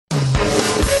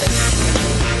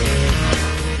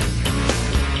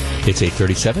It's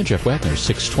 8:37, Jeff Wagner,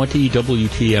 620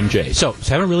 WTMJ. So, I was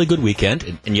having a really good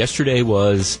weekend, and yesterday it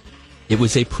was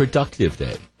a productive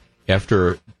day.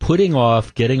 After putting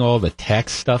off getting all the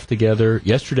tax stuff together,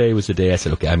 yesterday was the day I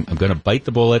said, okay, I'm going to bite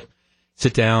the bullet,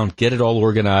 sit down, get it all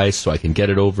organized so I can get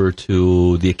it over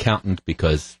to the accountant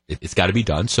because it's got to be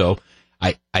done. So,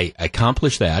 I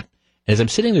accomplished that. And as I'm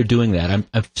sitting there doing that, I'm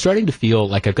starting to feel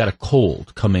like I've got a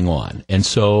cold coming on. And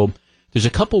so there's a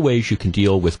couple ways you can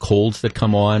deal with colds that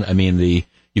come on. I mean,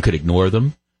 you could ignore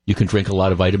them. You can drink a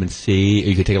lot of vitamin C.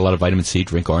 You can take a lot of vitamin C,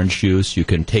 drink orange juice. You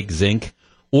can take zinc.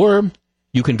 Or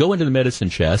you can go into the medicine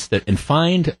chest and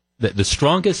find the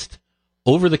strongest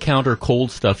over-the-counter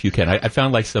cold stuff you can. I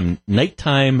found like some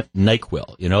nighttime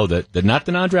NyQuil, not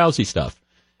the non-drowsy stuff.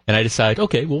 And I decide,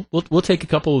 okay, we'll take a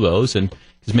couple of those and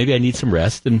because maybe I need some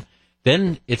rest. And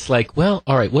then it's like, well,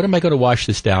 all right, what am I going to wash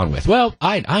this down with? Well,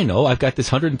 I know. I've got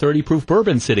this 130 proof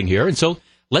bourbon sitting here, and so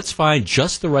let's find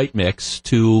just the right mix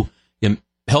to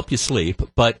help you sleep,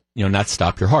 but not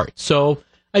stop your heart. So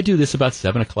I do this about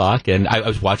 7 o'clock, and I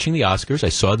was watching the Oscars. I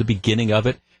saw the beginning of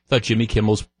it. I thought Jimmy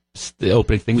Kimmel's the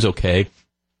opening thing was okay.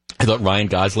 I thought Ryan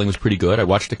Gosling was pretty good. I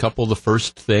watched a couple of the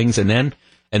first things, and then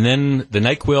the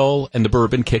NyQuil and the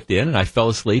bourbon kicked in, and I fell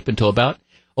asleep until about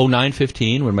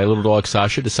 9:15 when my little dog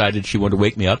Sasha decided she wanted to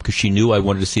wake me up because she knew I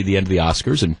wanted to see the end of the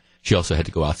Oscars, and she also had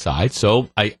to go outside. So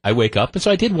I wake up, and so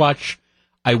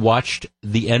I watched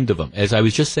the end of them. As I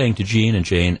was just saying to Jean and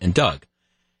Jane and Doug,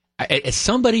 as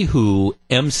somebody who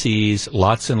MCs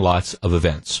lots and lots of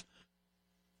events,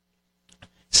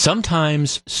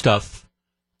 sometimes stuff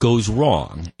goes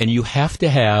wrong, and you have to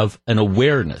have an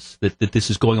awareness that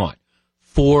this is going on.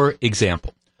 For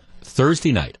example,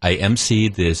 Thursday night, I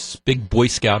emceed this big Boy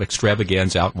Scout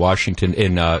extravaganza out in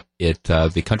Washington at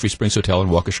the Country Springs Hotel in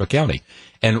Waukesha County.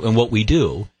 And what we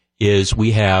do is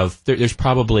there's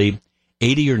probably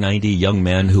 80 or 90 young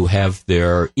men who have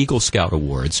their Eagle Scout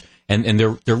awards, and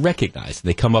they're recognized.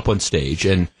 They come up on stage,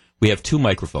 and we have two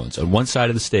microphones. On one side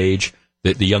of the stage,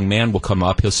 the young man will come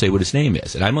up, he'll say what his name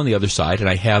is. And I'm on the other side, and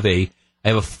I have a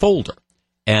folder.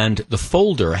 And the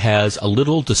folder has a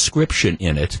little description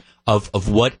in it of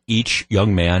what each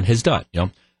young man has done.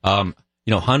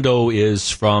 Hondo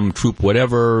is from Troop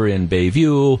whatever in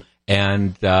Bayview,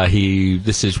 and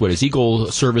this is what his Eagle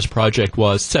Service project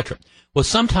was, etc. Well,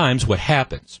 sometimes what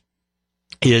happens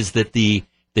is that the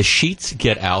sheets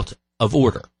get out of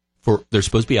order. They're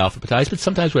supposed to be alphabetized, but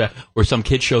sometimes or some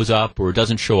kid shows up or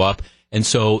doesn't show up, and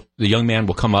so the young man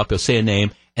will come up, he'll say a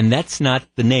name, and that's not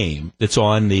the name that's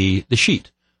on the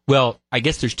sheet. Well, I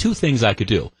guess there's two things I could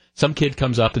do. Some kid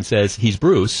comes up and says he's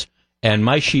Bruce, and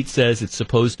my sheet says it's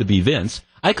supposed to be Vince.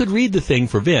 I could read the thing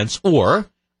for Vince, or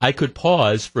I could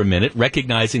pause for a minute,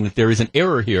 recognizing that there is an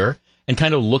error here, and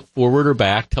kind of look forward or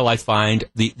back till I find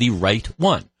the right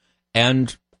one.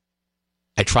 And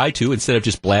I try to, instead of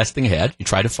just blasting ahead, you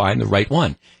try to find the right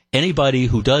one. Anybody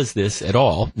who does this at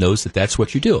all knows that that's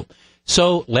what you do.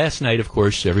 So last night, of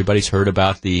course, everybody's heard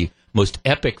about the most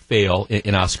epic fail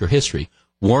in Oscar history.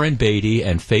 Warren Beatty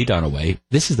and Faye Dunaway.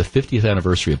 This is the 50th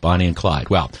anniversary of Bonnie and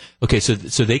Clyde. Wow. Okay, so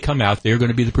they come out. They're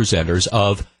going to be the presenters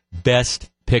of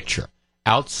Best Picture,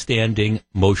 Outstanding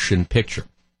Motion Picture.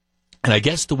 And I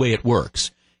guess the way it works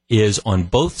is on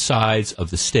both sides of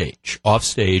the stage, off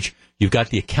stage, you've got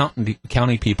the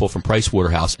accounting people from Price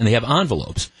Waterhouse, and they have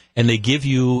envelopes, and they give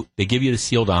you the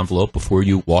sealed envelope before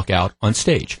you walk out on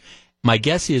stage. My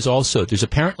guess is also there's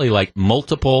apparently like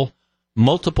multiple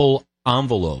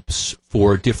envelopes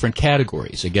for different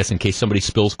categories, I guess in case somebody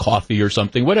spills coffee or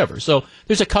something, whatever. So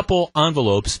there's a couple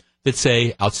envelopes that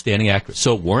say Outstanding Actress.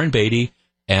 So Warren Beatty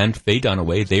and Faye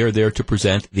Dunaway, they are there to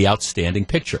present the Outstanding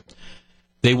Picture.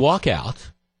 They walk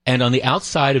out, and on the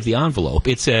outside of the envelope,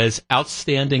 it says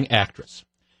Outstanding Actress.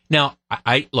 Now,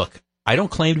 I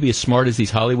don't claim to be as smart as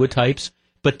these Hollywood types,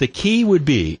 but the key would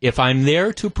be if I'm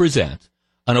there to present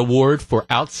an award for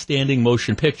Outstanding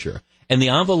Motion Picture, and the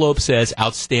envelope says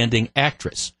Outstanding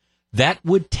Actress, that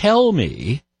would tell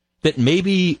me that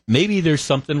maybe there's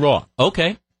something wrong.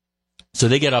 Okay. So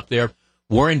they get up there.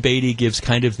 Warren Beatty gives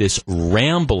kind of this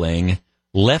rambling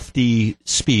lefty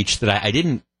speech that I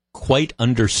didn't quite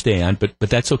understand, but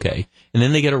that's okay. And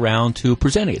then they get around to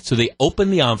presenting it. So they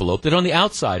open the envelope that on the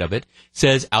outside of it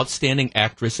says Outstanding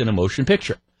Actress in a Motion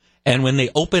Picture. And when they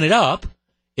open it up,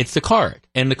 it's the card.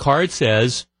 And the card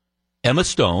says Emma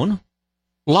Stone,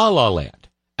 La La Land,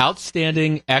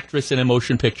 Outstanding Actress in a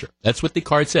Motion Picture. That's what the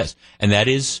card says. And that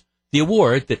is the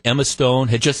award that Emma Stone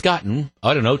had just gotten,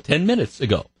 10 minutes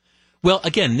ago. Well,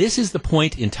 again, this is the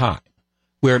point in time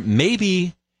where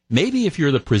maybe if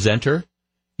you're the presenter,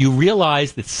 you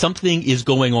realize that something is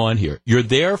going on here. You're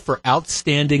there for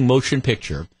Outstanding Motion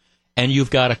Picture, and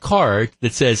you've got a card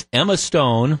that says Emma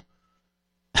Stone,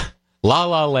 La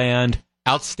La Land,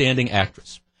 Outstanding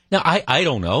Actress. Now, I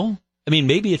don't know. I mean,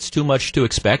 maybe it's too much to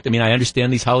expect. I mean, I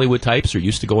understand these Hollywood types are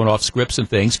used to going off scripts and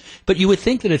things, but you would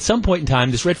think that at some point in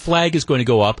time, this red flag is going to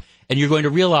go up, and you're going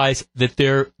to realize that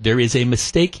there is a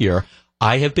mistake here.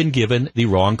 I have been given the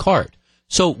wrong card.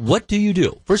 So what do you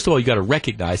do? First of all, you got to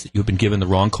recognize that you've been given the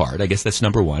wrong card. I guess that's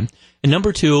number one. And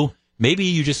number two, maybe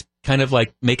you just kind of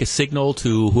like make a signal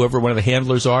to whoever one of the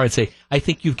handlers are and say, I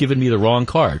think you've given me the wrong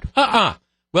card.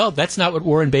 Well, that's not what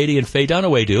Warren Beatty and Faye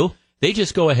Dunaway do. They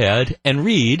just go ahead and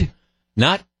read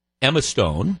not Emma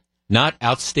Stone, not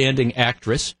Outstanding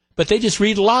Actress, but they just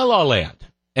read La La Land.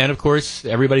 And, of course,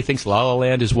 everybody thinks La La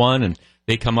Land is one, and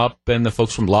they come up and the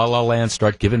folks from La La Land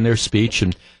start giving their speech.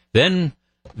 And then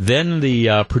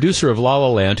the producer of La La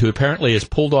Land, who apparently is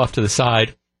pulled off to the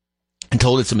side and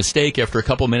told it's a mistake after a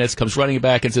couple of minutes, comes running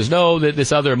back and says, no,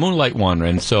 this other Moonlight one.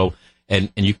 And so,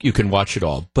 and you can watch it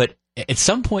all. But at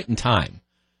some point in time,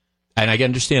 and I can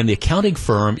understand the accounting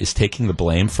firm is taking the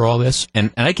blame for all this.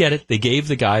 And I get it. They gave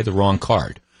the guy the wrong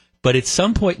card. But at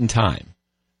some point in time,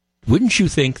 wouldn't you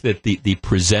think that the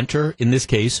presenter in this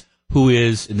case, who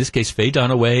is, in this case, Faye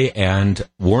Dunaway and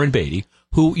Warren Beatty,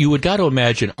 who you would got to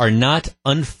imagine are not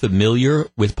unfamiliar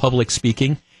with public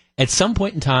speaking, at some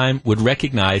point in time would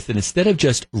recognize that instead of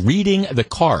just reading the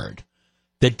card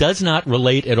that does not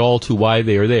relate at all to why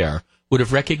they are there, would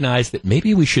have recognized that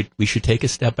maybe we should take a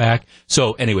step back.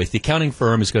 So anyways, the accounting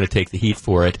firm is going to take the heat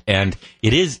for it, and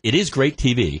it is great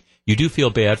TV. You do feel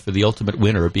bad for the ultimate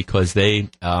winner because they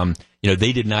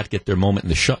did not get their moment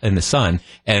in the sun,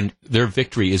 and their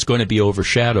victory is going to be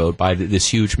overshadowed by this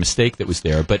huge mistake that was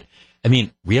there. But I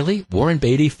mean, really? Warren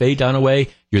Beatty, Faye Dunaway,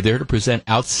 you're there to present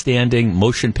Outstanding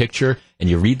Motion Picture, and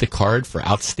you read the card for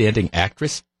Outstanding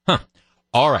Actress? Huh.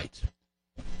 All right.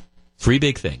 3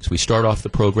 big things. We start off the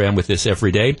program with this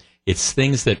every day. It's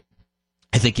things that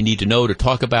I think you need to know to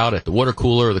talk about at the water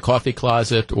cooler or the coffee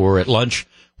closet or at lunch.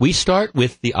 We start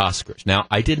with the Oscars. Now,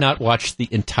 I did not watch the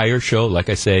entire show. Like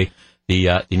I say, the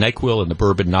NyQuil and the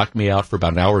bourbon knocked me out for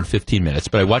about an hour and 15 minutes.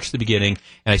 But I watched the beginning,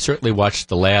 and I certainly watched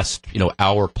the last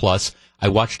hour plus. I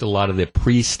watched a lot of the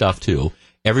pre-stuff, too.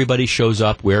 Everybody shows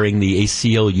up wearing the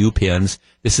ACLU pins.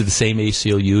 This is the same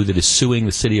ACLU that is suing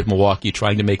the city of Milwaukee,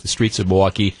 trying to make the streets of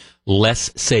Milwaukee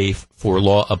less safe for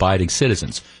law-abiding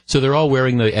citizens. So they're all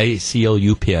wearing the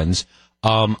ACLU pins.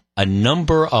 A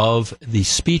number of the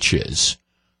speeches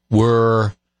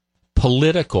were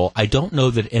political. I don't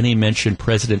know that any mentioned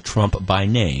President Trump by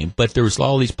name, but there was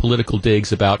all these political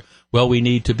digs about, well, we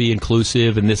need to be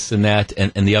inclusive and this and that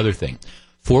and the other thing.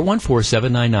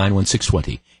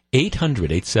 414-799-1620.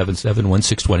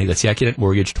 800-877-1620. That's the Accident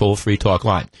Mortgage toll-free talk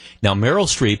line. Now, Meryl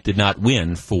Streep did not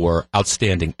win for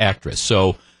Outstanding Actress,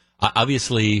 so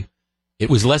obviously it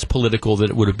was less political than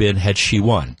it would have been had she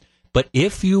won. But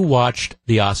if you watched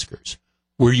the Oscars,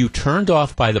 were you turned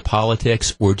off by the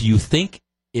politics, or do you think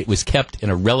it was kept in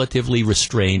a relatively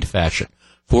restrained fashion?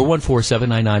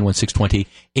 414-799-1620,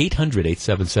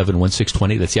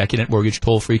 800-877-1620. That's the Accident Mortgage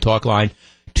toll-free talk line.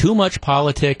 Too much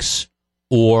politics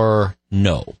or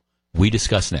no? We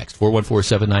discuss next.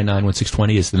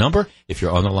 414-799-1620 is the number. If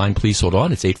you're on the line, please hold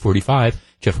on. It's 8:45.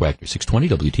 Jeff Wagner,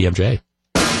 620 WTMJ.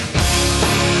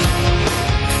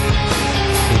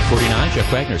 8:49. Jeff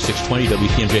Wagner, 620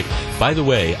 WTMJ. By the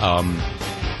way,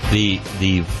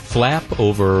 the flap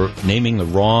over naming the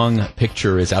wrong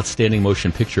picture as Outstanding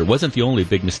Motion Picture wasn't the only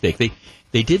big mistake.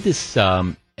 They did this.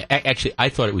 Actually, I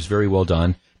thought it was very well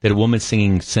done. They had a woman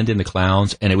singing "Send in the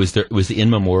Clowns," and it was the in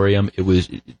memoriam.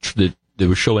 They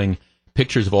were showing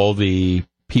pictures of all the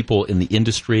people in the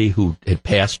industry who had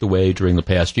passed away during the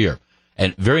past year,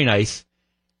 and very nice.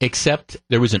 Except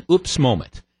there was an oops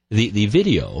moment. The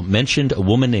video mentioned a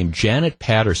woman named Janet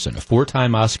Patterson, a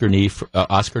 4-time Oscar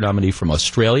nominee from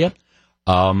Australia,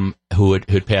 who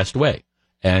had passed away,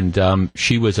 and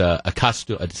she was a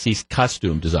deceased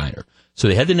costume designer. So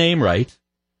they had the name right,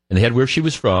 and they had where she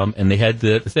was from, and they had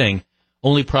the thing.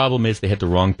 Only problem is they had the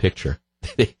wrong picture.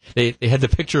 they had the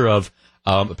picture of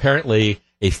apparently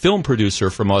a film producer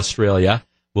from Australia,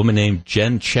 a woman named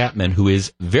Jen Chapman, who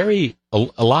is very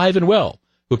alive and well,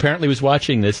 who apparently was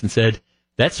watching this and said,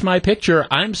 "That's my picture.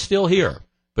 I'm still here."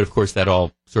 But, of course, that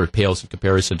all sort of pales in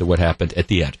comparison to what happened at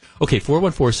the end. Okay,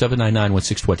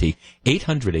 414-799-1620,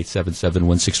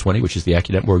 800-877-1620, which is the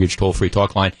Accident Mortgage toll-free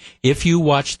talk line. If you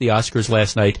watched the Oscars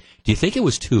last night, do you think it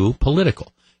was too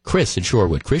political? Chris in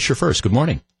Shorewood. Chris, you're first. Good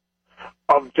morning.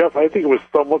 Jeff, I think it was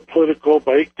somewhat political,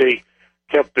 but I think they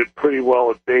kept it pretty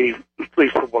well at bay, at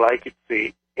least from what I could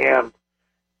see. And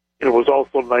it was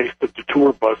also nice that the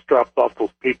tour bus dropped off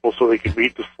those people so they could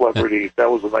meet the celebrities. That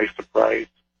was a nice surprise.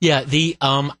 Yeah,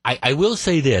 I will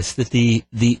say this, that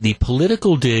the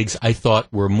political digs I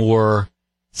thought were more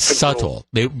subtle.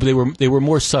 They were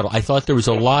more subtle. I thought there was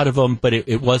a lot of them, but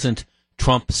it wasn't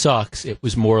Trump sucks. It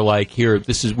was more like,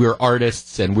 we're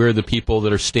artists and we're the people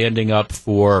that are standing up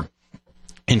for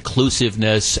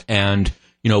inclusiveness, and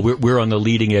we're on the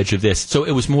leading edge of this. So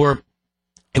it was more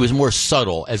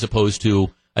subtle as opposed to,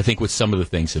 I think, what some of the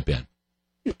things have been.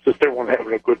 It's just everyone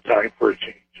having a good time for a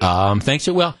change. Thanks.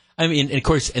 Well, I mean, and of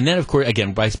course,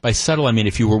 again, by subtle, I mean,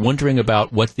 if you were wondering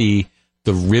about what the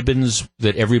ribbons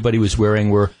that everybody was wearing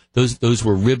were, those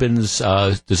were ribbons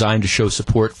designed to show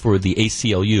support for the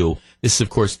ACLU. This is,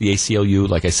 of course, the ACLU,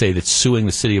 like I say, that's suing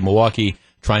the city of Milwaukee,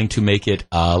 trying to make it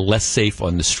less safe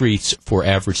on the streets for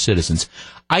average citizens.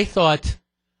 I thought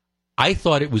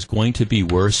it was going to be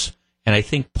worse, and I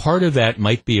think part of that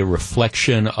might be a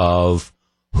reflection of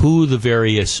who the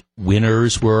various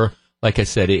winners were. Like I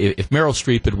said, if Meryl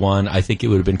Streep had won, I think it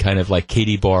would have been kind of like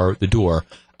Katie bar the door.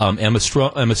 Emma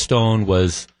Stone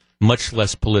was much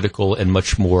less political and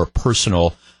much more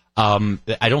personal.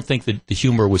 I don't think that the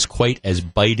humor was quite as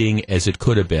biting as it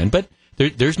could have been, but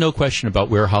there's no question about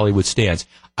where Hollywood stands.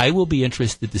 I will be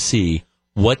interested to see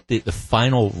what the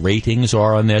final ratings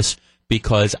are on this,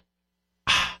 because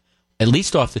at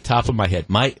least off the top of my head,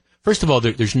 first of all,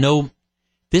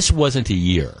 this wasn't a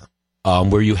year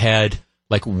where you had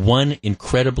like one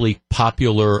incredibly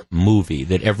popular movie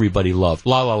that everybody loved.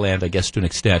 La La Land, I guess, to an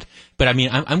extent. But I mean,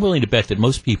 I'm willing to bet that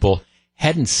most people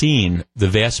hadn't seen the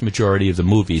vast majority of the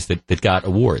movies that got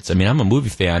awards. I mean, I'm a movie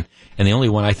fan, and the only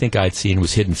one I think I'd seen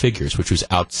was Hidden Figures, which was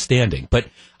outstanding. But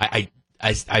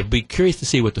I'd be curious to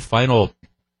see what the final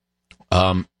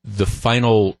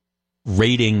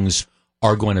ratings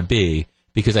are going to be,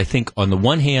 because I think on the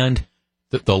one hand,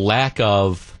 the lack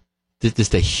of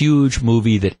just a huge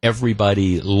movie that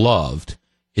everybody loved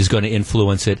is going to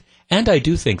influence it. And I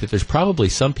do think that there's probably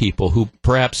some people who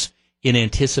perhaps in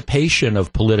anticipation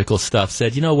of political stuff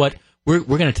said, you know what, we're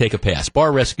going to take a pass.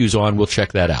 Bar Rescue's on. We'll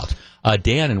check that out.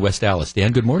 Dan in West Dallas.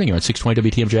 Dan, good morning. You're on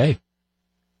 620 WTMJ.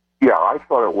 Yeah, I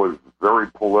thought it was very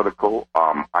political.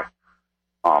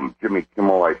 Jimmy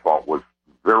Kimmel, I thought, was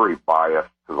very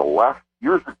biased to the left.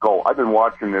 Years ago, I've been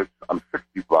watching this. I'm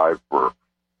 65 for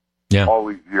all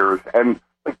these years, and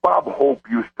like Bob Hope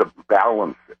used to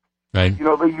balance it. Right.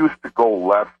 They used to go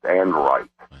left and right,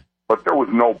 but there was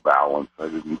no balance, I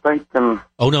didn't think.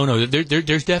 Oh no,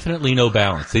 there's definitely no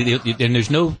balance, and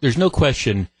there's no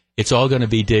question. It's all going to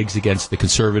be digs against the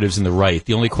conservatives and the right.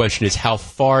 The only question is how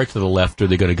far to the left are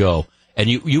they going to go? And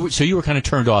so you were kind of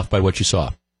turned off by what you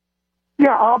saw.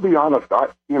 Yeah, I'll be honest. I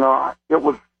thought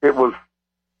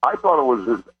it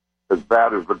was as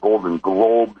bad as the Golden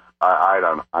Globes. I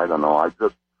don't know. I don't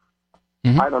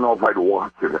know if I'd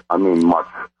watch it. I mean, much.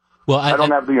 Well, I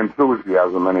don't have the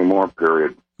enthusiasm anymore.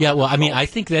 Period. Yeah. Well, I mean, I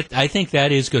think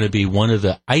that is going to be one of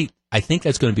the. I think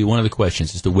that's going to be one of the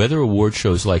questions as to whether award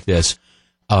shows like this,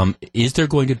 is there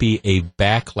going to be a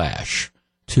backlash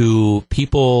to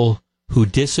people who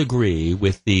disagree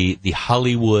with the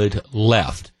Hollywood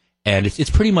left? And it's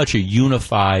pretty much a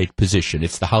unified position.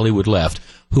 It's the Hollywood left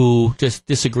who just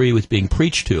disagree with being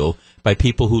preached to by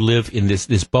people who live in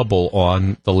this bubble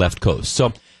on the left coast.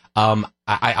 So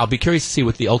I'll be curious to see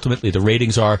what ultimately the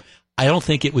ratings are. I don't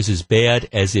think it was as bad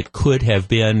as it could have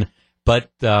been, but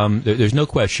there's no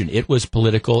question it was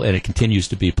political, and it continues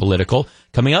to be political.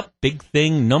 Coming up, big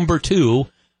thing number 2,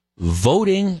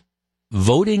 voting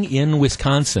in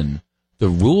Wisconsin. The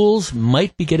rules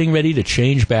might be getting ready to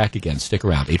change back again. Stick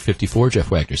around. 8:54, Jeff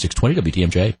Wagner, 620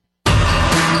 WTMJ.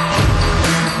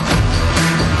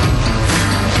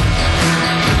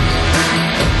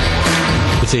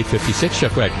 It's 8:56,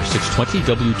 Jeff Wagner,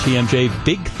 620 WTMJ.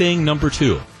 Big thing number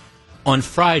 2. On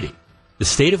Friday, the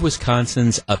state of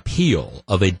Wisconsin's appeal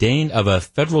of a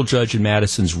federal judge in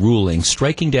Madison's ruling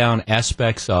striking down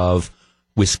aspects of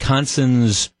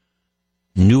Wisconsin's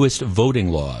newest voting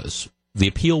laws. The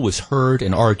appeal was heard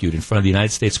and argued in front of the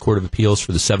United States Court of Appeals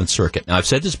for the Seventh Circuit. Now, I've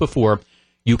said this before.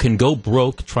 You can go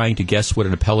broke trying to guess what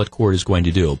an appellate court is going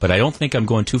to do, but I don't think I'm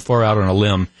going too far out on a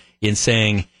limb in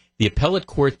saying the appellate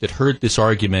court that heard this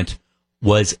argument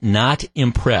was not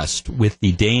impressed with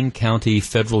the Dane County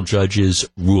federal judge's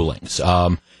rulings.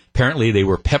 Apparently, they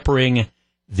were peppering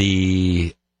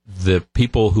the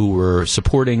people who were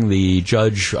supporting the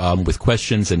judge with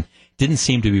questions and didn't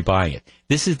seem to be buying it.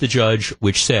 This is the judge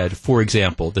which said, for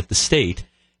example, that the state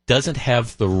doesn't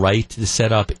have the right to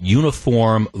set up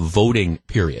uniform voting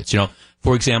periods.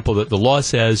 For example, the law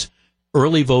says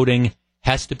early voting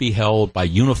has to be held by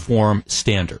uniform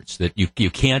standards, that you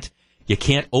can't You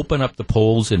can't open up the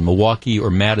polls in Milwaukee or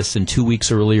Madison 2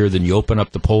 weeks earlier than you open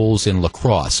up the polls in La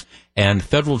Crosse. And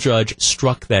federal judge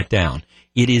struck that down.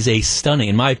 It is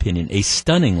in my opinion, a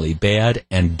stunningly bad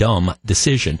and dumb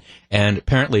decision. And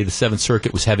apparently the Seventh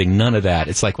Circuit was having none of that.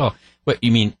 It's like, well, what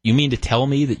you mean to tell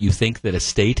me that you think that a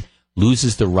state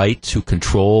loses the right to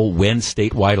control when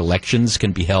statewide elections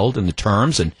can be held in the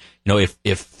terms? And, if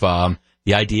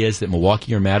the idea is that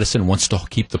Milwaukee or Madison wants to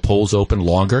keep the polls open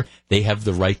longer, they have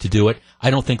the right to do it.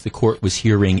 I don't think the court was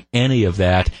hearing any of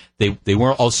that. They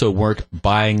weren't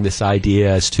buying this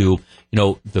idea as to,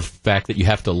 the fact that you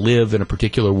have to live in a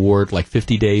particular ward like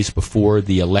 50 days before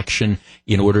the election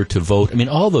in order to vote. I mean,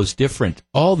 all these different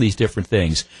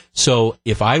things. So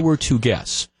if I were to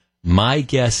guess, my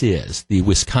guess is the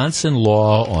Wisconsin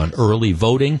law on early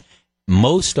voting,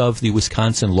 most of the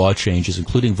Wisconsin law changes,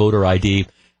 including voter ID,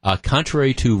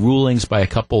 contrary to rulings by a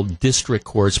couple district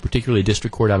courts, particularly a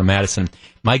district court out of Madison,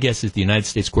 my guess is the United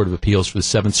States Court of Appeals for the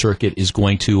Seventh Circuit is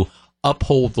going to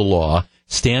uphold the law,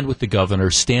 stand with the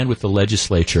governor, stand with the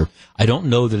legislature. I don't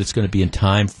know that it's going to be in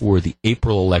time for the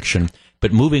April election,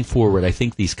 but moving forward, I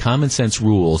think these common sense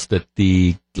rules that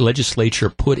the legislature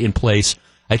put in place,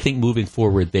 I think moving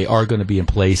forward, they are going to be in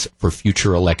place for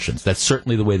future elections. That's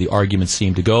certainly the way the arguments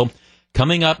seem to go.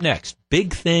 Coming up next,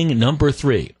 big thing number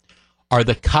 3. Are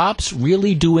the cops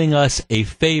really doing us a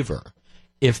favor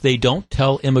if they don't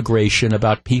tell immigration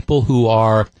about people who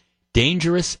are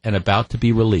dangerous and about to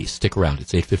be released? Stick around.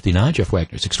 It's 8:59. Jeff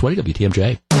Wagner, 620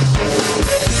 WTMJ.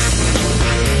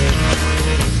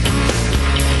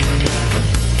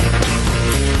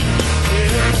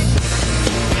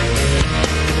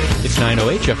 It's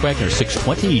 9:08. Jeff Wagner,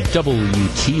 620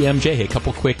 WTMJ. Hey, a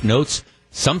couple quick notes.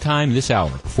 Sometime this hour,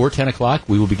 before 10 o'clock,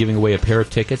 we will be giving away a pair of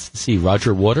tickets to see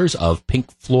Roger Waters of Pink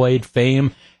Floyd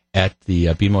fame at the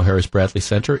BMO Harris Bradley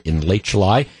Center in late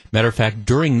July. Matter of fact,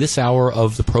 during this hour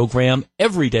of the program,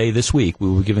 every day this week, we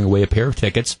will be giving away a pair of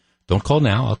tickets. Don't call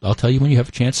now. I'll tell you when you have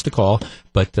a chance to call.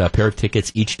 But a pair of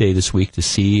tickets each day this week to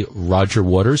see Roger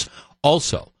Waters.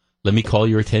 Also, let me call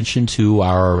your attention to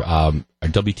our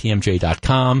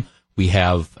WTMJ.com. We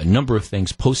have a number of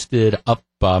things posted up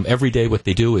every day. What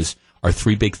they do is our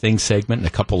 3 Big Things segment and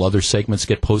a couple other segments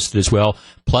get posted as well.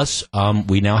 Plus,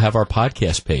 we now have our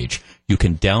podcast page. You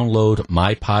can download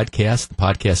my podcast, the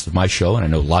podcast of my show, and I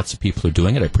know lots of people are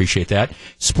doing it. I appreciate that.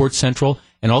 Sports Central,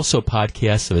 and also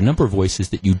podcasts of a number of voices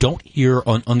that you don't hear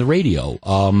on the radio,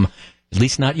 at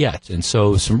least not yet. And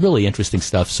so some really interesting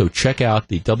stuff. So check out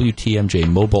the WTMJ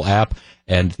mobile app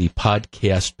and the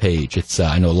podcast page. It's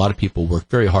I know a lot of people work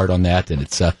very hard on that, and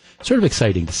it's sort of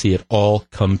exciting to see it all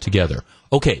come together.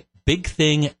 Okay. Big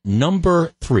thing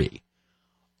number 3.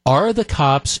 Are the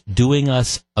cops doing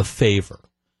us a favor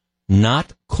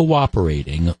not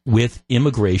cooperating with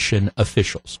immigration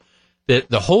officials?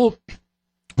 The whole,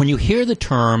 when you hear the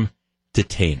term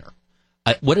detainer,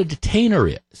 what a detainer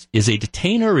is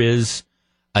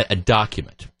a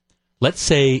document. Let's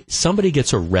say somebody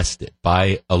gets arrested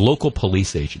by a local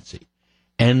police agency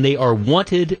and they are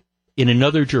wanted in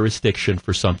another jurisdiction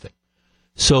for something.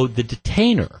 So the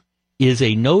detainer is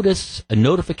a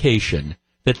notification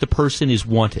that the person is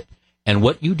wanted. And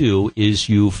what you do is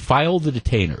you file the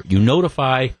detainer. You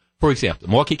notify, for example, the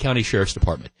Milwaukee County Sheriff's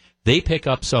Department. They pick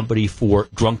up somebody for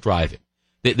drunk driving.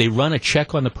 They run a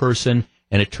check on the person,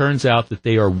 and it turns out that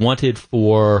they are wanted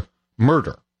for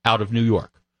murder out of New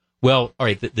York. Well, all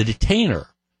right, the detainer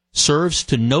serves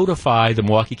to notify the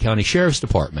Milwaukee County Sheriff's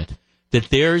Department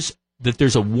that there's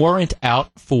a warrant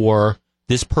out for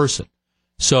this person.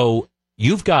 So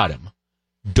you've got him.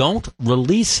 Don't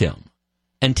release him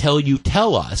until you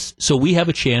tell us so we have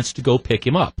a chance to go pick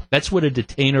him up. That's what a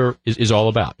detainer is all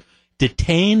about.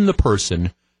 Detain the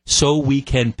person so we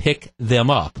can pick them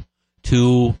up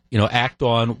to, act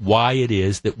on why it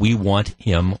is that we want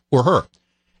him or her.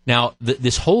 Now,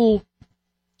 this whole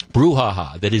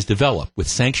brouhaha that is developed with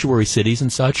sanctuary cities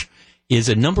and such is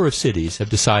a number of cities have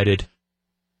decided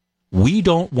we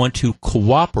don't want to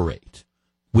cooperate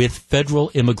with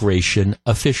federal immigration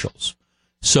officials.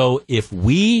 So if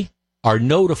we are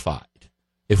notified,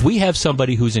 if we have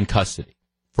somebody who's in custody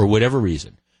for whatever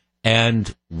reason,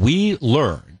 and we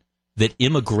learn that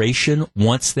immigration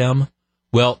wants them,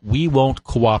 well, we won't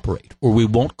cooperate, or we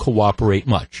won't cooperate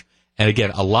much. And again,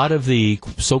 a lot of the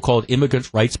so-called immigrant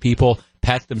rights people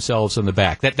pat themselves on the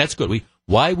back. That's good.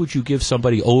 Why would you give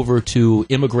somebody over to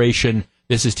immigration?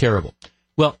 This is terrible.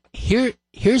 Well,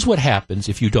 here's what happens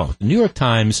if you don't. The New York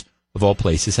Times, of all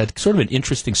places, had sort of an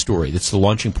interesting story. That's the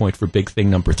launching point for big thing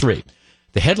number 3.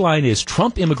 The headline is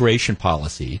Trump immigration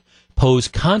policy pose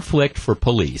conflict for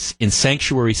police in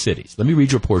sanctuary cities. Let me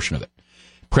read you a portion of it.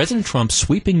 President Trump's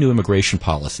sweeping new immigration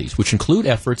policies, which include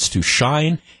efforts to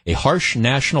shine a harsh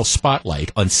national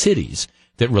spotlight on cities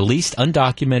that released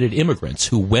undocumented immigrants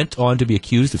who went on to be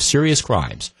accused of serious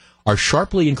crimes, are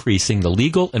sharply increasing the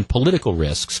legal and political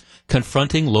risks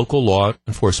confronting local law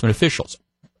enforcement officials.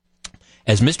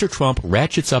 As Mr. Trump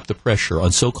ratchets up the pressure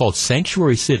on so-called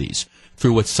sanctuary cities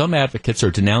through what some advocates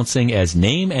are denouncing as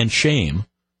name and shame,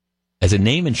 as a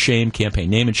name and shame campaign,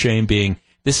 name and shame being,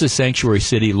 this is a sanctuary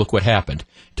city, look what happened,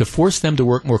 to force them to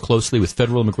work more closely with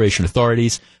federal immigration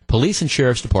authorities, police and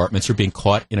sheriff's departments are being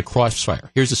caught in a crossfire.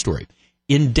 Here's the story.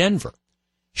 In Denver,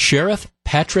 Sheriff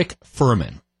Patrick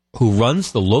Furman, who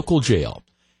runs the local jail,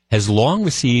 has long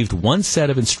received one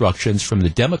set of instructions from the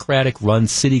Democratic-run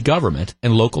city government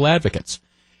and local advocates.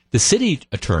 The city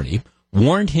attorney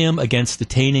warned him against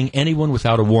detaining anyone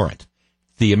without a warrant.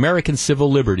 The American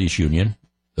Civil Liberties Union,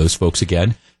 those folks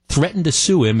again, threatened to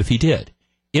sue him if he did.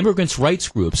 Immigrants' rights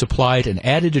groups applied an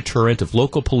added deterrent of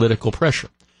local political pressure.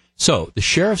 So the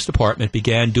sheriff's department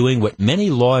began doing what many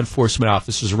law enforcement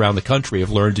officers around the country have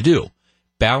learned to do,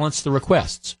 balance the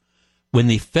requests. When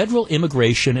the Federal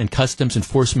Immigration and Customs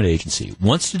Enforcement Agency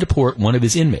wants to deport one of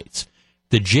his inmates,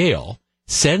 the jail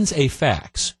sends a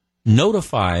fax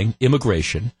notifying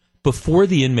immigration before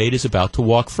the inmate is about to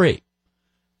walk free,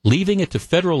 leaving it to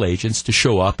federal agents to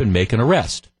show up and make an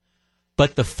arrest.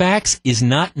 But the fax is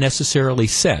not necessarily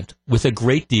sent with a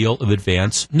great deal of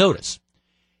advance notice.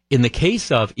 In the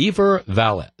case of Iver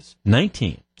Valles,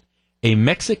 19, a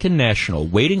Mexican national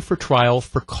waiting for trial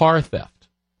for car theft,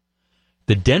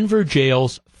 the Denver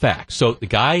jail's fax. So the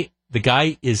guy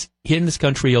is in this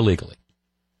country illegally.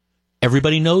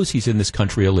 Everybody knows he's in this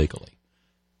country illegally.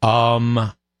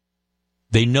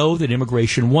 They know that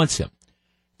immigration wants him.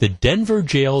 The Denver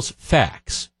jail's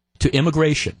fax to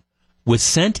immigration was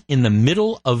sent in the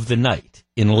middle of the night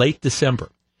in late December,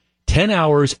 10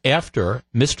 hours after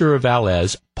Mr.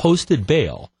 Valles posted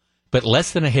bail, but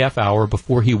less than a half hour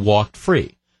before he walked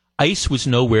free. ICE was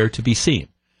nowhere to be seen.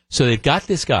 So they've got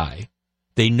this guy.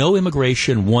 They know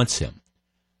immigration wants him,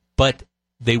 but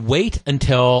they wait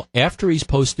until after he's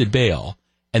posted bail,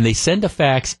 and they send a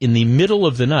fax in the middle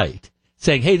of the night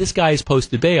saying, hey, this guy has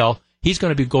posted bail. He's going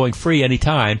to be going free any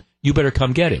time. You better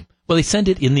come get him. Well, they send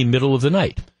it in the middle of the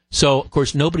night. So, of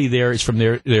course, nobody there is from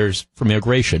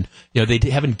immigration. You know, they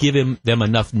haven't given them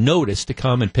enough notice to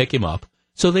come and pick him up,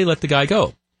 so they let the guy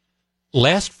go.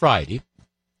 Last Friday,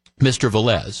 Mr.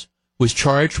 Velez was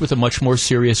charged with a much more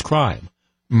serious crime,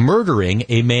 murdering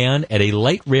a man at a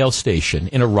light rail station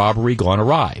in a robbery gone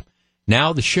awry.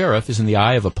 Now the sheriff is in the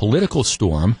eye of a political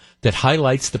storm that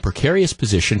highlights the precarious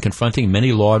position confronting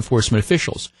many law enforcement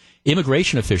officials.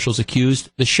 Immigration officials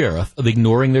accused the sheriff of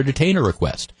ignoring their detainer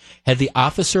request. Had the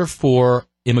officer for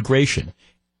immigration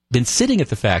been sitting at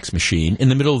the fax machine in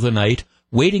the middle of the night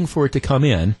waiting for it to come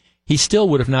in, he still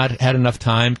would have not had enough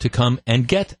time to come and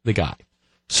get the guy.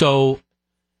 So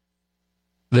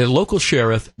the local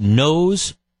sheriff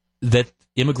knows that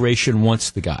immigration wants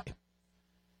the guy.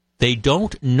 They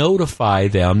don't notify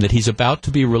them that he's about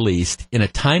to be released in a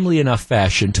timely enough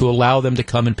fashion to allow them to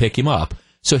come and pick him up.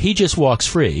 So he just walks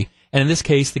free. And in this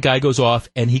case, the guy goes off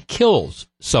and he kills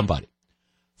somebody.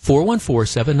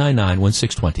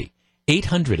 414-799-1620.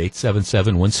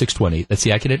 800-877-1620. That's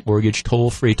the Accident Mortgage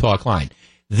toll-free talk line.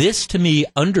 This, to me,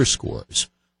 underscores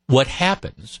what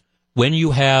happens when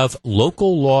you have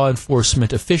local law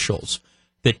enforcement officials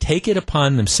that take it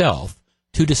upon themselves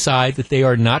to decide that they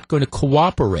are not going to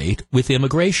cooperate with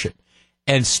immigration.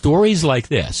 And stories like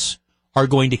this are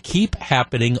going to keep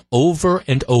happening over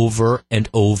and over and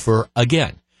over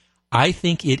again. I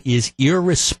think it is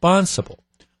irresponsible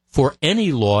for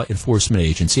any law enforcement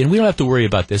agency, and we don't have to worry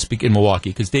about this in Milwaukee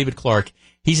because David Clark,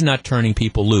 he's not turning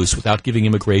people loose without giving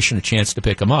immigration a chance to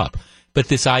pick them up. But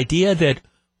this idea that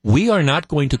we are not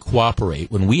going to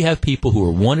cooperate when we have people who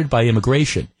are wanted by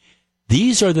immigration,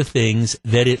 these are the things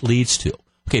that it leads to.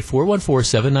 Okay,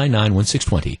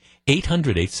 414-799-1620,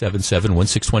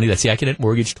 800-877-1620. That's the Accident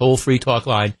Mortgage toll-free talk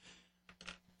line.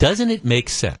 Doesn't it make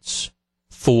sense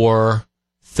for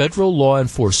federal law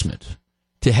enforcement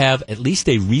to have at least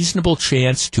a reasonable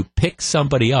chance to pick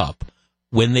somebody up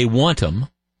when they want them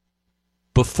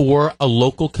before a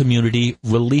local community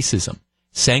releases them,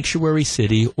 sanctuary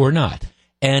city or not?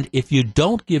 And if you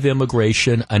don't give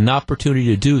immigration an opportunity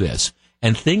to do this,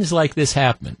 and things like this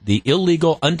happen, the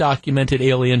illegal, undocumented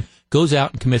alien goes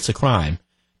out and commits a crime,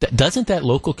 doesn't that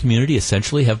local community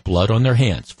essentially have blood on their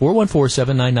hands?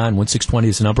 414-799-1620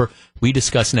 is the number we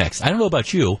discuss next. I don't know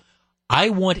about you. I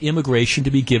want immigration to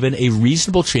be given a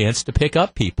reasonable chance to pick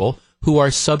up people who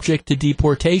are subject to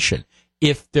deportation.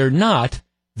 If they're not,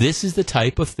 this is the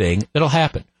type of thing that'll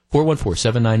happen.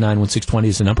 414-799-1620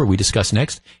 is the number we discuss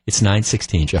next. It's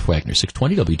 9:16. Jeff Wagner,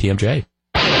 620 WTMJ.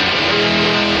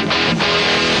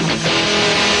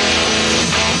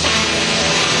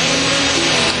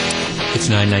 It's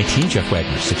 9:19. Jeff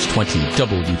Wagner, 620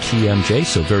 WTMJ.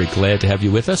 So very glad to have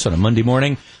you with us on a Monday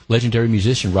morning. Legendary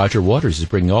musician Roger Waters is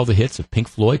bringing all the hits of Pink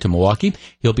Floyd to Milwaukee.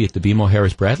 He'll be at the BMO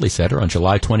Harris Bradley Center on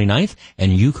July 29th,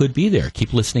 and you could be there.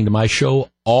 Keep listening to my show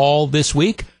all this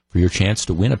week for your chance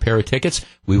to win a pair of tickets.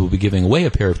 We will be giving away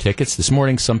a pair of tickets this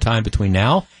morning sometime between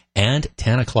now and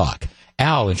 10 o'clock.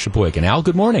 Al in Sheboygan. Al,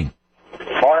 good morning.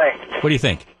 Morning. What do you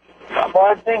think? Well,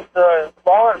 I think the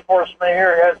law enforcement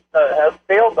here has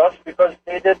failed us because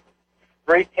they did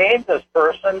retain this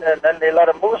person and then they let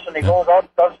him loose and he goes out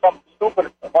and does something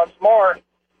stupid once more,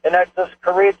 and that just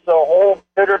creates a whole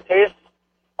bitter taste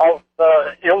of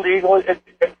illegal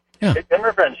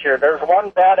immigrants here. There's one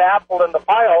bad apple in the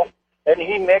pile, and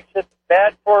he makes it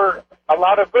bad for a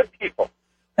lot of good people,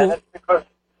 and it's because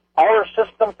our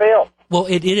system failed. Well,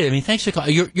 it is. I mean, thanks for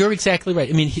calling. You're exactly right.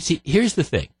 I mean, see, here's the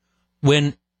thing: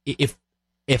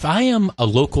 if I am a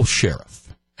local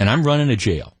sheriff and I'm running a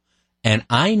jail, and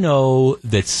I know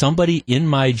that somebody in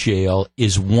my jail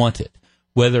is wanted,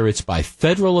 whether it's by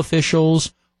federal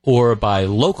officials or by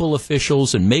local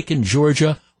officials in Macon,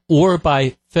 Georgia, or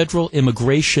by federal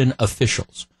immigration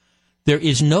officials, there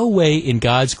is no way in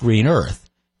God's green earth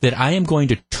that I am going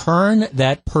to turn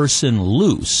that person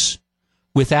loose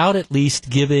without at least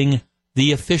giving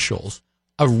the officials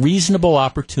a reasonable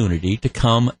opportunity to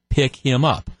come pick him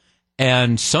up.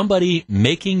 And somebody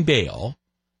making bail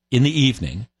in the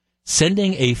evening,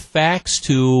 sending a fax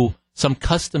to some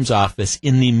customs office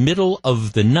in the middle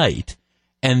of the night,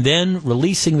 and then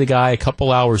releasing the guy a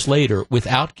couple hours later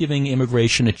without giving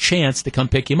immigration a chance to come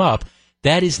pick him up,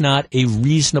 that is not a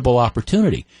reasonable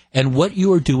opportunity. And what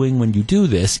you are doing when you do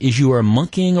this is you are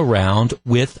monkeying around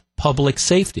with public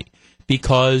safety,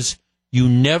 because you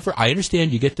never, I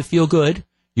understand you get to feel good.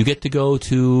 You get to go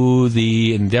to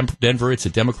in Denver, it's a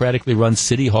democratically run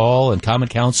city hall and common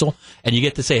council, and you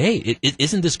get to say, hey,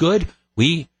 isn't this good?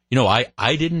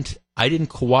 I didn't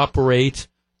cooperate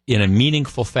in a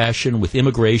meaningful fashion with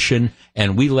immigration,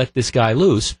 and we let this guy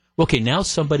loose. Okay, now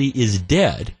somebody is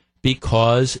dead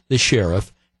because the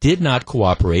sheriff did not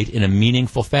cooperate in a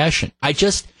meaningful fashion.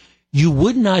 You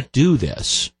would not do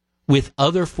this with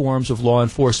other forms of law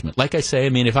enforcement. Like I say, I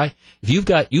mean, if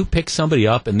you pick somebody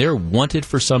up and they're wanted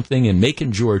for something in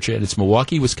Macon, Georgia, and it's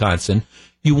Milwaukee, Wisconsin,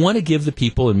 you want to give the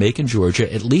people in Macon,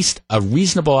 Georgia, at least a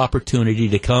reasonable opportunity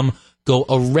to go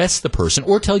arrest the person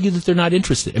or tell you that they're not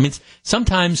interested. I mean,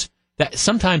 sometimes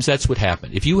that's what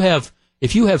happened. If you have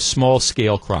small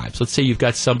scale crimes, let's say you've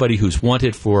got somebody who's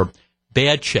wanted for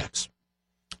bad checks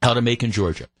out of Macon,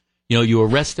 Georgia. You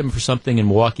arrest them for something in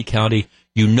Milwaukee County.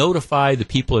 You notify the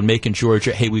people in Macon,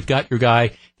 Georgia, hey, we've got your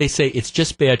guy. They say it's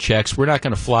just bad checks. We're not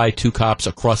going to fly 2 cops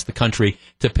across the country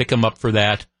to pick him up for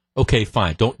that. Okay,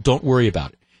 fine. Don't worry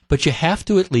about it. But you have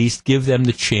to at least give them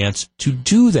the chance to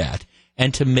do that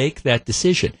and to make that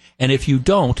decision. And if you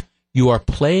don't, you are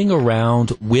playing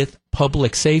around with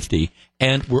public safety,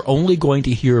 and we're only going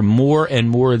to hear more and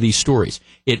more of these stories.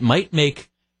 It might make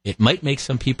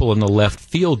some people on the left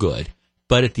feel good,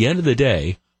 but at the end of the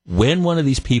day, when one of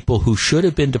these people who should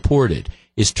have been deported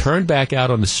is turned back out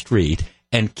on the street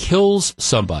and kills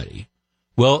somebody,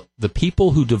 well, the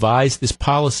people who devised this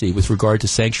policy with regard to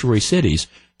sanctuary cities,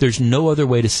 there's no other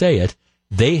way to say it,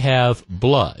 they have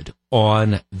blood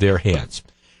on their hands.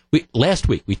 Last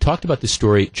week, we talked about this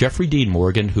story. Jeffrey Dean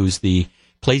Morgan,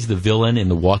 plays the villain in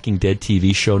the Walking Dead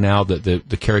TV show now,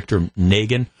 the character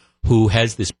Negan, who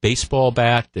has this baseball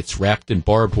bat that's wrapped in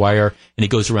barbed wire, and he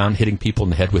goes around hitting people in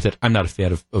the head with it. I'm not a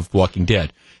fan of Walking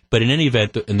Dead. But in any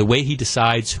event, and the way he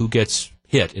decides who gets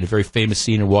hit in a very famous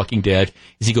scene in Walking Dead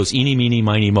is he goes, eeny, meeny,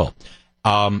 miny, mo.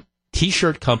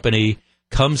 T-shirt company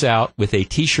comes out with a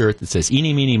T-shirt that says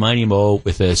eeny, meeny, miny, mo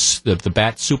with the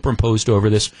bat superimposed over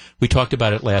this. We talked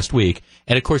about it last week.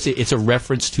 And, of course, it's a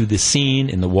reference to the scene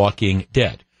in The Walking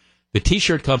Dead. The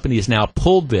T-shirt company has now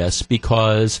pulled this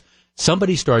because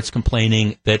somebody starts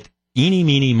complaining that eeny,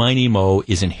 meeny, miny, mo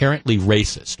is inherently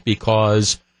racist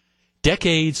because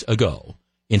decades ago,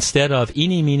 instead of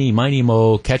eeny, meeny, miny,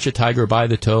 mo, catch a tiger by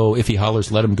the toe, if he hollers,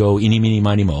 let him go, eeny, meeny,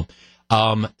 miny, mo,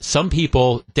 some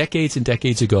people decades and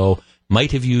decades ago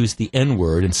might have used the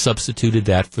N-word and substituted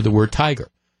that for the word tiger.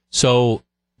 So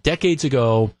decades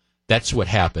ago, that's what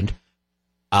happened.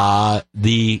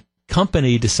 The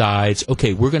company decides,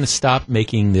 okay, we're going to stop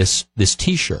making this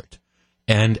T-shirt.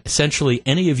 And essentially,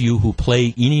 any of you who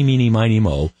play eeny, meeny, miny,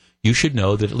 mo, you should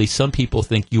know that at least some people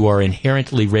think you are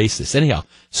inherently racist. Anyhow,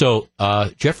 so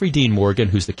Jeffrey Dean Morgan,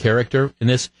 who's the character in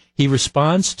this, he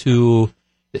responds to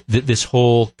this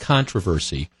whole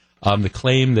controversy, the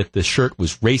claim that the shirt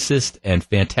was racist and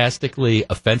fantastically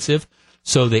offensive.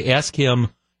 So they ask him,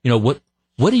 what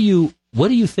do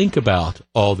you think about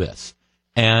all this?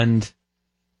 And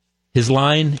his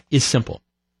line is simple.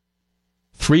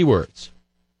 3 words.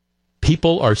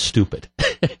 People are stupid.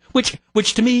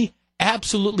 which to me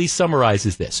absolutely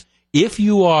summarizes this. If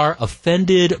you are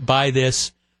offended by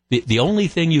this, the only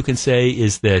thing you can say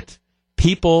is that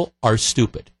people are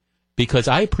stupid. Because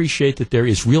I appreciate that there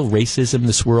is real racism in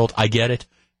this world. I get it.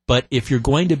 But if you're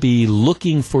going to be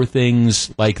looking for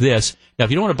things like this, now,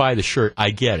 if you don't want to buy the shirt,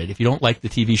 I get it. If you don't like the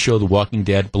TV show The Walking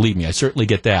Dead, believe me, I certainly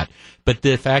get that. But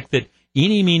the fact that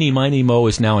eeny, meeny, miny, mo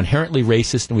is now inherently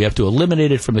racist and we have to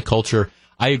eliminate it from the culture,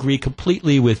 I agree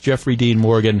completely with Jeffrey Dean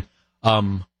Morgan.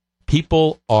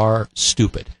 People are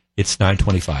stupid. It's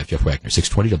 9:25, Jeff Wagner,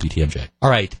 620 WTMJ. All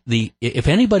right, if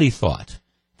anybody thought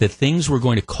that things were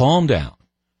going to calm down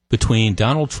between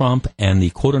Donald Trump and the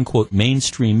quote-unquote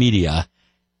mainstream media,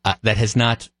 that has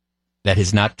not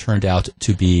turned out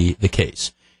to be the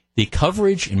case. The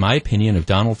coverage, in my opinion, of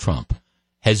Donald Trump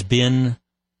has been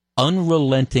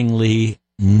unrelentingly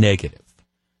negative.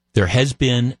 There has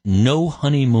been no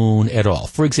honeymoon at all.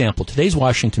 For example, today's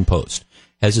Washington Post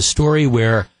has a story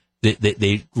where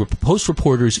Post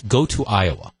reporters go to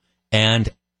Iowa and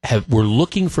were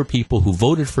looking for people who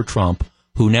voted for Trump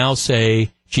who now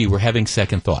say, gee, we're having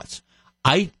second thoughts.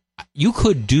 You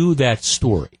could do that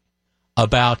story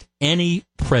about any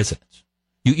president.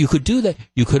 You could do that.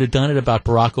 You could have done it about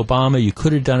Barack Obama. You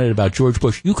could have done it about George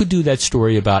Bush. You could do that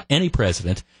story about any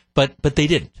president, but they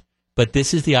didn't. But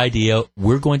this is the idea.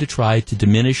 We're going to try to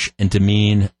diminish and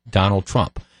demean Donald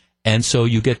Trump. And so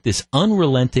you get this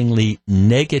unrelentingly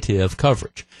negative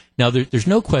coverage. Now, there's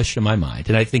no question in my mind,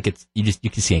 and I think you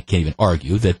can see, I can't even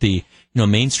argue that the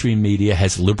mainstream media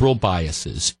has liberal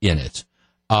biases in it.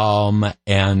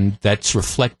 And that's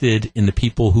reflected in the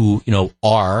people who,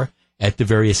 are at the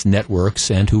various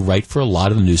networks and who write for a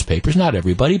lot of the newspapers. Not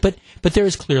everybody, but there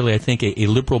is clearly, I think, a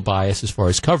liberal bias as far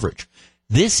as coverage.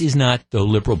 This is not the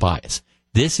liberal bias.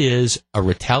 This is a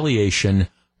retaliation.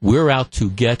 We're out to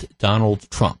get Donald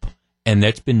Trump. And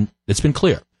that's been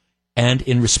clear. And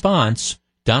in response,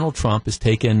 Donald Trump has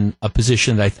taken a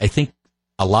position that I think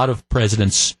a lot of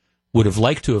presidents would have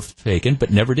liked to have taken,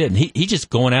 but never did. And he's just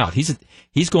going out.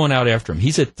 He's going out after him.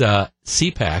 He's at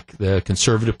CPAC, the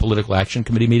Conservative Political Action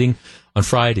Committee meeting on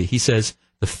Friday. He says,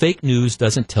 the fake news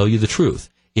doesn't tell you the truth.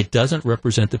 It doesn't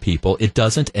represent the people. It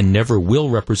doesn't and never will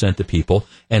represent the people,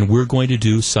 and we're going to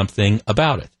do something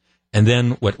about it. And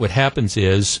then what happens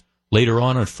is, later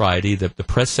on Friday, the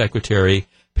press secretary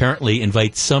apparently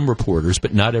invites some reporters,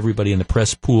 but not everybody in the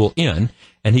press pool in,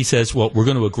 and he says, well, we're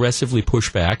going to aggressively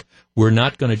push back. We're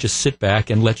not going to just sit back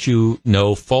and let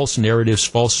false narratives,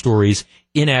 false stories,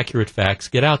 inaccurate facts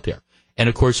get out there. And,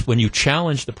 of course, when you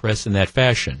challenge the press in that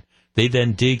fashion, they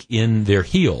then dig in their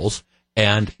heels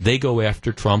and they go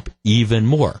after Trump even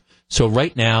more. So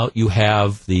right now you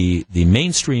have the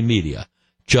mainstream media,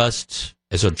 just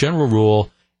as a general rule,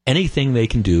 anything they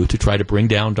can do to try to bring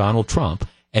down Donald Trump.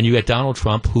 And you get Donald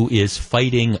Trump, who is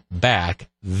fighting back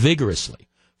vigorously.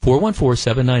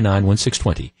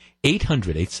 414-799-1620,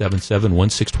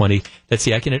 800-877-1620. That's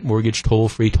the Acunet Mortgage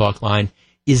toll-free talk line.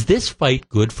 Is this fight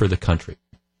good for the country?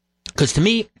 Because to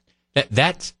me,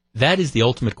 that is the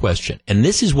ultimate question. And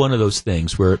this is one of those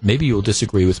things where maybe you'll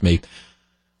disagree with me.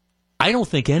 I don't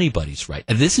think anybody's right.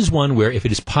 And this is one where if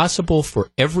it is possible for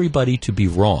everybody to be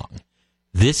wrong,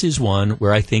 this is one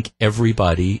where I think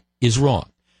everybody is wrong.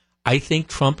 I think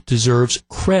Trump deserves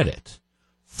credit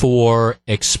for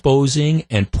exposing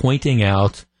and pointing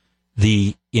out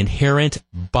the inherent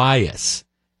bias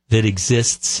that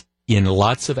exists in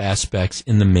lots of aspects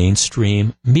in the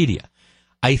mainstream media.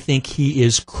 I think he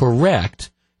is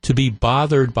correct to be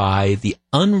bothered by the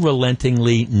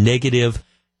unrelentingly negative,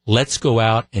 let's go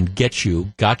out and get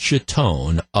you, gotcha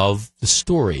tone of the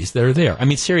stories that are there. I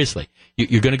mean, seriously.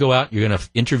 You're going to go out, you're going to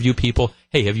interview people.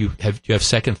 Hey, do you have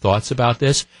second thoughts about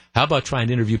this? How about trying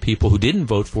to interview people who didn't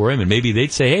vote for him, and maybe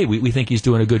they'd say, hey, we think he's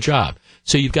doing a good job.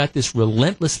 So you've got this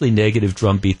relentlessly negative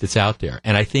drumbeat that's out there,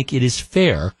 and I think it is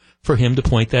fair for him to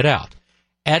point that out.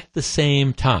 At the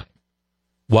same time,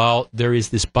 while there is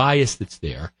this bias that's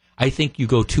there, I think you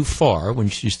go too far when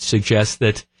you suggest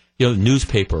that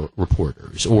newspaper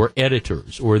reporters or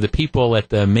editors or the people at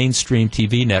the mainstream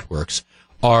TV networks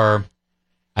are,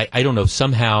 I don't know,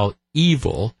 somehow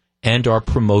evil and are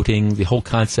promoting the whole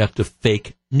concept of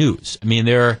fake news. I mean,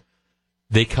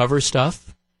 they cover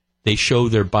stuff, They show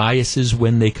their biases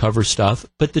when they cover stuff.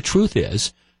 But the truth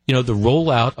is, the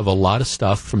rollout of a lot of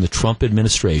stuff from the Trump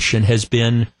administration has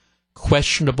been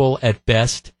questionable at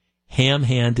best,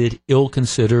 ham-handed,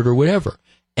 ill-considered, or whatever.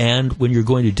 And when you're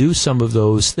going to do some of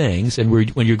those things, and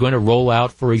when you're going to roll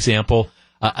out, for example,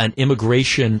 an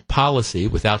immigration policy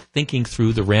without thinking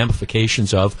through the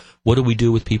ramifications of what do we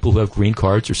do with people who have green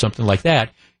cards or something like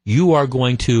that, you're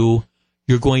going to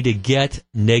get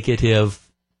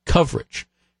negative coverage.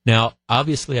 Now,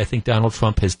 obviously, I think Donald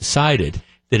Trump has decided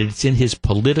that it's in his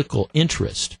political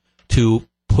interest to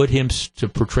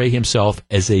portray himself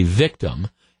as a victim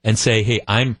and say, hey,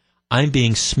 I'm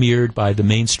being smeared by the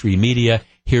mainstream media.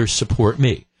 Here, support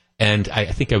me. And I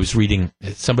think I was reading,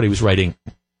 somebody was writing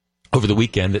over the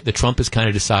weekend that Trump has kind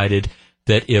of decided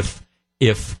that if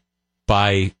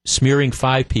by smearing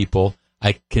 5 people,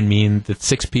 I can mean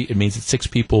that it means that 6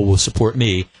 people will support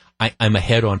me, I'm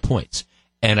ahead on points.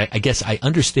 And I guess I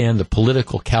understand the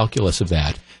political calculus of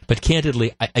that, but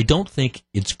candidly, I don't think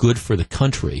it's good for the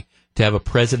country to have a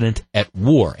president at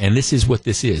war. And this is what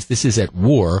this is. This is at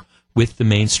war with the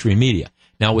mainstream media.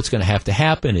 Now, what's going to have to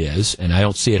happen is, and I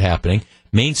don't see it happening,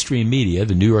 mainstream media,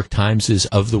 the New York Timeses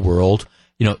of the world,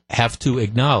 have to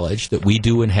acknowledge that we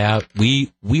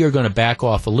are going to back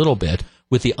off a little bit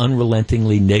with the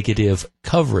unrelentingly negative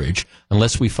coverage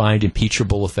unless we find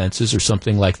impeachable offenses or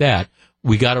something like that.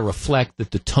 We got to reflect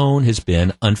that the tone has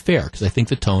been unfair, because I think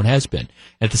the tone has been.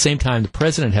 At the same time, the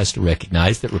president has to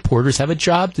recognize that reporters have a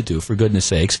job to do, for goodness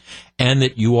sakes, and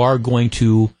that you are going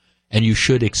to, and you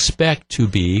should expect to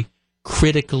be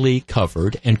critically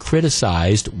covered and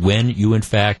criticized when you in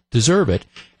fact deserve it.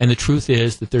 And the truth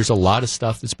is that there's a lot of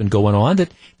stuff that's been going on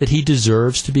that he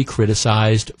deserves to be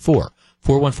criticized for.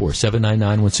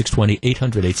 414-799-1620,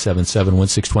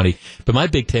 800-877-1620. But my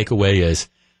big takeaway is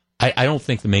I don't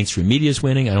think the mainstream media is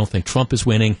winning. I don't think Trump is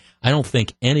winning. I don't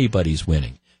think anybody's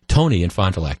winning. Tony in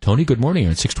Fond du Lac. Tony, good morning.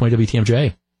 You're on 620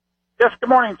 WTMJ. Yes, good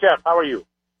morning, Jeff. How are you?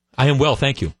 I am well,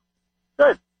 thank you.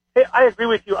 Good. Hey, I agree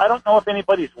with you. I don't know if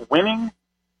anybody's winning.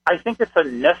 I think it's a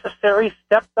necessary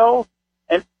step, though.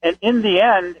 And in the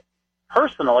end,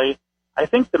 personally, I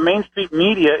think the mainstream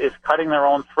media is cutting their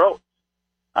own throats.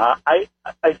 I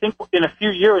think in a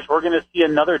few years we're going to see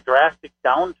another drastic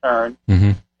downturn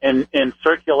in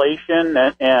circulation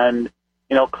and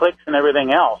clicks and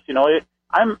everything else.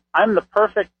 I'm the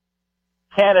perfect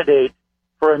candidate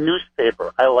for a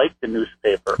newspaper. I like the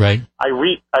newspaper. Right. I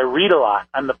read a lot.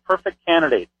 I'm the perfect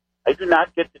candidate. I do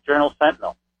not get the Journal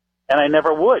Sentinel, and I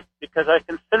never would, because I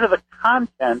consider the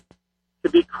content to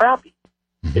be crappy.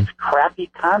 It's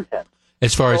crappy content.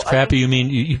 As far as crappy, you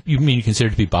mean you consider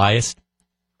it to be biased?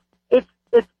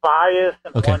 It's biased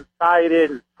and one-sided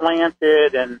and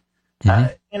slanted, and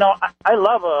I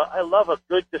love a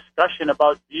good discussion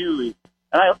about views,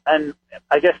 and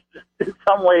I guess in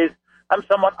some ways I'm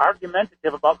somewhat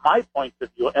argumentative about my points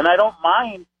of view, and I don't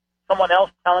mind someone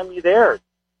else telling me theirs.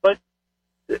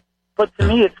 But to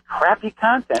me, it's crappy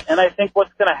content, and I think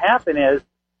what's going to happen is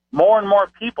more and more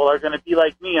people are going to be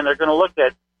like me, and they're going to look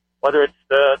at whether it's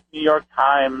the New York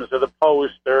Times or the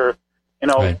Post or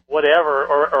whatever,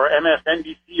 or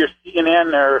MSNBC or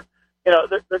CNN, or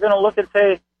they're going to look and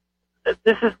say,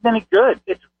 this isn't any good.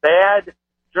 It's bad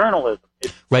journalism.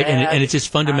 It's right, bad and it's just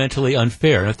fundamentally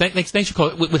unfair. Now, thanks for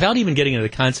calling. Without even getting into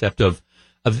the concept of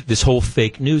this whole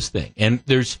fake news thing, and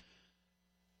there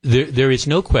is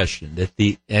no question that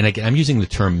and again, I'm using the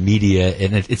term media,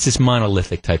 and it's this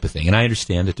monolithic type of thing. And I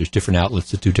understand that there's different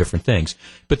outlets that do different things,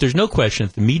 but there's no question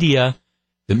that the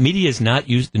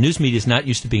news media is not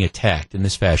used to being attacked in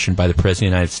this fashion by the President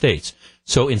of the United States.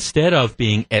 So instead of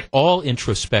being at all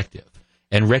introspective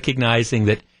and recognizing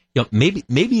that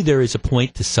maybe there is a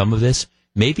point to some of this,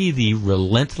 maybe the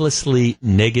relentlessly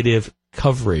negative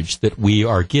coverage that we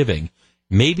are giving,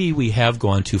 maybe we have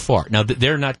gone too far. Now,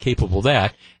 they're not capable of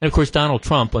that. And, of course, Donald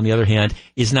Trump, on the other hand,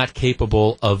 is not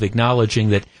capable of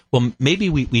acknowledging that, well, maybe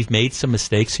we've made some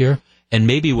mistakes here, and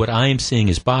maybe what I am seeing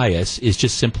as bias is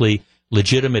just simply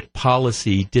legitimate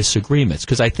policy disagreements.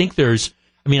 Because I think there's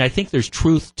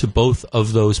truth to both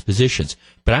of those positions.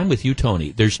 But I'm with you,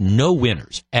 Tony. There's no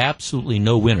winners, absolutely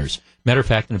no winners. Matter of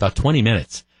fact, in about 20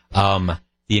 minutes, the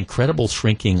incredible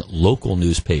shrinking local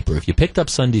newspaper, if you picked up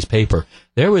Sunday's paper,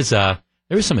 there was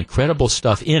some incredible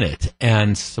stuff in it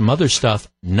and some other stuff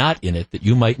not in it that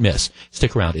you might miss.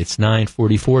 Stick around. It's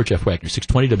 9:44. Jeff Wagner,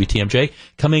 620 WTMJ.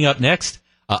 Coming up next,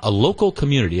 a local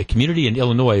community, a community in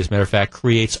Illinois, as a matter of fact,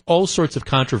 creates all sorts of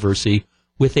controversy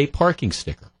with a parking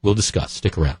sticker. We'll discuss.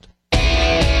 Stick around.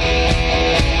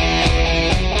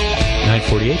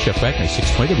 948, Jeff Wagner,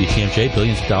 620 WTMJ.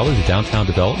 Billions of dollars of downtown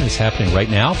development is happening right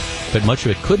now, but much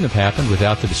of it couldn't have happened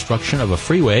without the destruction of a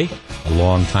freeway a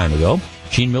long time ago.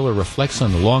 Gene Miller reflects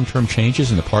on the long-term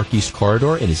changes in the Park East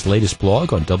Corridor in his latest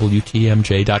blog on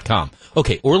WTMJ.com.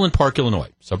 Okay, Orland Park, Illinois,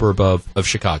 suburb of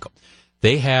Chicago.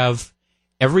 They have,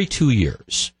 every 2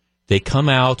 years, they come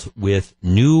out with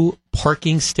new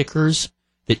parking stickers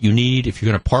that you need if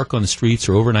you're going to park on the streets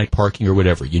or overnight parking or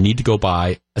whatever. You need to go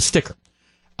buy a sticker.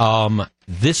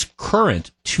 This current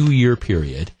 2-year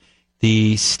period,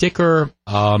 the sticker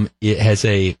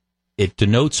it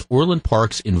denotes Orland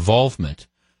Park's involvement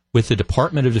with the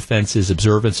Department of Defense's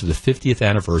observance of the 50th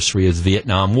anniversary of the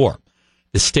Vietnam War.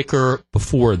 The sticker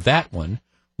before that one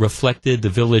reflected the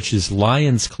village's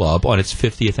Lions Club on its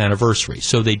 50th anniversary.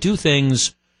 So they do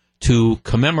things to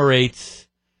commemorate,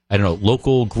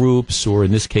 local groups, or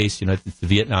in this case, the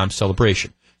Vietnam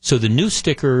celebration. So the new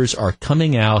stickers are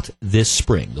coming out this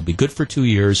spring. They'll be good for 2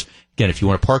 years. Again, if you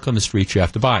want to park on the street, you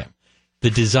have to buy them.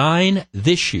 The design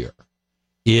this year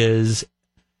is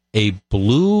a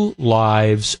Blue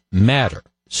Lives Matter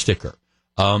sticker.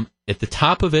 At the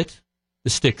top of it, the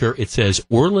sticker, it says,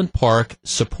 Orland Park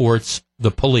supports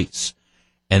the police.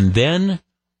 And then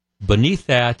beneath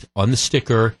that, on the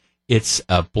sticker, it's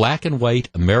a black and white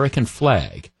American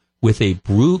flag with a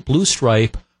blue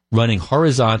stripe running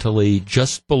horizontally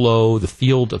just below the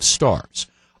field of stars.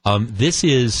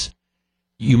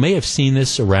 You may have seen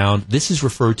this around. This is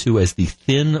referred to as the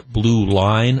thin blue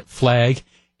line flag,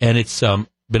 and it's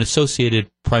been associated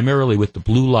primarily with the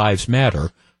Blue Lives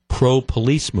Matter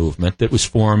pro-police movement that was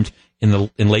formed in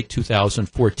late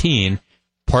 2014,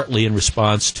 partly in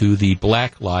response to the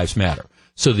Black Lives Matter.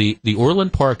 So the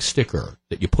Orland Park sticker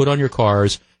that you put on your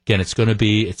cars, again,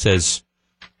 it says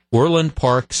Orland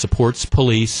Park supports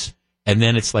police, and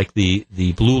then it's like the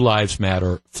Blue Lives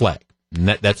Matter flag. And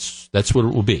that's what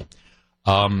it will be.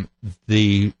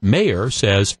 The mayor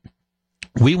says,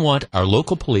 we want our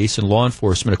local police and law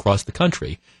enforcement across the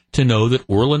country to know that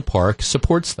Orland Park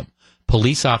supports them.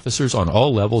 Police officers on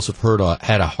all levels have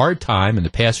had a hard time in the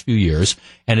past few years,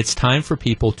 and it's time for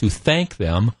people to thank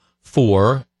them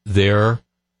for their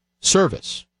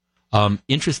service.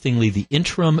 Interestingly, the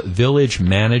interim village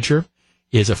manager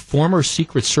is a former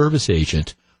Secret Service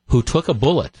agent who took a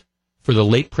bullet for the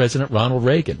late President Ronald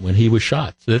Reagan when he was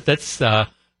shot. So that's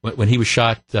when he was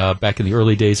shot back in the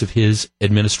early days of his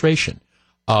administration.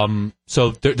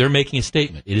 So they're making a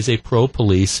statement. It is a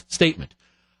pro-police statement.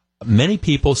 Many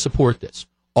people support this.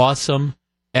 Awesome,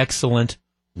 excellent,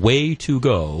 way to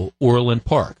go, Orland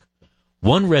Park.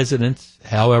 One resident,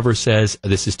 however, says,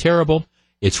 this is terrible,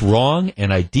 it's wrong,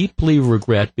 and I deeply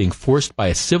regret being forced by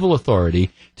a civil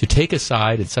authority to take a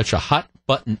side in such a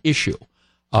hot-button issue.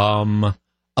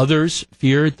 Others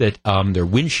feared that their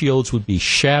windshields would be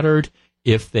shattered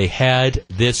if they had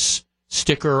this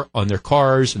sticker on their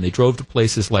cars and they drove to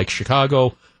places like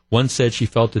Chicago. One said she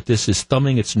felt that this is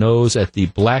thumbing its nose at the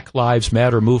Black Lives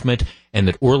Matter movement and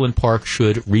that Orland Park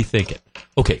should rethink it.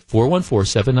 Okay,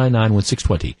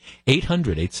 414-799-1620,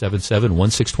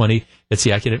 800-877-1620. That's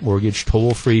the Accident Mortgage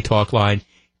toll-free talk line.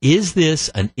 Is this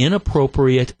an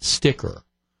inappropriate sticker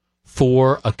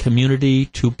for a community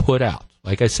to put out?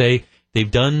 Like I say, they've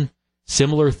done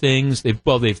similar things. They've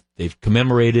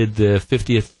commemorated the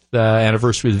 50th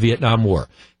anniversary of the Vietnam War.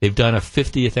 They've done a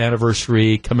 50th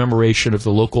anniversary commemoration of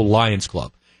the local Lions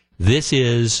Club. This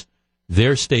is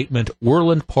their statement.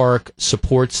 Orland Park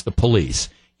supports the police.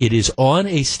 It is on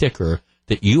a sticker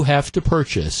that you have to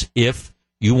purchase if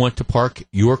you want to park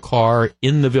your car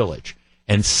in the village.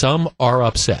 And some are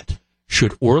upset.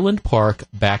 Should Orland Park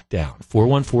back down?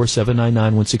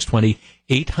 414-799-1620,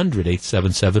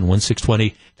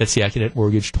 800-877-1620. That's the Accident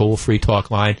Mortgage toll-free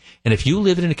talk line. And if you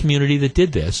lived in a community that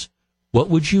did this, what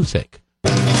would you think?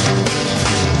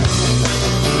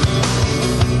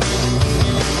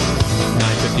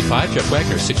 955, Jeff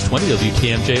Wagner, 620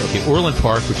 WTMJ. Okay, Orland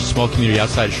Park, which is a small community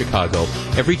outside of Chicago.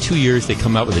 Every 2 years, they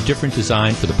come out with a different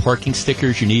design for the parking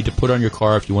stickers you need to put on your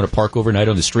car if you want to park overnight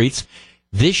on the streets.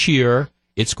 This year,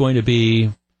 it's going to be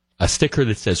a sticker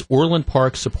that says Orland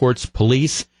Park supports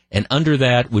police, and under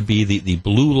that would be the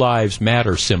Blue Lives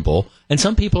Matter symbol. And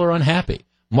some people are unhappy.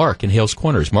 Mark in Hales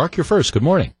Corners. Mark, you're first. Good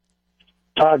morning.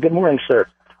 Good morning, sir.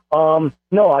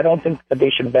 No, I don't think that they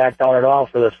should back down at all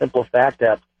for the simple fact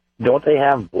that don't they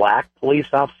have black police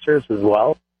officers as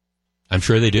well? I'm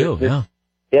sure they do, yeah.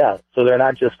 Yeah, so they're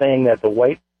not just saying that the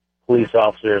white police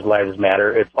officers' lives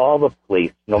matter. It's all the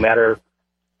police, no matter,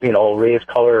 race,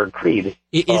 color, or creed.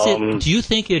 Do you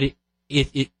think it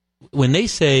when they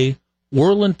say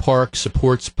Orland Park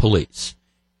supports police,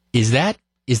 is that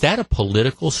a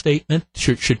political statement?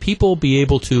 Should people be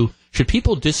able to Should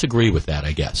people disagree with that,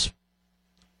 I guess?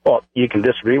 Well, you can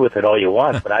disagree with it all you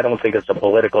want, but I don't think it's a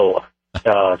political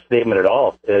statement at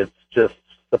all. It's just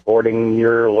supporting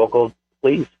your local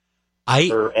police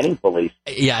or any police.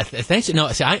 Yeah, thanks. No,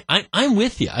 see, I'm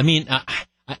with you. I mean,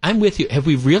 I'm with you. Have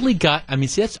we really got? I mean,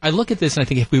 see, I look at this and I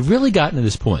think, have we really gotten to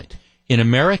this point in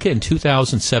America in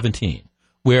 2017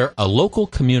 where a local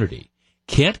community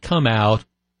can't come out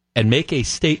and make a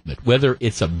statement, whether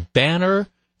it's a banner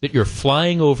that you're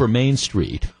flying over Main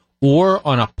Street or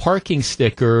on a parking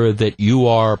sticker that you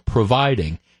are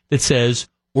providing that says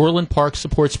Orland Park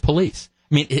supports police?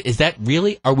 I mean, is that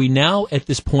really, are we now at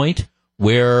this point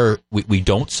where we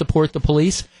don't support the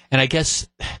police? And I guess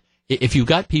if you've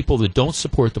got people that don't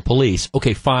support the police,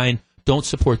 okay, fine, don't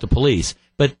support the police.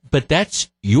 But that's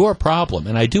your problem.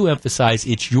 And I do emphasize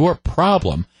it's your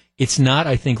problem. It's not,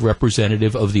 I think,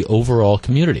 representative of the overall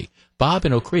community. Bob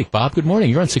in Oak Creek. Bob, good morning.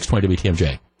 You're on 620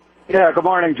 WTMJ. Yeah, good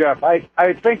morning, Jeff.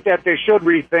 I think that they should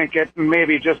rethink it and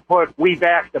maybe just put "We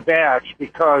Back the Badge,"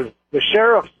 because the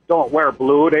sheriffs don't wear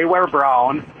blue, they wear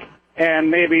brown,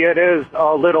 and maybe it is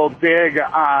a little big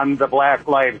on the Black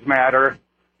Lives Matter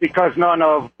because none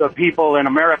of the people in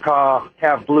America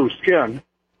have blue skin.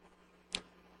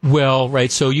 Well,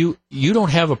 right, so you don't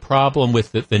have a problem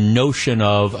with the notion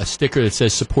of a sticker that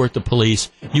says support the police.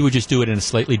 You would just do it in a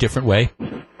slightly different way?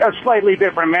 A slightly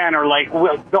different manner, like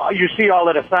you see all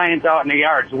of the signs out in the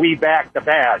yards, "We Back the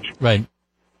Badge." Right.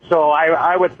 So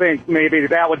I would think maybe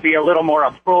that would be a little more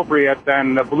appropriate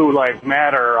than the Blue Lives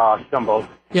Matter symbol.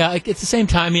 Yeah, at the same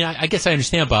time, I mean, I guess I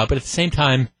understand, Bob, but at the same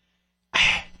time,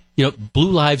 you know,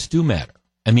 blue lives do matter.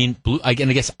 I mean, I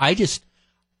guess I just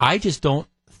don't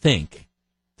think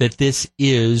that this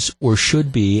is or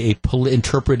should be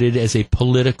interpreted as a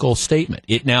political statement.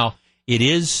 It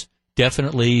is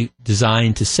definitely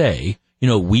designed to say, you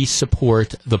know, we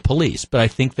support the police, but I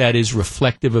think that is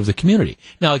reflective of the community.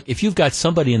 Now, if you've got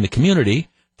somebody in the community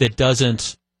that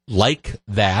doesn't like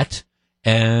that,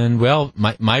 and, well,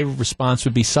 my response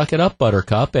would be suck it up,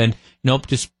 Buttercup, and, nope,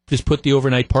 just put the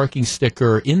overnight parking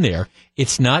sticker in there.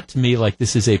 It's not to me like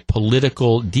this is a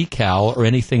political decal or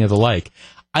anything of the like.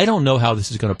 I don't know how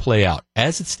this is going to play out.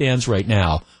 As it stands right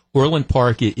now, Orland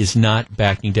Park is not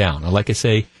backing down. And like I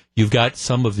say, you've got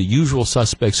some of the usual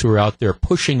suspects who are out there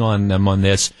pushing on them on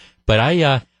this, but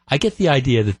I get the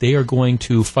idea that they are going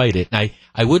to fight it. And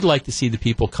I would like to see the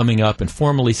people coming up and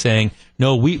formally saying,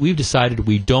 no, we've decided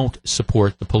we don't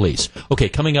support the police. Okay,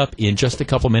 coming up in just a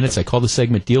couple minutes, I call the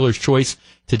segment Dealer's Choice.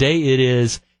 Today it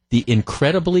is the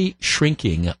incredibly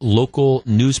shrinking local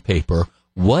newspaper.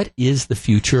 What is the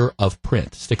future of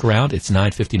print? Stick around. It's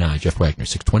 9:59. Jeff Wagner,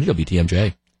 620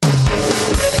 WTMJ.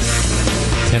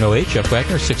 10:08. Jeff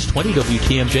Wagner, 620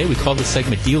 WTMJ. We call this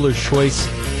segment Dealer's Choice.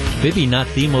 Maybe not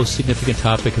the most significant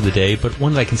topic of the day, but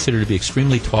one that I consider to be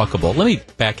extremely talkable. Let me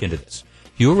back into this.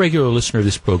 If you're a regular listener of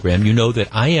this program, you know that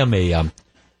I'm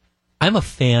a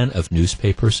fan of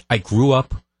newspapers. I grew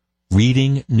up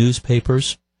reading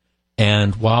newspapers,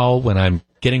 and when I'm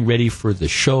getting ready for the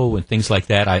show and things like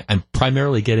that, I'm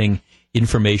primarily getting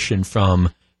information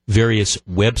from various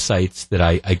websites that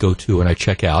I go to and I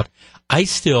check out. I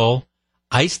still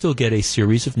get a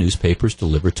series of newspapers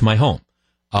delivered to my home.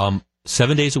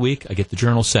 7 days a week, I get the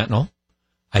Journal-Sentinel.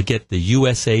 I get the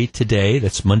USA Today,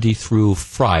 that's Monday through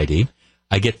Friday.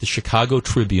 I get the Chicago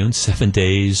Tribune 7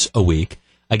 days a week.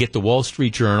 I get the Wall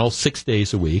Street Journal 6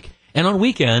 days a week. And on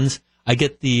weekends, I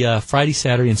get the Friday,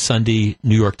 Saturday, and Sunday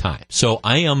New York Times. So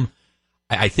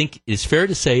I think it's fair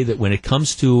to say that when it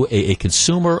comes to a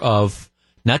consumer of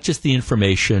not just the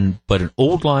information, but an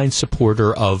old line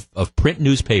supporter of print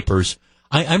newspapers,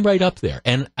 I'm right up there.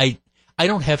 And I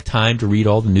don't have time to read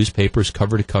all the newspapers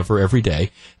cover to cover every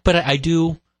day, but I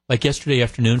do. Like yesterday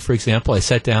afternoon, for example, I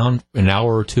sat down an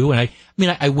hour or two, and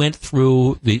I went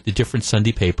through the different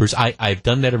Sunday papers. I've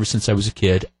done that ever since I was a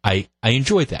kid. I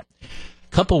enjoyed that.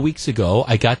 A couple weeks ago,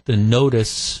 I got the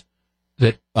notice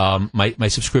that my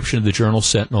subscription to the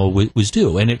Journal-Sentinel was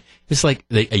due, and it's like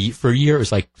for a year it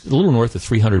was like a little north of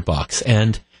 $300,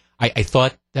 and I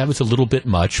thought that was a little bit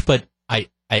much, but I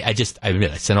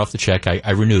sent off the check.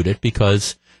 I renewed it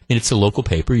because it's a local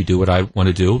paper. You do what I want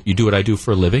to do. You do what I do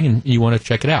for a living, and you want to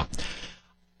check it out.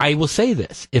 I will say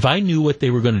this. If I knew what they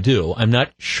were going to do, I'm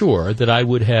not sure that I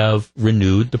would have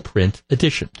renewed the print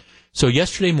edition. So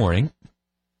yesterday morning,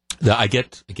 I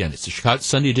get, again, it's the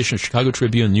Sunday edition of Chicago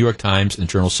Tribune, New York Times, and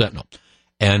the Journal-Sentinel.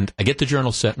 And I get the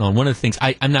Journal-Sentinel, and one of the things,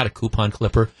 I'm not a coupon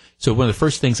clipper, so one of the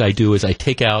first things I do is I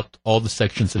take out all the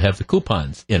sections that have the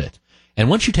coupons in it. And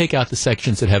once you take out the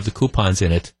sections that have the coupons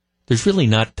in it, there's really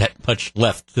not that much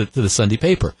left to the Sunday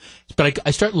paper. But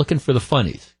I start looking for the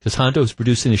funnies because Hondo's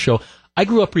producing the show. I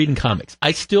grew up reading comics.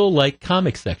 I still like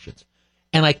comic sections.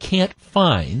 And I can't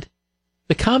find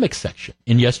the comic section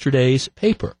in yesterday's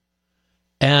paper.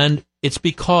 And it's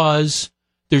because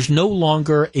there's no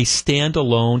longer a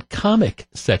standalone comic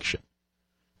section.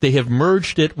 They have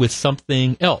merged it with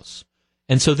something else.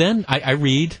 And so then I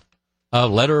read a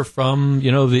letter from,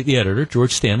 the editor,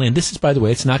 George Stanley. And this is, by the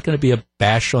way, it's not going to be a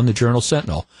bash on the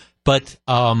Journal-Sentinel. But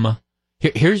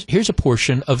here's a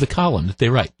portion of the column that they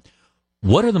write.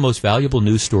 What are the most valuable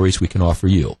news stories we can offer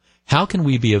you? How can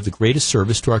we be of the greatest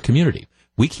service to our community?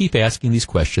 We keep asking these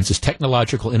questions as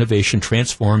technological innovation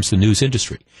transforms the news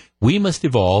industry. We must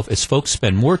evolve as folks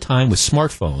spend more time with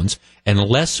smartphones and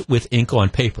less with ink on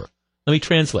paper. Let me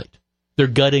translate. They're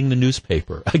gutting the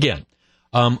newspaper. Again,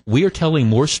 we are telling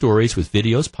more stories with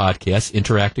videos, podcasts,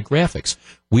 interactive graphics.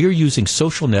 We are using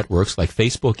social networks like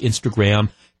Facebook, Instagram,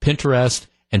 Pinterest,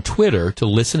 and Twitter to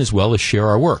listen as well as share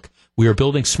our work. We are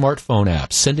building smartphone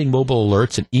apps, sending mobile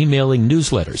alerts, and emailing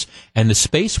newsletters. And the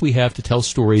space we have to tell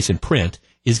stories in print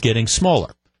is getting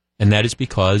smaller. And that is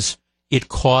because it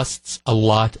costs a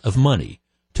lot of money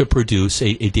to produce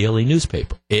a daily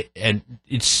newspaper. It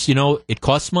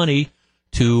costs money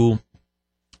to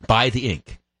buy the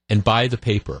ink and buy the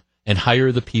paper and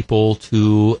hire the people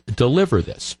to deliver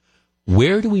this.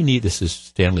 Where do we need, this is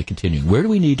Stanley continuing, where do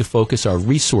we need to focus our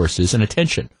resources and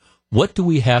attention? What do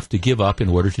we have to give up in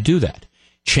order to do that?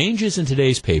 Changes in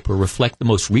today's paper reflect the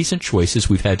most recent choices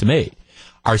we've had to make.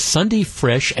 Our Sunday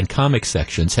Fresh and Comics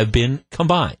sections have been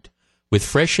combined with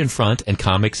Fresh in front and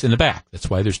Comics in the back. That's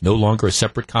why there's no longer a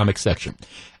separate comics section.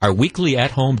 Our weekly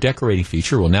at-home decorating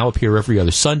feature will now appear every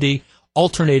other Sunday,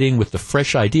 alternating with the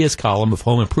Fresh Ideas column of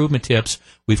home improvement tips.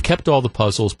 We've kept all the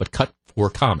puzzles but cut 4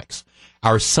 comics.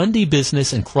 Our Sunday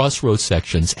Business and Crossroads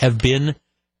sections have been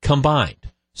combined.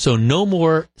 So no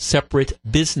more separate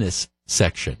business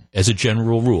section as a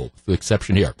general rule, with the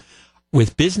exception here.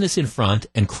 With business in front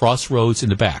and Crossroads in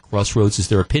the back. Crossroads is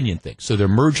their opinion thing. So they're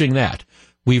merging that.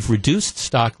 We've reduced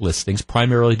stock listings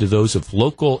primarily to those of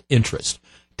local interest.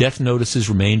 Death notices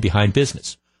remain behind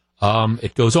business.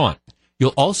 It goes on.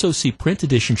 You'll also see print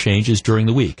edition changes during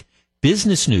the week.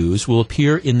 Business news will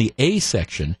appear in the A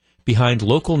section behind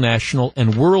local, national,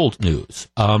 and world news,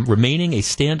 remaining a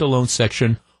standalone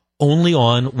section only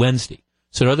on Wednesday.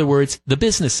 So in other words, the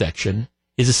business section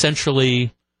is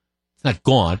essentially, it's not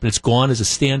gone, but it's gone as a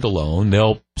standalone.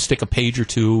 They'll stick a page or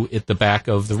two at the back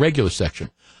of the regular section.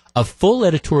 A full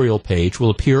editorial page will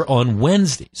appear on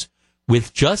Wednesdays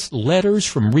with just letters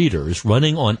from readers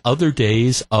running on other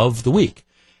days of the week.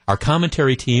 Our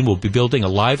commentary team will be building a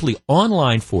lively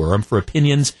online forum for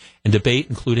opinions and debate,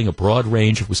 including a broad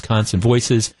range of Wisconsin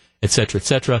voices, etc.,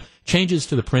 etc. Changes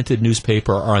to the printed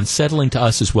newspaper are unsettling to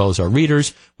us as well as our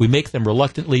readers. We make them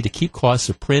reluctantly to keep costs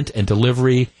of print and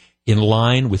delivery in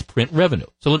line with print revenue.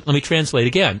 So let me translate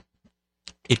again.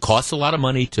 It costs a lot of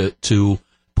money to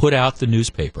put out the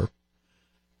newspaper.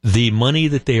 The money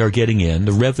that they are getting in,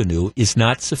 the revenue, is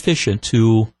not sufficient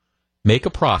to make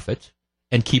a profit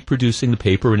and keep producing the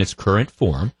paper in its current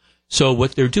form. So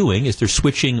what they're doing is they're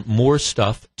switching more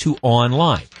stuff to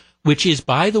online, which is,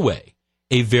 by the way,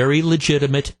 a very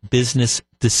legitimate business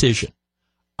decision.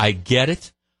 I get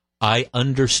it. I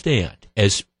understand.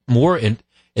 As more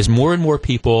and more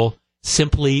people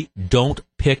simply don't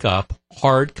pick up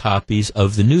hard copies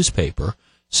of the newspaper,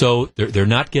 so they're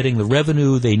not getting the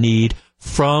revenue they need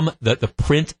from the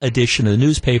print edition of the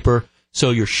newspaper,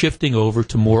 so you're shifting over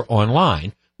to more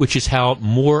online, which is how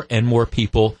more and more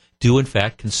people do, in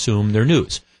fact, consume their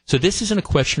news. So this isn't a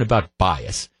question about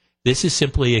bias. This is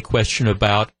simply a question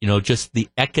about, just the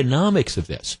economics of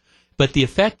this. But the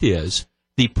effect is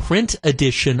the print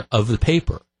edition of the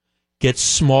paper gets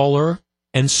smaller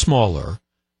and smaller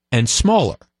and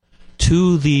smaller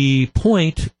to the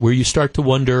point where you start to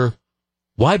wonder,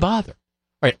 why bother?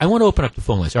 All right, I want to open up the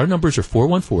phone lines. Our numbers are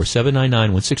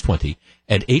 414-799-1620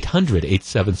 and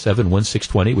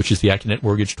 800-877-1620, which is the AccuNet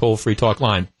Mortgage toll-free talk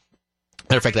line.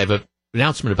 Matter of fact, I have an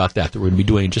announcement about that we're going to be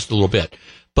doing in just a little bit.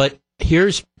 But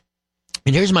here's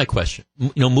my question.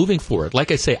 Moving forward,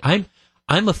 like I say, I'm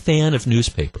a fan of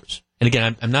newspapers. And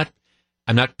again, I'm not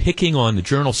picking on the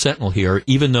Journal-Sentinel here,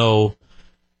 even though,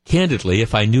 candidly,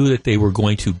 if I knew that they were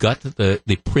going to gut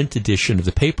the print edition of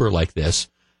the paper like this,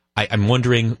 I'm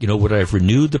wondering, would I have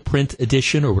renewed the print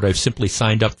edition, or would I have simply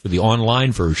signed up for the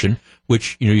online version,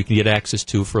 which, you can get access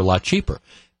to for a lot cheaper?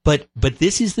 But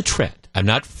this is the trend. I'm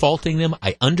not faulting them.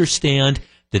 I understand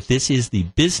that this is the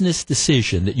business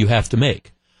decision that you have to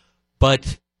make.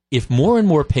 But if more and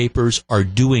more papers are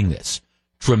doing this,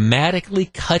 dramatically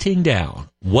cutting down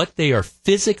what they are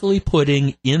physically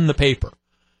putting in the paper,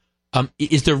 are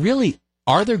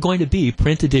there going to be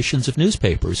print editions of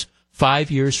newspapers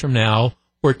 5 years from now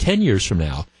or 10 years from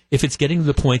now, if it's getting to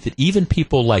the point that even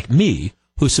people like me,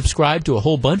 who subscribe to a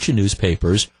whole bunch of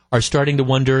newspapers, are starting to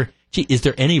wonder, gee, is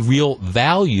there any real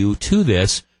value to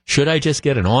this? Should I just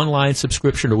get an online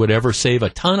subscription or whatever, save a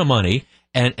ton of money,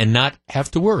 and not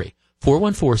have to worry?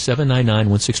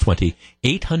 414-799-1620,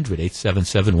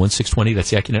 800-877-1620.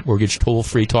 That's the Accunet Mortgage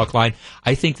toll-free talk line.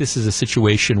 I think this is a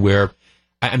situation where,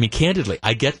 I mean, candidly,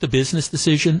 I get the business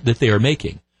decision that they are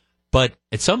making, but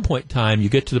at some point in time, you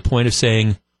get to the point of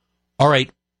saying, all right,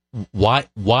 why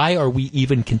are we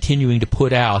even continuing to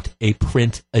put out a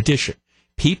print edition?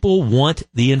 People want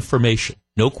the information,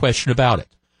 no question about it.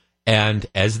 And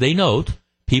as they note,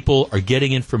 people are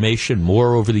getting information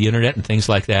more over the internet and things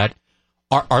like that.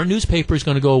 Our newspaper is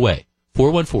going to go away.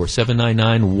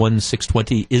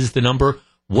 414-799-1620 is the number.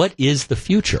 What is the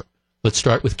future? Let's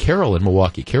start with Carol in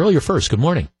Milwaukee. Carol, you're first. Good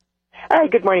morning. Hi,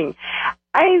 good morning.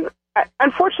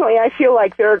 Unfortunately, I feel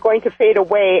like they're going to fade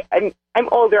away. I'm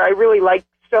older. I really like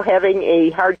still having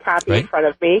a hard copy in front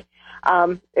of me.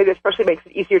 It especially makes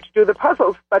it easier to do the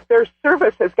puzzles, but their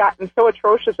service has gotten so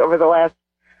atrocious over the last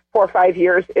 4 or 5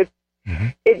 years. It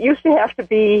used to have to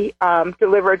be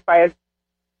delivered by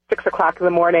 6 o'clock in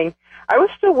the morning. I was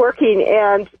still working,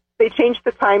 and they changed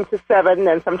the time to 7,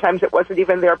 and sometimes it wasn't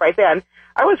even there by then.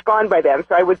 I was gone by then,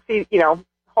 so I would see,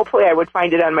 hopefully I would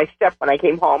find it on my step when I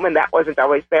came home, and that wasn't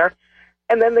always there.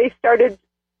 And then they started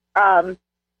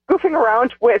goofing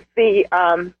around with the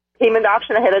payment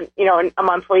option. I had a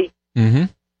monthly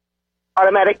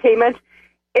automatic payment.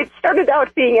 It started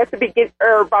out being at the beginning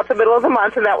or about the middle of the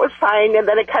month, and that was fine. And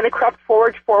then it kind of crept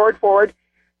forward.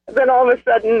 Then all of a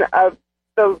sudden,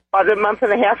 about a month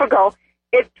and a half ago,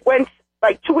 it went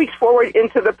like 2 weeks forward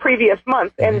into the previous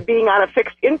month. And being on a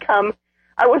fixed income,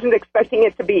 I wasn't expecting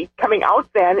it to be coming out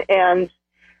then. And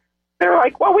they're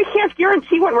like, well, we can't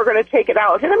guarantee when we're going to take it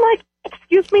out. And I'm like,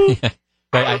 excuse me?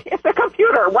 Right, it's a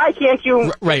computer. Why can't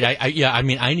you? Right.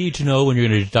 I need to know when you're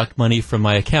going to deduct money from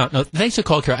my account. No, thanks for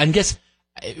calling, Carol. I guess,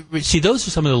 see, those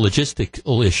are some of the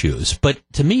logistical issues. But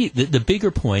to me, the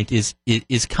bigger point is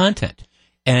content.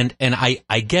 And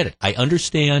I get it. I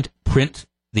understand print,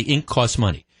 the ink costs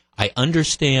money. I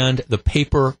understand the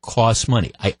paper costs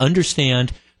money. I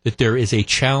understand that there is a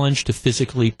challenge to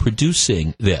physically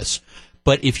producing this.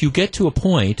 But if you get to a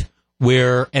point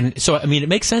where, and so, it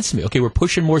makes sense to me. Okay, we're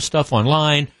pushing more stuff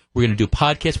online. We're going to do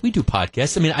podcasts. We do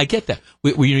podcasts. I get that.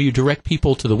 You direct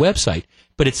people to the website.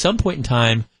 But at some point in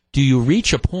time, do you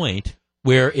reach a point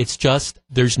where it's just,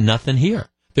 there's nothing here?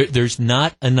 There is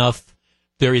not enough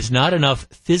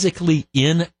physically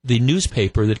in the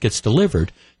newspaper that gets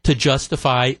delivered to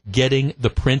justify getting the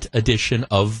print edition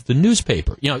of the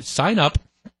newspaper. Sign up.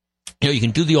 You can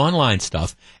do the online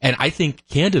stuff. And I think,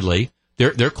 candidly,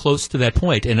 they're close to that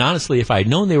point. And honestly, if I had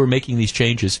known they were making these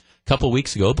changes a couple of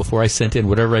weeks ago before I sent in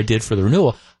whatever I did for the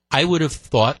renewal, I would have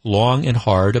thought long and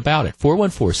hard about it.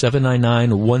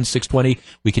 414-799-1620.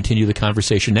 We continue the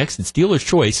conversation next. It's Dealer's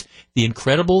Choice, the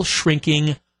incredible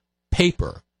shrinking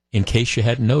paper, in case you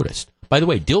hadn't noticed. By the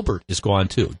way, Dilbert is gone,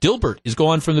 too. Dilbert is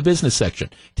gone from the business section.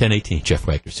 1018, Jeff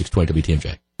Wagner, 620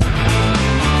 WTMJ.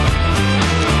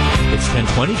 It's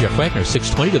 1020, Jeff Wagner,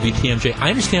 620 WTMJ. I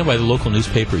understand why the local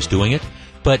newspaper is doing it,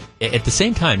 but at the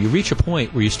same time, you reach a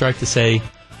point where you start to say,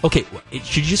 okay,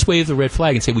 should you just wave the red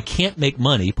flag and say, we can't make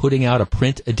money putting out a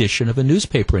print edition of a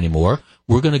newspaper anymore.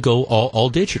 We're going to go all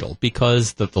digital,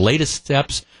 because the latest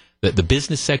steps, the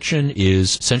business section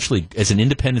is essentially, as an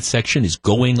independent section, is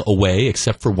going away,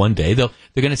 except for one day. They're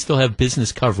going to still have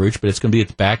business coverage, but it's going to be at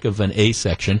the back of an A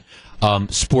section.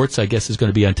 Sports, I guess, is going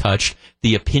to be untouched.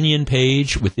 The opinion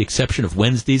page, with the exception of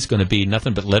Wednesdays, is going to be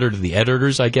nothing but letter to the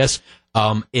editors, I guess.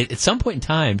 At some point in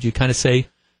time, do you kind of say,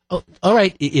 oh, all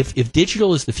right, if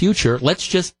digital is the future, let's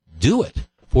just do it.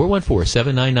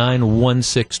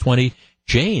 414-799-1620.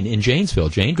 Jane in Janesville.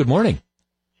 Jane, good morning.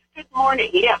 Good morning.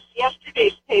 Yes,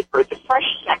 yesterday's paper, the fresh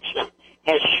section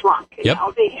has shrunk. And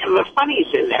now they have the funnies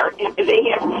in there. And they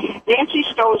have, Nancy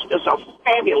Stowe's does a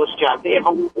fabulous job. They have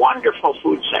a wonderful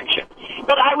food section.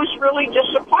 But I was really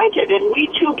disappointed, and we,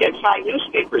 too, get 5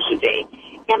 newspapers a day.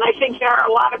 And I think there are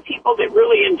a lot of people that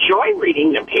really enjoy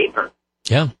reading the paper.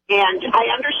 Yeah. And I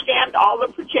understand all the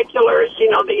particulars,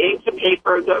 the ink, the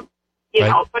paper, but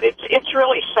it's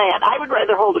really sad. I would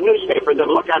rather hold a newspaper than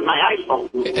look on my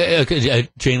iPhone.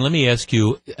 Jane, let me ask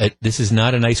you, this is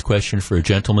not a nice question for a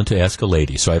gentleman to ask a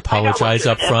lady, so I apologize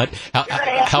up front.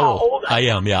 How old I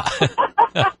am, yeah.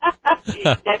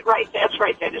 That's right.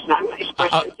 That is not a nice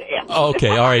question to ask. Okay,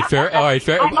 all right, fair.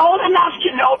 I'm old enough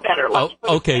to know better.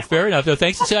 Okay, fair enough. No,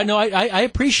 thanks. So, no, I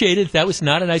appreciate it. That was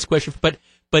not a nice question,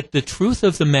 but the truth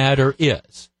of the matter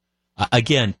is,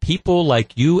 again, people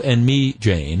like you and me,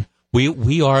 Jane,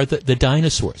 we are the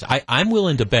dinosaurs. I'm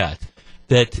willing to bet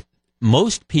that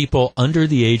most people under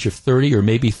the age of 30 or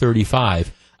maybe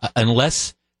 35,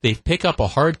 unless they pick up a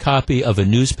hard copy of a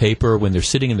newspaper when they're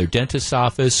sitting in their dentist's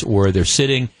office or they're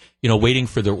sitting, waiting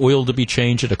for their oil to be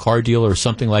changed at a car dealer or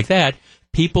something like that,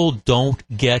 people don't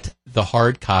get the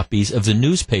hard copies of the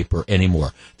newspaper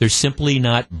anymore. They're simply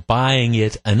not buying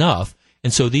it enough.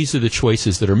 And so these are the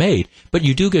choices that are made. But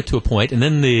you do get to a point, and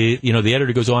then the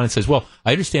editor goes on and says, well,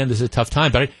 I understand this is a tough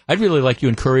time, but I'd really like you to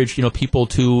encourage, people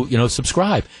to,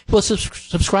 subscribe. Well,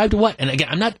 subscribe to what? And again,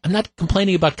 I'm not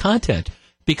complaining about content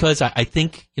because I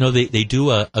think, they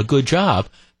do a good job.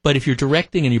 But if you're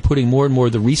directing and you're putting more and more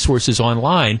of the resources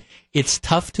online, it's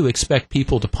tough to expect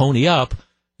people to pony up,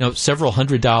 several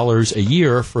 $100s a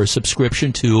year for a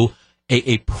subscription to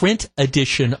a print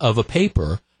edition of a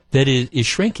paper that is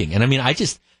shrinking. And I mean,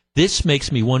 this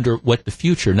makes me wonder what the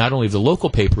future, not only of the local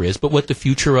paper is, but what the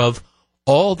future of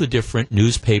all the different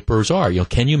newspapers are.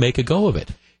 Can you make a go of it?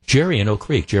 Jerry in Oak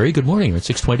Creek. Jerry, good morning. You're at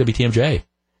 620 WTMJ.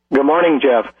 Good morning,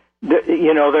 Jeff.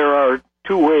 There are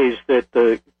two ways that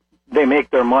they make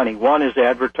their money. One is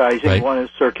advertising, right. One is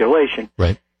circulation.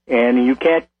 Right. And you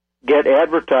can't get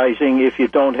advertising if you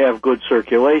don't have good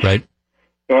circulation. Right.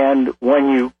 And when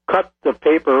you cut the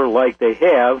paper like they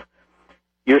have,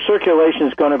 your circulation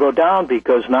is going to go down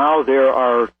because now there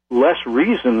are less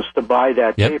reasons to buy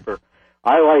that paper.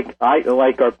 I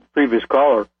like our previous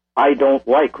caller. I don't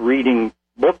like reading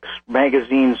books,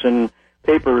 magazines, and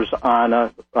papers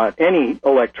on any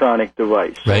electronic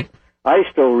device. Right. I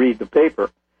still read the paper.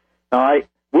 Now,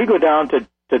 we go down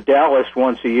to Dallas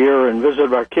once a year and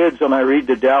visit our kids, and I read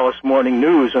the Dallas Morning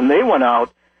News, and they went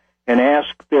out and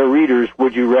asked their readers,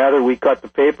 would you rather we cut the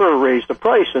paper or raise the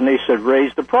price? And they said,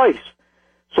 raise the price.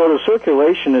 So the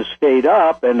circulation has stayed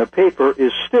up, and the paper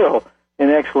is still an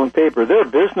excellent paper. Their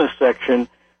business section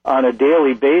on a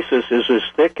daily basis is as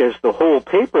thick as the whole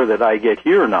paper that I get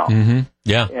here now. Mm-hmm.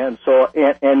 Yeah. And so,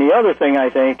 and the other thing I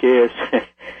think is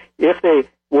if they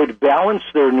would balance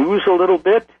their news a little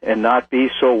bit and not be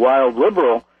so wild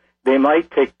liberal, they might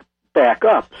pick back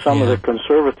up some of the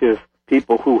conservative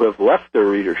people who have left their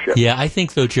readership. Yeah, I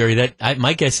think, though, Jerry,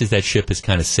 my guess is that ship has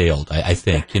kind of sailed, I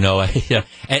think.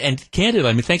 And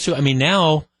candidly,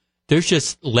 now there's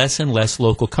just less and less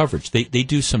local coverage. They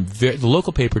do the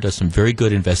local paper does some very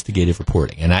good investigative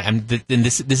reporting. And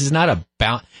this is not a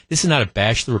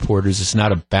bash the reporters, it's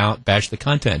not about bash the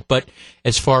content. But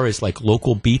as far as like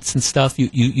local beats and stuff,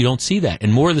 you don't see that.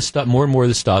 And more and more of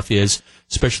the stuff is,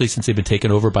 especially since they've been taken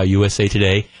over by USA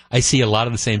Today, I see a lot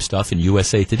of the same stuff in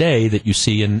USA Today that you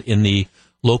see in the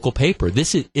local paper.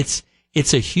 It's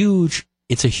a huge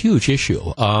issue.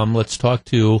 Let's talk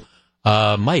to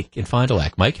Mike in Fond du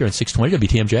Lac. Mike, you're on 620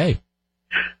 WTMJ.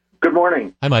 Good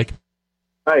morning. Hi, Mike.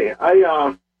 Hi.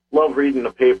 I love reading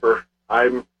the paper.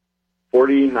 I'm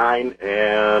 49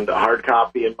 and a hard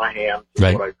copy in my hand is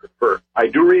what I prefer. I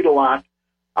do read a lot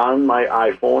on my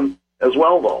iPhone as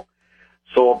well, though.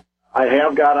 So I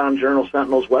have got on Journal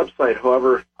Sentinel's website.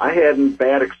 However, I had a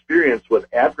bad experience with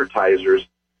advertisers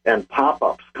and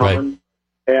pop-ups coming,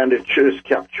 and it just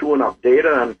kept chewing up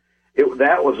data, and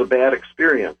that was a bad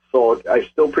experience. So I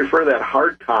still prefer that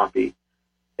hard copy,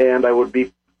 and I would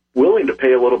be willing to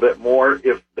pay a little bit more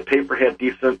if the paper had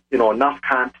decent, enough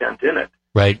content in it.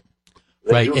 Right.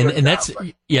 Right. And that's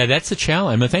the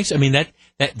challenge. I mean, thanks. I mean,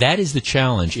 that is the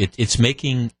challenge. It is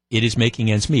making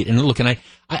ends meet. And look, and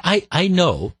I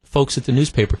know folks at the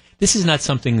newspaper, this is not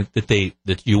something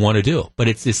that you want to do, but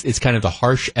it's kind of the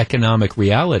harsh economic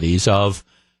realities of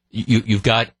you've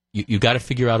got to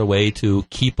figure out a way to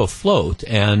keep afloat.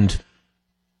 And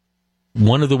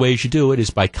one of the ways you do it is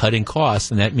by cutting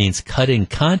costs, and that means cutting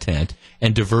content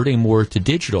and diverting more to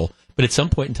digital. But at some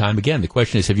point in time, again, the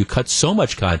question is, have you cut so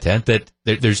much content that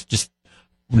there's just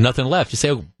nothing left? You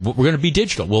say, oh, we're going to be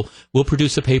digital. We'll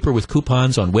produce a paper with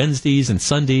coupons on Wednesdays and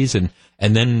Sundays, and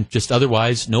then just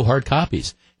otherwise no hard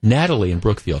copies. Natalie in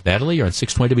Brookfield. Natalie, you're on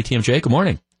 620 WTMJ. Good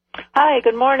morning. Hi,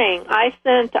 good morning. I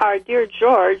sent our dear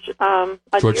George a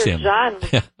Dear John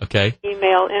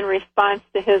email in response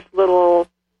to his little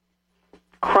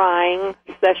crying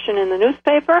session in the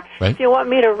newspaper. Right. If you want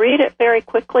me to read it very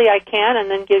quickly, I can, and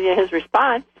then give you his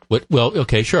response. Well,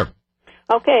 okay, sure.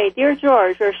 Okay, Dear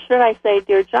George, or should I say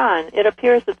Dear John, it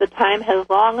appears that the time has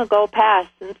long ago passed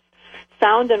since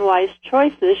sound and wise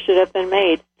choices should have been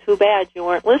made. Too bad you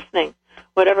weren't listening.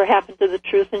 Whatever happened to the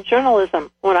truth in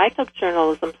journalism? When I took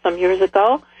journalism some years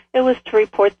ago, it was to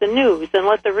report the news and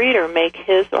let the reader make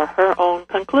his or her own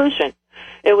conclusion.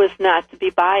 It was not to be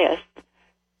biased.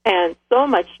 And so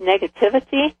much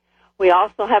negativity. We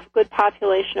also have a good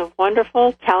population of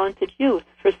wonderful, talented youth.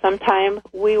 For some time,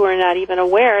 we were not even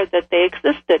aware that they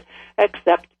existed,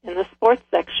 except in the sports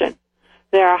section.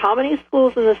 There are how many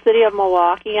schools in the city of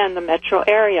Milwaukee and the metro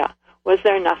area? Was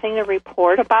there nothing to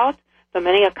report about the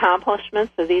many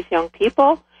accomplishments of these young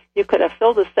people? You could have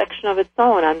filled a section of its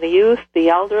own on the youth, the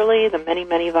elderly, the many,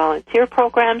 many volunteer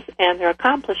programs, and their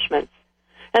accomplishments.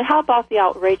 And how about the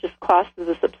outrageous cost of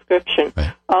the subscription?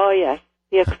 Right. Oh, yes,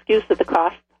 the excuse of the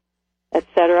cost, et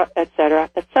cetera, et cetera,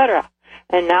 et cetera.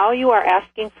 And now you are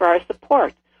asking for our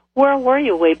support. Where were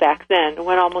you way back then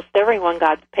when almost everyone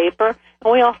got the paper?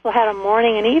 And we also had a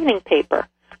morning and evening paper.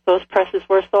 Those presses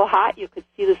were so hot you could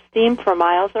see the steam for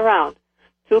miles around.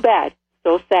 Too bad,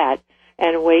 so sad,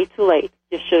 and way too late.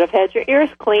 You should have had your ears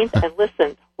cleaned and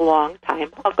listened a long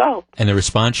time ago. And the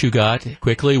response you got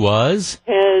quickly was?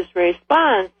 His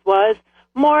response was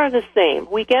more of the same.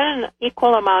 We get an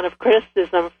equal amount of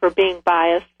criticism for being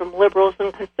biased from liberals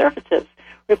and conservatives,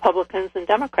 Republicans and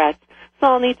Democrats. So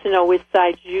I'll need to know which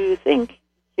side you think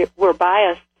we're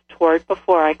biased toward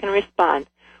before I can respond.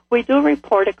 We do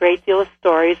report a great deal of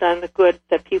stories on the good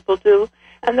that people do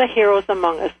and the heroes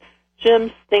among us.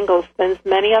 Jim Stingle spends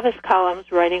many of his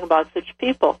columns writing about such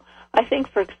people. I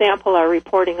think, for example, our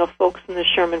reporting of folks in the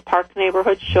Sherman Park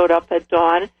neighborhood showed up at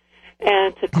dawn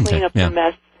and to clean up the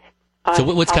mess. So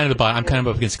what's kind of the bottom? I'm kind of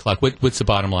up against the clock. What's the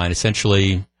bottom line?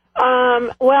 Essentially,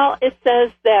 well, it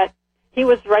says that he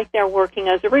was right there working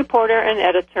as a reporter and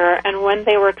editor, and when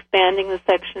they were expanding the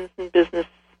sections in business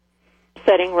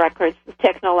setting records, the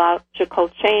technological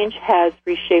change has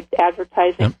reshaped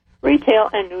advertising, retail,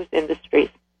 and news industries.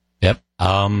 Yep.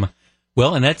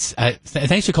 Well, and that's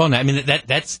thanks for calling that. I mean,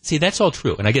 that's all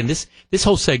true. And again, this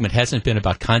whole segment hasn't been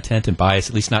about content and bias,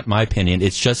 at least not in my opinion.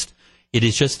 It is just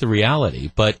the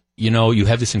reality. But you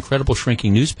have this incredible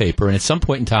shrinking newspaper, and at some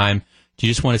point in time, do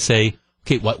you just want to say,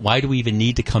 okay, why do we even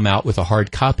need to come out with a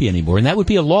hard copy anymore? And that would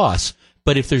be a loss.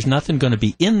 But if there's nothing going to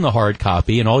be in the hard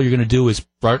copy, and all you're going to do is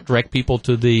direct people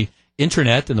to the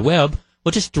internet and the web,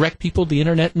 well, just direct people to the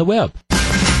internet and the web.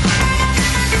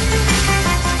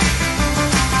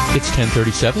 It's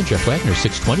 10:37. Jeff Wagner,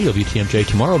 620 WTMJ.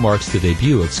 Tomorrow marks the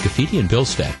debut of Scafidi and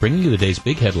Billstat, bringing you the day's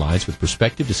big headlines with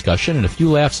perspective, discussion, and a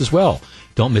few laughs as well.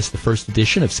 Don't miss the first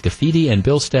edition of Scafidi and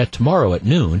Billstat tomorrow at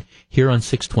noon here on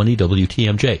 620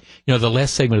 WTMJ. The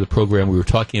last segment of the program we were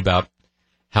talking about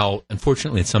how,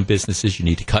 unfortunately, in some businesses you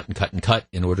need to cut and cut and cut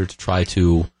in order to try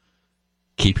to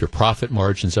keep your profit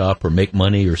margins up or make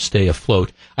money or stay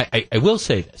afloat. I will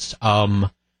say this.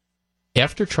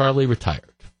 After Charlie retired,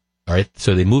 all right,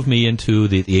 so they moved me into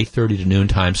the 8:30 to noon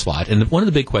time slot. And one of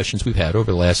the big questions we've had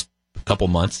over the last couple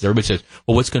months is everybody says,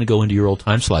 well, what's going to go into your old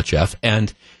time slot, Jeff?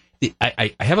 And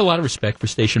I have a lot of respect for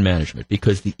station management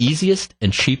because the easiest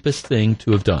and cheapest thing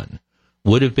to have done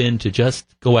would have been to just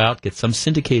go out, get some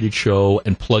syndicated show,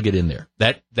 and plug it in there.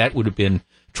 That would have been,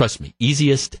 trust me,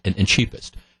 easiest and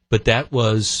cheapest. But that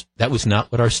was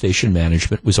not what our station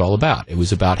management was all about. It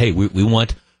was about, hey, we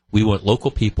want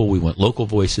local people, we want local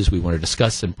voices, we want to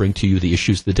discuss and bring to you the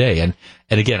issues of the day. And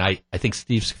again, I think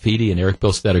Steve Scafidi and Eric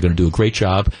Billstat are going to do a great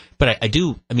job. But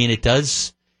it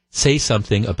does say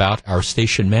something about our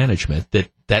station management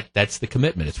that's the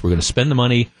commitment. We're going to spend the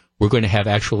money. We're going to have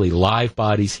actually live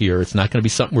bodies here. It's not going to be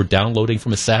something we're downloading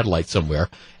from a satellite somewhere.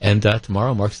 And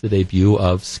tomorrow marks the debut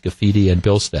of Scafidi and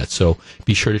Billstat. So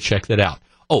be sure to check that out.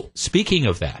 Oh, speaking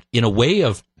of that, in a way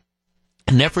of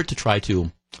an effort to try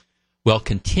to,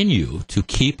 continue to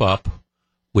keep up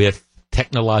with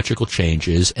technological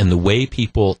changes and the way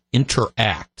people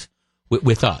interact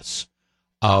with us,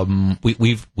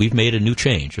 we've made a new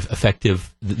change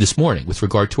effective this morning with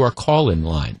regard to our call-in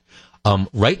line.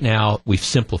 Right now, we've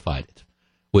simplified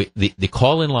it. The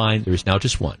call-in line, there is now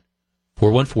just one,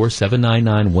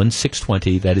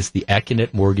 414-799-1620. That is the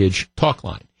Accunet Mortgage talk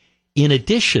line. In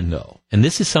addition, though, and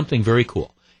this is something very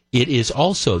cool, it is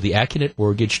also the Accunet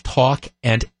Mortgage talk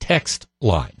and text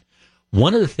line.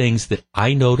 One of the things that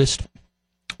I noticed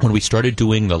when we started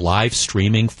doing the live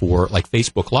streaming for like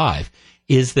Facebook Live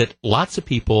is that lots of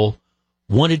people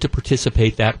wanted to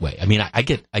participate that way. I mean, I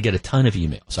get a ton of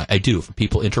emails. I do, from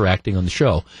people interacting on the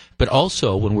show. But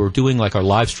also, when we're doing like our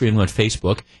live streaming on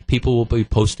Facebook, people will be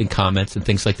posting comments and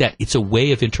things like that. It's a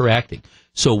way of interacting.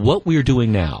 So what we're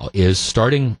doing now is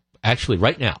starting, actually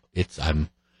right now,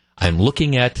 I'm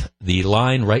looking at the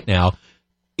line right now.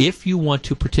 If you want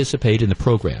to participate in the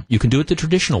program, you can do it the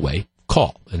traditional way.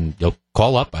 Call, and you'll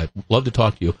call up. I'd love to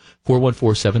talk to you,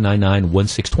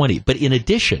 414-799-1620. But in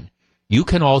addition, you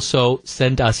can also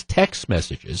send us text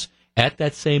messages at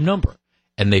that same number,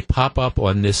 and they pop up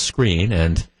on this screen.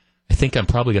 And I think I'm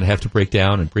probably going to have to break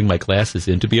down and bring my glasses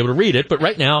in to be able to read it. But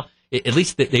right now, at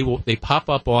least they pop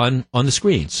up on the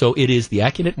screen. So it is the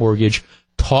AccuNet Mortgage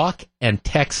talk and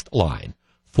text line,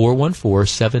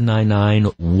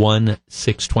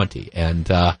 414-799-1620.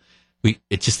 And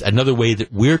it's just another way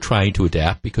that we're trying to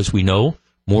adapt, because we know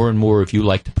more and more of you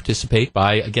like to participate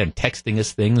by, again, texting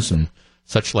us things and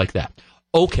such like that.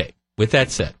 Okay, with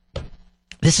that said,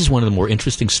 this is one of the more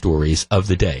interesting stories of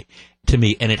the day to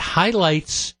me, and it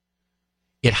highlights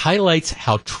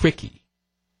how tricky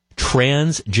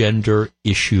transgender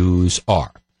issues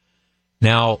are.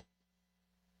 Now,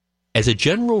 as a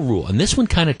general rule, and this one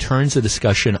kind of turns the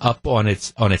discussion up on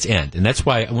its end, and that's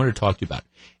why I wanted to talk to you about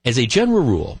it. As a general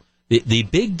rule, the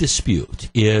big dispute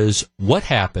is what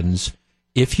happens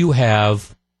if you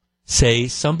have, say,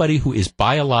 somebody who is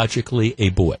biologically a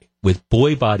boy with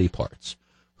boy body parts,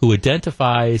 who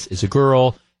identifies as a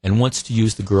girl and wants to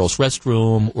use the girls'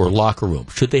 restroom or locker room.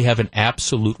 Should they have an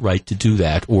absolute right to do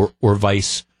that, or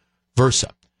vice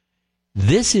versa?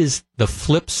 This is the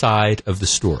flip side of the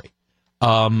story.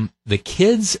 The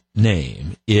kid's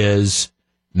name is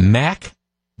Mac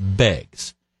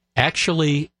Beggs.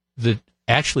 Actually,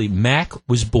 Mac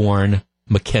was born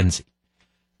Mackenzie.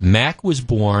 Mac was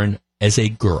born as a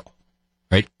girl,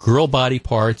 right? Girl body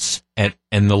parts and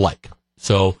the like.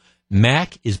 So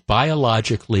Mac is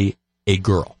biologically a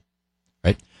girl,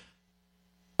 right?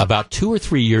 About 2 or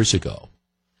 3 years ago,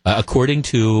 according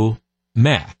to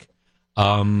Mac,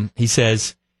 he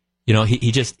says,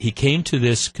 he came to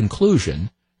this conclusion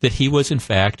that he was in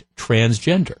fact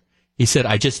transgender. He said,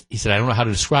 I don't know how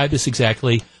to describe this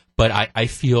exactly, but I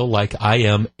feel like I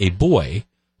am a boy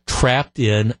trapped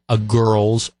in a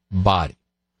girl's body.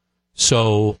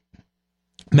 So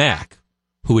Mac,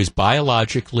 who is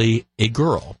biologically a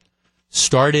girl,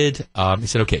 started, he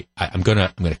said, okay, I'm going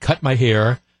to cut my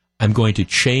hair. I'm going to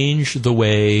change the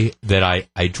way that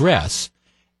I dress.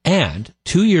 And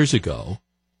 2 years ago,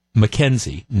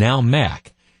 Mackenzie, now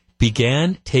Mac,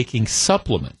 began taking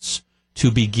supplements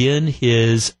to begin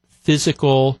his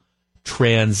physical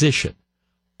transition.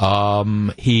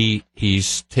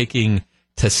 He's taking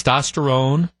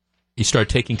testosterone. He started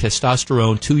taking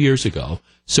testosterone 2 years ago.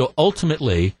 So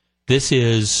ultimately, this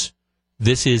is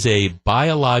a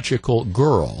biological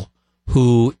girl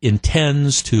who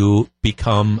intends to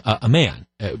become a man,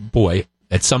 a boy,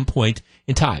 at some point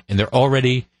in time. And they're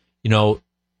already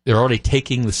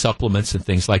taking the supplements and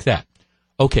things like that.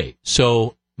 Okay,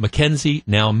 so Mackenzie,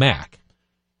 now Mac,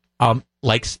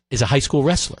 is a high school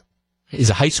wrestler.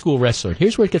 And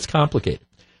here's where it gets complicated.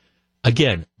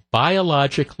 Again,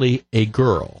 biologically a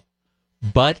girl,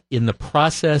 but in the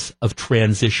process of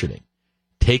transitioning,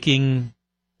 taking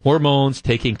hormones,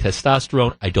 taking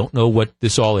testosterone. I don't know what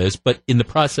this all is, but in the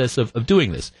process of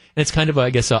doing this. And it's kind of,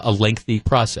 a lengthy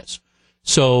process.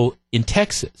 So in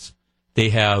Texas, they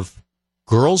have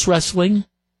girls wrestling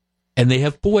and they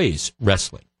have boys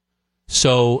wrestling.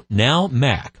 So now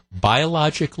Mac,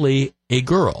 biologically a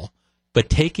girl, but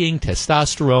taking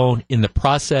testosterone in the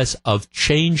process of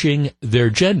changing their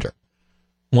gender,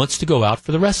 wants to go out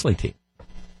for the wrestling team.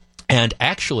 And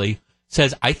actually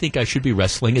says, I think I should be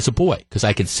wrestling as a boy because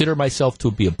I consider myself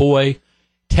to be a boy.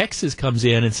 Texas comes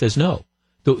in and says, no.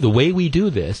 The way we do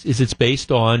this is it's based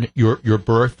on your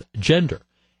birth gender.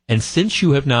 And since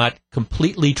you have not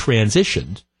completely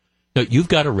transitioned, you've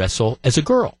got to wrestle as a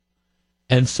girl.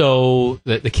 And so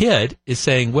the kid is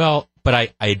saying, well, but I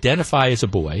identify as a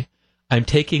boy. I'm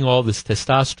taking all this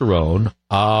testosterone.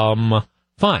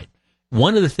 Fine.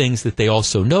 One of the things that they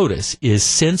also notice is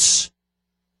since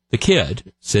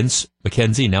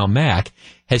Mackenzie, now Mac,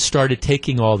 has started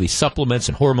taking all these supplements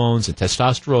and hormones and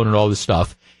testosterone and all this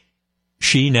stuff,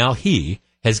 he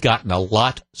has gotten a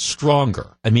lot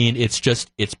stronger. I mean, it's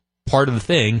part of the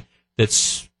thing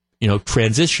that's,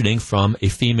 transitioning from a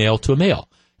female to a male.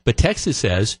 But Texas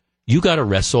says, you got to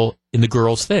wrestle in the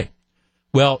girls' thing.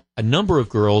 Well, a number of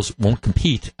girls won't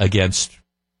compete against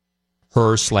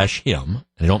her/him,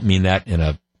 and I don't mean that in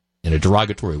a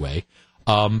derogatory way,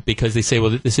 because they say,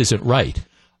 well, this isn't right.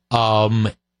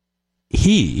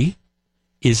 He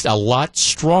is a lot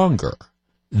stronger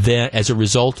than, as a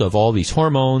result of all these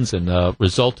hormones and a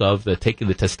result of taking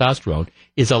the testosterone,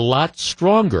 is a lot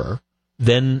stronger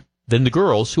than the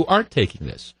girls who aren't taking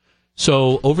this.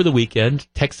 So over the weekend,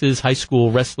 Texas High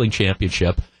School Wrestling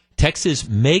Championship, Texas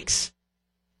makes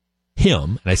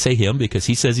him, and I say him because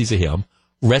he says he's a him,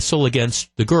 wrestle against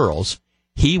the girls.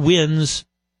 He wins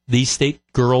the state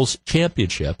girls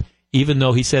championship, even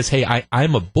though he says, hey,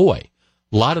 I'm a boy.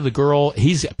 A lot of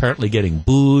he's apparently getting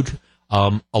booed.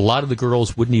 A lot of the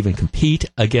girls wouldn't even compete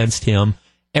against him.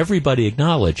 Everybody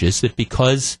acknowledges that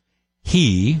because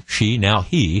he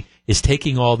is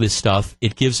taking all this stuff.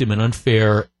 It gives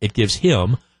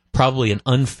him probably an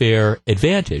unfair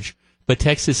advantage. But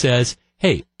Texas says,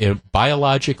 hey,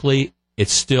 biologically,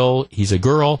 he's a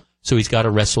girl, so he's got to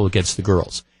wrestle against the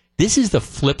girls. This is the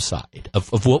flip side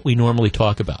of what we normally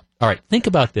talk about. All right, think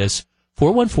about this.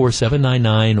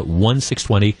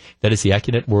 414-799-1620. That is the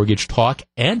AccuNet Mortgage talk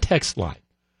and text line.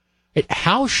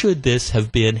 How should this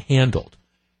have been handled?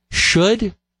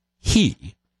 Should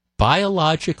he,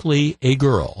 biologically a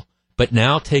girl, but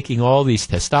now taking all these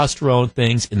testosterone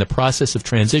things in the process of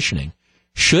transitioning,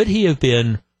 should he have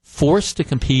been forced to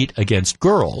compete against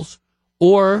girls,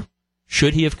 or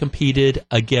should he have competed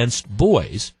against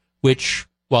boys, which,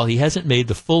 while he hasn't made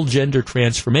the full gender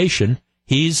transformation,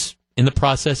 he's in the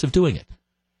process of doing it?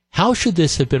 How should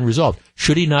this have been resolved?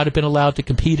 Should he not have been allowed to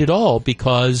compete at all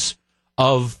because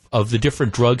of the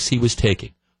different drugs he was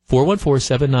taking?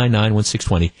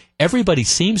 414-799-1620. Everybody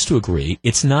seems to agree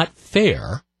it's not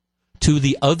fair to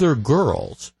the other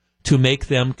girls to make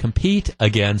them compete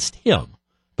against him.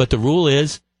 But the rule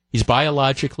is he's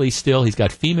biologically he's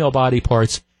got female body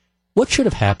parts. What should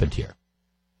have happened here?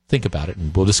 Think about it,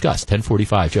 and we'll discuss.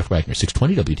 1045, Jeff Wagner,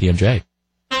 620 WTMJ.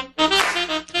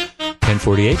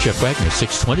 1048, Jeff Wagner,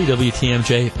 620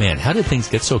 WTMJ. Man, how did things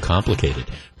get so complicated?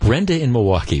 Brenda in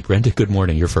Milwaukee. Brenda, good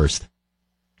morning. You're first.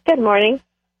 Good morning.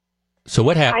 So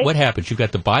what happens? You've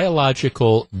got the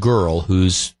biological girl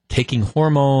who's taking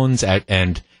hormones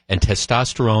and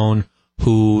testosterone,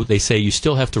 who they say you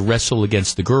still have to wrestle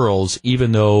against the girls,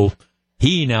 even though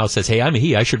he now says, hey, I'm a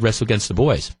he, I should wrestle against the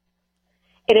boys.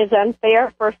 It is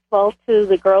unfair, first of all, to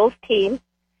the girls' team,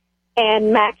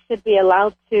 and Max should be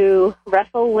allowed to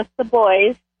wrestle with the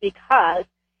boys because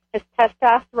his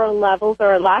testosterone levels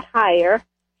are a lot higher.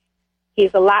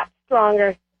 He's a lot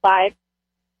stronger by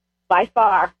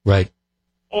far. Right.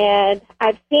 And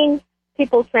I've seen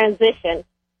people transition,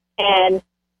 and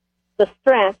the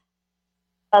strength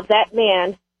of that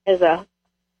man is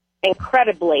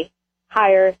incredibly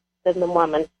higher than the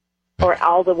woman or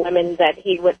all the women that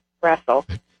he would wrestle.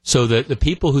 Right. So the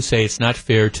people who say it's not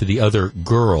fair to the other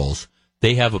girls,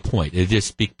 they have a point. It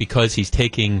just because he's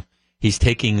taking these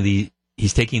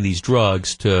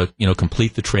drugs to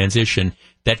complete the transition,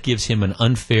 that gives him an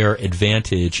unfair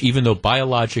advantage, even though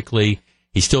biologically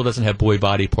he still doesn't have boy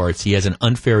body parts. He has an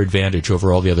unfair advantage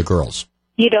over all the other girls.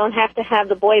 You don't have to have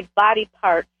the boy body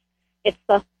parts. It's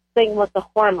the thing with the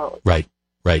hormones. Right.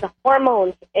 The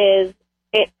hormones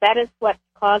that is what's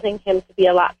causing him to be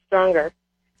a lot stronger.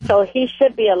 So he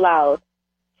should be allowed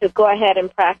to go ahead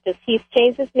and practice. He's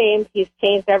changed his name. He's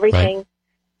changed everything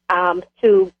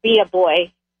to be a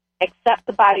boy, except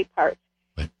the body parts.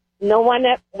 Right. No one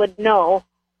would know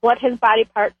what his body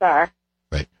parts are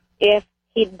if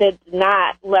he did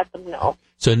not let them know.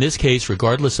 So in this case,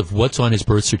 regardless of what's on his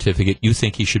birth certificate, you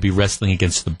think he should be wrestling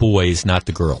against the boys, not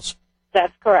the girls?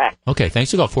 That's correct. Okay, thanks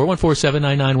for the call.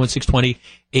 414-799-1620,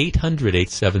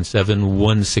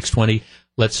 800-877-1620.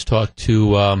 Let's talk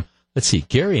to,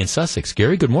 Gary in Sussex.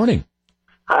 Gary, good morning.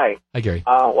 Hi. Hi, Gary.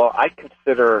 Well, I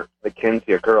consider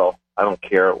Mackenzie a girl. I don't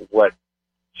care what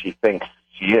she thinks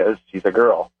she is. She's a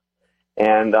girl.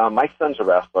 And my son's a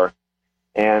wrestler.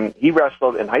 And he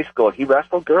wrestled in high school. He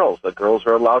wrestled girls. The girls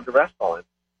are allowed to wrestle.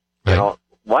 And,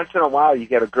 once in a while you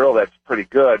get a girl that's pretty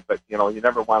good, but, you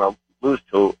never want to lose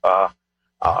to a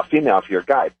female if you're a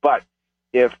guy. But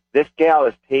if this gal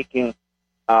is taking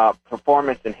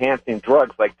performance-enhancing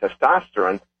drugs like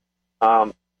testosterone,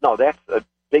 no, that's a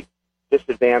big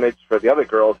disadvantage for the other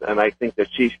girls, and I think that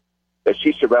she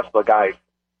should wrestle guys.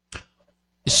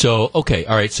 So, okay,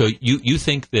 all right. So you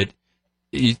think that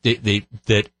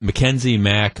that Mackenzie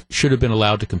Mack should have been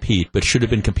allowed to compete, but should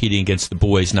have been competing against the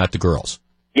boys, not the girls?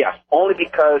 Yes, only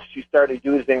because she started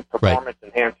using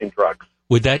performance-enhancing drugs.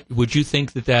 Would you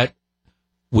think that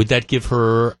would that give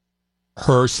her/him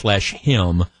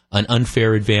an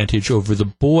unfair advantage over the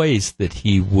boys that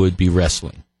he would be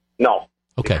wrestling? No.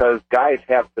 Okay. Because guys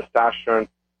have testosterone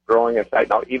growing inside.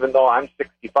 Now, even though I'm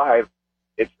 65,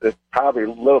 it's probably a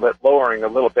little bit lowering a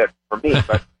little bit for me,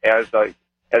 but as a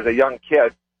young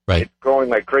kid, it's growing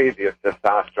like crazy as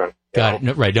testosterone. Got it.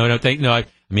 No, right. No. I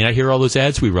hear all those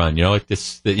ads we run.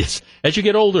 As you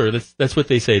get older, that's what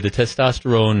they say. The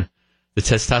testosterone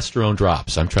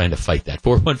drops. I'm trying to fight that.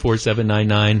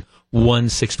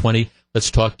 414-799-1620.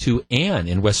 Let's talk to Ann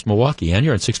in West Milwaukee. Ann,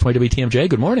 you're on 620 WTMJ.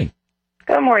 Good morning.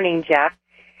 Good morning, Jeff.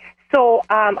 So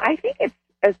I think it's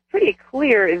pretty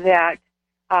clear that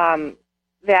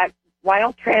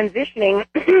while transitioning,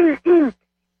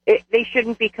 they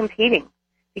shouldn't be competing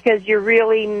because you're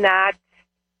really not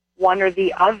one or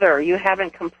the other. You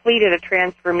haven't completed a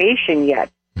transformation yet.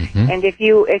 Mm-hmm. And if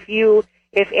you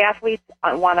If athletes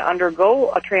want to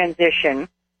undergo a transition,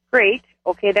 great.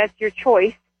 Okay, that's your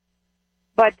choice.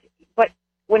 But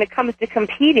when it comes to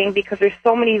competing, because there's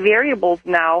so many variables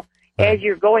now as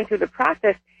you're going through the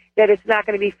process, that it's not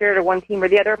going to be fair to one team or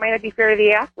the other. It might not be fair to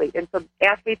the athlete. And so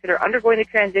athletes that are undergoing the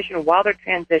transition while they're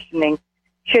transitioning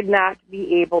should not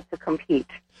be able to compete.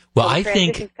 Well, so I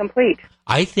think complete.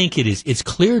 I think it's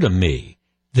clear to me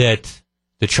that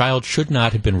the child should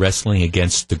not have been wrestling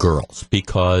against the girls,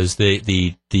 because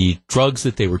the drugs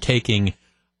that they were taking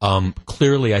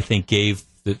clearly, I think, gave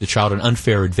the child an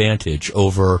unfair advantage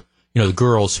over the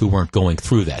girls who weren't going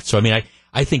through that. So, I mean,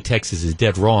 I think Texas is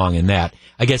dead wrong in that.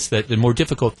 I guess that the more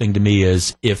difficult thing to me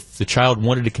is if the child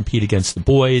wanted to compete against the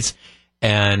boys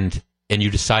and you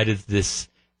decided that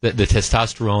the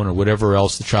testosterone or whatever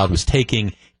else the child was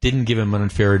taking didn't give him an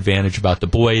unfair advantage about the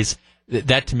boys,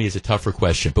 that to me is a tougher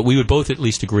question. But we would both at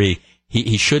least agree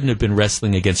he shouldn't have been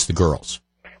wrestling against the girls.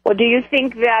 Well, do you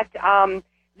think that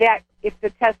that if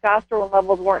the testosterone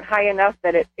levels weren't high enough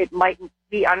that it might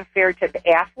be unfair to the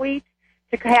athlete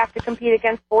to have to compete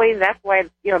against boys? That's why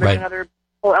there's another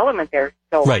whole element there.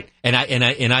 So right, and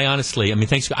I honestly,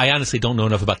 I honestly don't know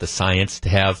enough about the science to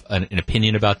have an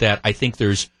opinion about that. I think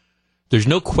there's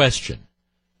no question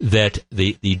that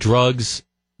the drugs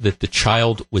that the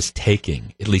child was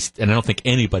taking, at least, and I don't think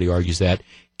anybody argues that,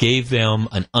 gave them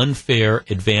an unfair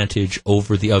advantage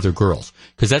over the other girls,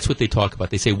 because that's what they talk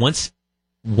about. They say once,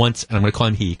 and I'm going to call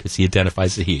him he because he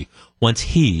identifies as he. Once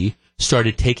he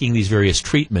started taking these various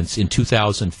treatments in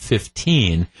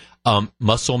 2015,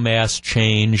 muscle mass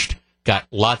changed, got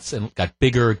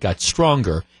bigger, got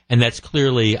stronger, and that's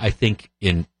clearly, I think,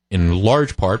 in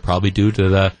large part probably due to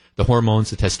the hormones,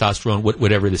 the testosterone,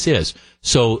 whatever this is.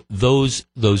 So those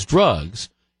drugs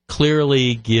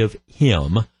clearly give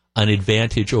him an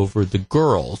advantage over the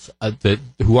girls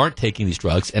who aren't taking these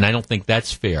drugs, and I don't think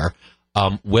that's fair.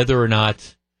 Whether or not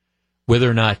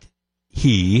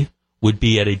he would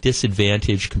be at a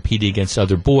disadvantage competing against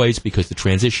other boys because the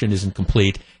transition isn't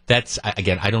complete. That's,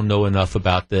 again, I don't know enough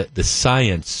about the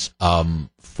science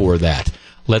for that.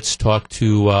 Let's talk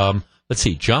to,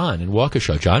 John in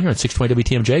Waukesha. John, you're on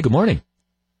 620 WTMJ. Good morning.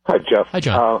 Hi, Jeff. Hi,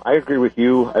 John. I agree with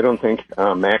you. I don't think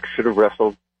Max should have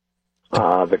wrestled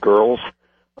the girls.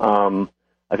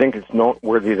 I think it's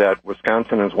noteworthy that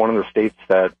Wisconsin is one of the states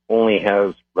that only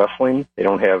has wrestling. They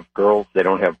don't have girls. They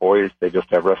don't have boys. They just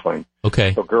have wrestling.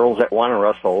 Okay. So girls that want to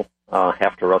wrestle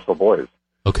have to wrestle boys.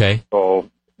 Okay. So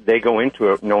they go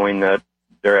into it knowing that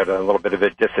they're at a little bit of a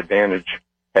disadvantage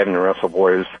having to wrestle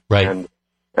boys. Right. And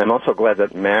I'm also glad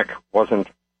that Mac wasn't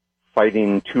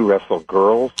fighting to wrestle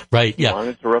girls. Right. Yeah. He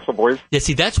wanted to wrestle boys. Yeah.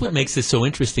 See, that's what makes this so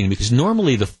interesting, because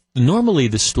normally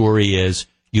the story is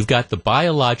you've got the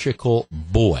biological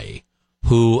boy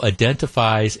who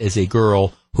identifies as a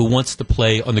girl who wants to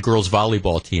play on the girls'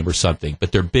 volleyball team or something,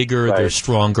 but they're bigger, they're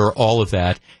stronger, all of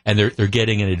that, and they're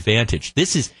getting an advantage.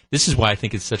 This is why I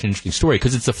think it's such an interesting story,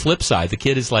 because it's the flip side. The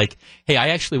kid is like, hey, I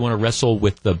actually want to wrestle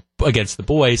against the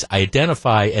boys. I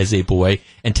identify as a boy,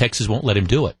 and Texas won't let him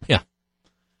do it. Yeah.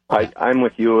 I'm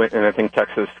with you, and I think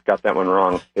Texas got that one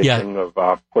wrong. They shouldn't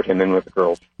have put him in with the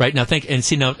girls. Right. Now,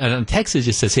 Texas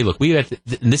just says, hey, look, we have to,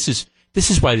 and this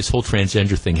is why this whole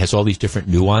transgender thing has all these different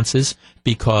nuances,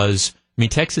 because,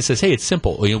 Texas says, hey, it's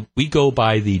simple. We go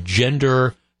by the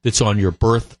gender that's on your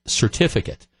birth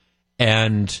certificate.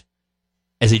 And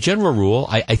as a general rule,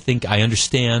 I think I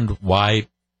understand why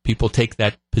people take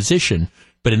that position.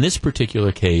 But in this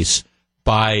particular case,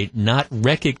 by not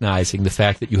recognizing the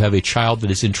fact that you have a child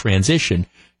that is in transition,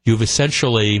 you've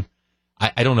essentially,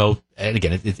 I don't know, and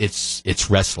again, it's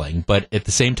wrestling, but at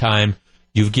the same time,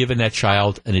 you've given that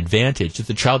child an advantage that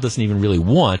the child doesn't even really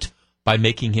want by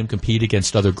making him compete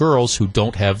against other girls who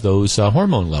don't have those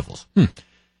hormone levels.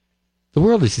 The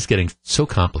world is just getting so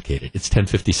complicated. It's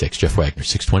 10:56. Jeff Wagner,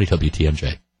 620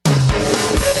 WTMJ.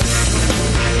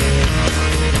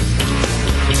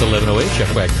 It's 11:08.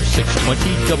 Jeff Wagner,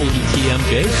 620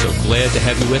 WTMJ. So glad to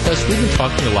have you with us. We've been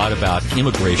talking a lot about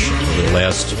immigration over the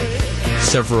last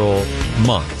several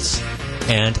months,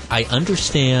 and I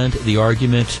understand the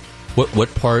argument.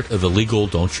 What part of illegal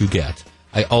don't you get?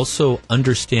 I also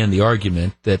understand the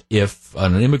argument that if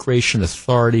an immigration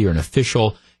authority or an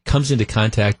official comes into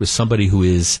contact with somebody who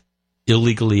is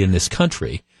illegally in this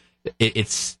country,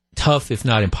 it's tough, if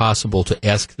not impossible, to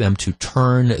ask them to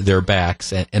turn their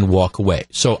backs and walk away.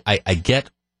 So I get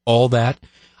all that.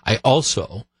 I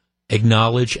also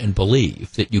acknowledge and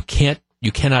believe that you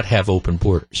cannot have open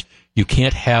borders. You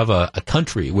can't have a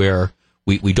country where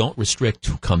we don't restrict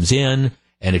who comes in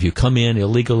And if you come in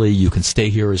illegally, you can stay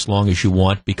here as long as you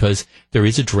want because there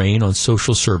is a drain on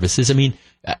social services. I mean,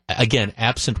 again,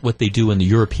 absent what they do in the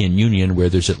European Union, where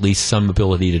there's at least some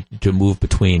ability to move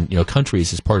between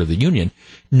countries as part of the union,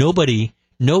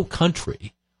 no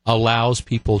country allows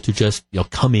people to just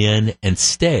come in and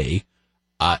stay.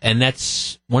 And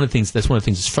that's one of the things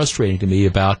that's frustrating to me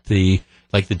about the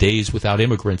days without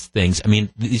immigrants things. I mean,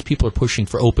 these people are pushing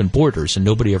for open borders, and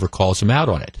nobody ever calls them out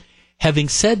on it. Having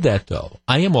said that, though,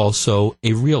 I am also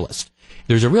a realist.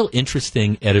 There's a real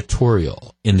interesting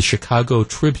editorial in the Chicago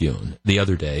Tribune the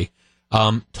other day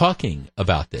talking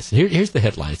about this. Here's the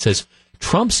headline. It says,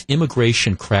 Trump's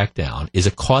immigration crackdown is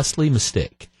a costly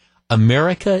mistake.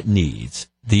 America needs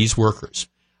these workers.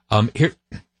 Here's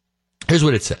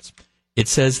what it says. It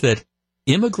says that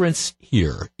immigrants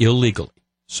here illegally,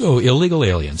 so illegal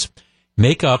aliens,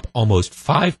 make up almost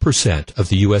 5% of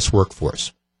the U.S.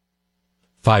 workforce.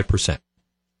 5%.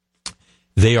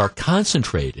 They are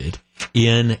concentrated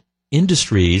in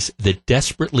industries that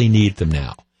desperately need them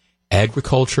now.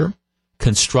 Agriculture,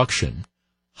 construction,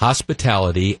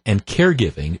 hospitality, and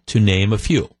caregiving, to name a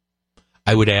few.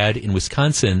 I would add, in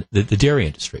Wisconsin, the dairy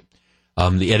industry.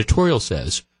 The editorial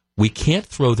says, we can't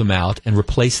throw them out and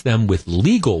replace them with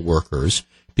legal workers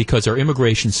because our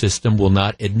immigration system will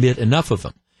not admit enough of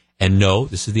them. And no,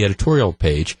 this is the editorial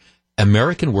page,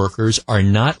 American workers are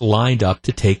not lined up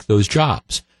to take those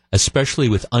jobs, especially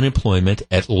with unemployment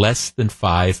at less than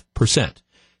 5%.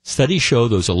 Studies show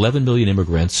those 11 million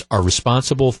immigrants are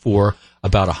responsible for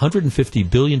about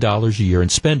 $150 billion a year in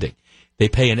spending. They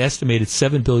pay an estimated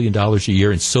 $7 billion a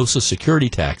year in Social Security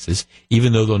taxes,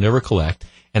 even though they'll never collect,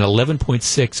 and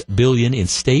 $11.6 billion in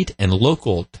state and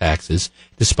local taxes,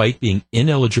 despite being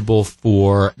ineligible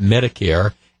for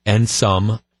Medicare and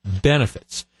some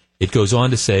benefits. It goes on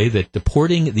to say that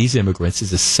deporting these immigrants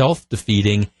is a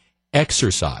self-defeating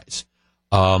exercise.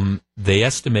 They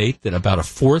estimate that about a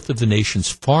fourth of the nation's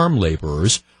farm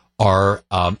laborers are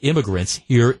immigrants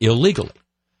here illegally.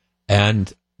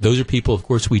 And those are people, of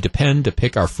course, we depend to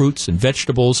pick our fruits and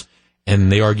vegetables,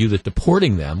 and they argue that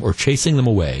deporting them or chasing them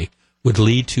away would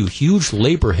lead to huge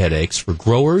labor headaches for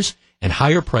growers and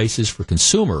higher prices for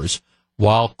consumers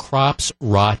while crops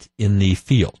rot in the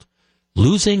field.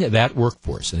 Losing that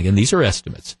workforce, and again, these are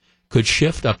estimates, could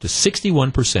shift up to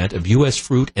 61% of U.S.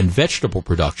 fruit and vegetable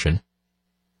production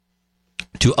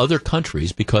to other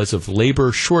countries because of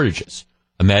labor shortages.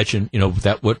 Imagine,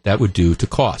 what that would do to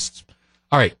costs.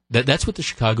 All right, that's what the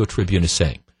Chicago Tribune is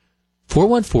saying.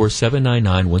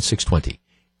 414-799-1620.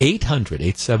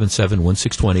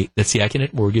 800-877-1620. That's the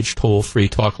Acunet Mortgage toll-free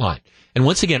talk line. And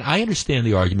once again, I understand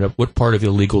the argument of what part of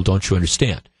illegal don't you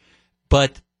understand.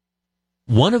 But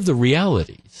one of the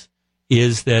realities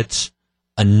is that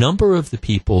a number of the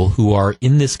people who are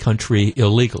in this country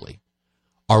illegally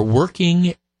are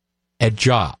working at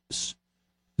jobs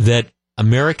that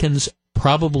Americans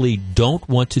probably don't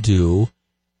want to do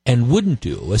and wouldn't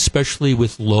do, especially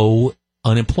with low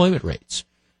unemployment rates.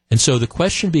 And so the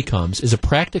question becomes, as a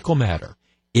practical matter,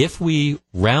 if we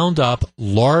round up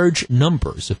large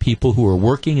numbers of people who are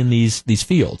working in these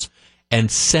fields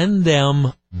and send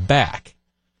them back,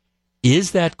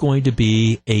 is that going to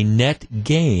be a net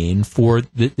gain for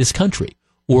this country?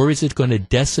 Or is it going to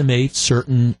decimate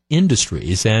certain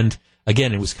industries? And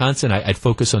again, in Wisconsin, I'd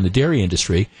focus on the dairy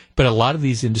industry, but a lot of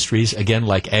these industries, again,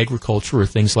 like agriculture or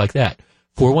things like that.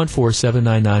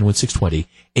 414-799-1620,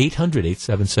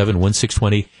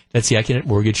 800-877-1620. That's the Acunet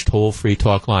Mortgage toll-free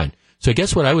talk line. So I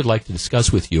guess what I would like to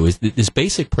discuss with you is this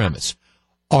basic premise.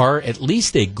 Are at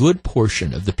least a good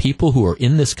portion of the people who are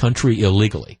in this country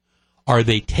illegally, are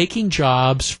they taking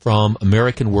jobs from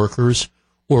American workers,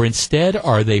 or instead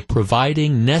are they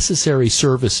providing necessary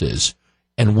services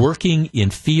and working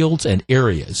in fields and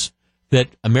areas that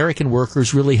American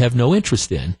workers really have no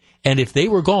interest in? And if they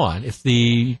were gone, if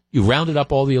you rounded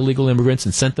up all the illegal immigrants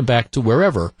and sent them back to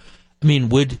wherever, I mean,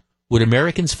 would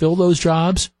Americans fill those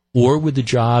jobs, or would the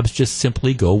jobs just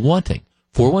simply go wanting?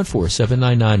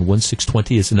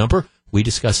 414-799-1620 is the number. We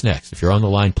discuss next. If you're on the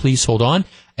line, please hold on.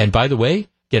 And by the way,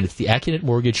 again, it's the Acunet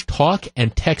Mortgage talk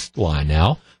and text line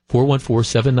now,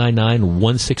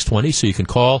 414-799-1620. So you can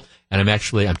call, and I'm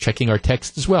checking our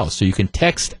text as well. So you can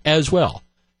text as well.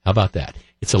 How about that?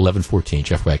 It's 11:14.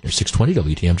 Jeff Wagner,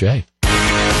 620 WTMJ.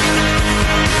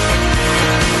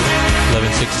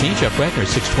 11:16. Jeff Wagner,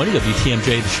 620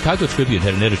 WTMJ. The Chicago Tribune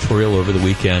had an editorial over the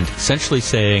weekend essentially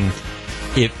saying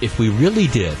if we really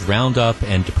did round up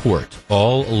and deport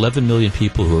all 11 million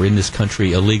people who are in this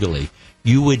country illegally,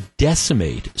 you would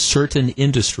decimate certain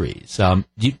industries. Do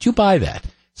you buy that?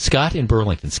 Scott in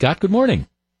Burlington. Scott, good morning.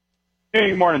 Hey,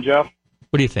 good morning, Jeff.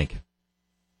 What do you think?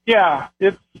 Yeah,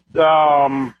 it's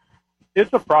a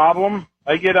problem.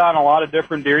 I get on a lot of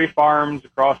different dairy farms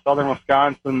across southern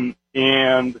Wisconsin,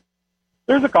 and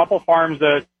there's a couple farms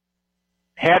that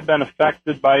had been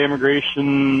affected by immigration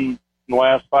in the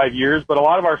last 5 years, but a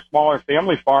lot of our smaller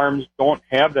family farms don't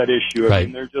have that issue. I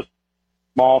mean, they're just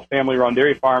small family-run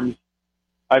dairy farms.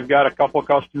 I've got a couple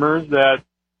customers that,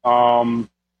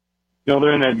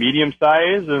 they're in that medium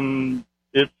size, and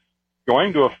it's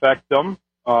going to affect them.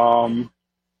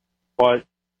 But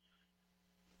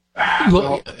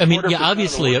well, I mean, yeah,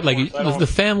 obviously, like the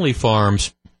family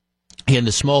farms and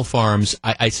the small farms,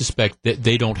 I suspect that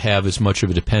they don't have as much of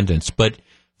a dependence. But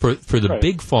for the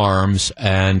big farms,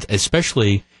 and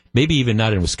especially maybe even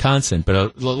not in Wisconsin,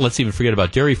 but let's even forget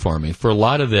about dairy farming. For a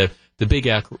lot of the big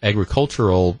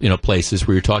agricultural places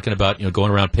where you're talking about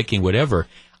going around picking whatever,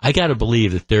 I got to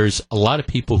believe that there's a lot of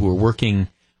people who are working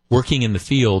in the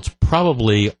fields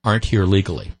probably aren't here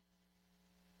legally.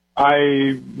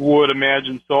 I would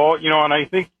imagine so. And I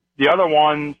think the other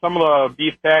one, some of the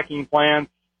beef packing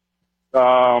plants,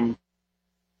 jobs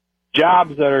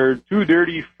that are too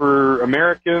dirty for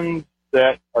Americans,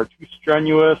 that are too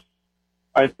strenuous,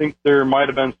 I think there might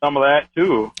have been some of that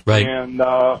too. Right. And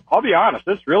I'll be honest,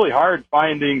 it's really hard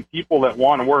finding people that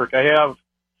want to work. I have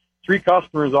 3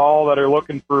 customers all that are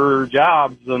looking for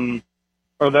jobs or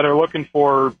that are looking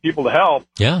for people to help.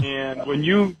 Yeah. And when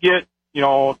you get,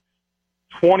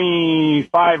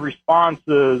 25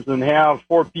 responses and have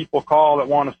 4 people call that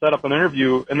want to set up an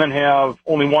interview and then have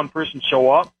only 1 person show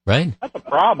up, right? That's a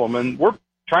problem. And we're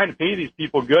trying to pay these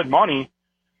people good money.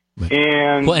 Right.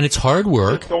 And well, and it's hard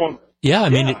work. Yeah, I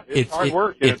mean, it's hard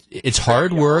work. It's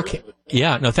hard work.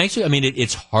 Yeah, no, thanks. I mean,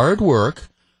 it's hard work.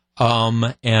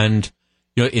 And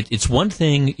it's one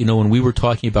thing, when we were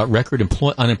talking about record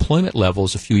unemployment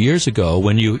levels a few years ago,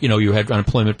 when you had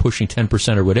unemployment pushing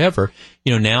 10% or whatever,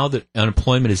 now that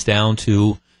unemployment is down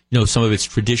to, some of its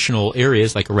traditional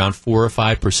areas, like around 4 or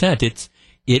 5%,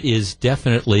 it is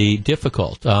definitely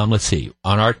difficult. Let's see.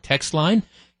 On our text line,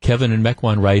 Kevin in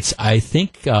Mequon writes, I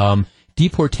think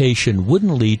deportation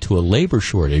wouldn't lead to a labor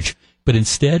shortage, but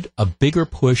instead a bigger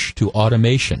push to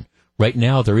automation. Right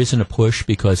now, there isn't a push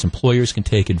because employers can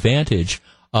take advantage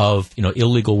of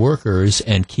illegal workers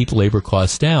and keep labor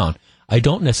costs down. I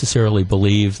don't necessarily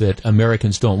believe that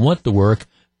Americans don't want the work,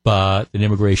 but that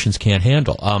immigrations can't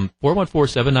handle.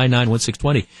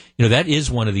 414-799-1620. That is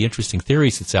one of the interesting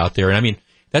theories that's out there, and I mean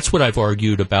that's what I've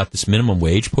argued about this minimum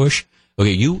wage push.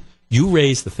 Okay, you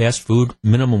raise the fast food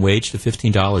minimum wage to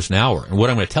 $15 an hour, and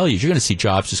what I'm going to tell you is you're going to see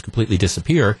jobs just completely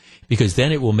disappear, because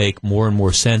then it will make more and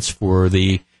more sense for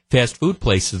the fast food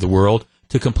places of the world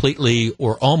to completely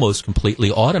or almost completely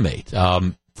automate.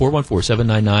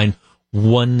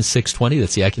 414-799-1620.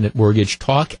 That's the Acunet Mortgage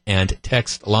talk and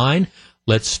text line.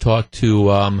 Let's talk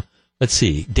to,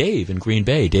 Dave in Green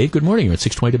Bay. Dave, good morning. You're at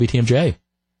 620 WTMJ.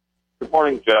 Good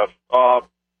morning, Jeff.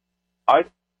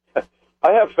 I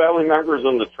have family members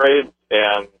in the trade,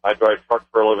 and I drive truck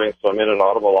for a living, so I'm in and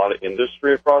out of a lot of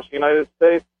industry across the United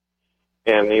States,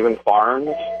 and even farms.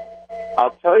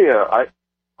 I'll tell you,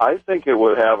 I think it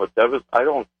would have a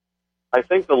I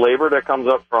think the labor that comes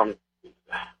up from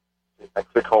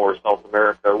Mexico or South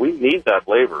America, we need that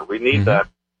labor. We need that.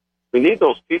 We need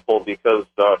those people, because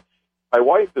my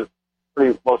wife is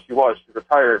she's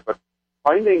retired, but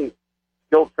finding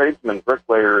skilled tradesmen,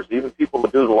 bricklayers, even people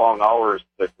that do the long hours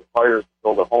that requires to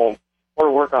build a home or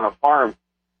to work on a farm,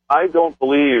 I don't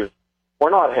believe we're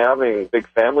not having big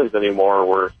families anymore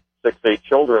where 6, 8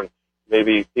 children,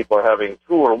 maybe people are having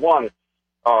 2 or 1.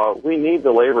 We need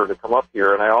the labor to come up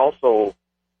here. And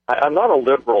I'm not a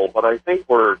liberal, but I think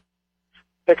we're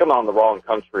picking on the wrong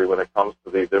country when it comes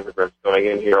to these immigrants going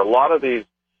in here. A lot of these,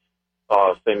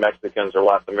 say, Mexicans or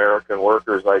Latin American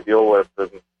workers I deal with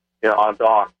on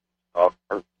dock are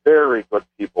very good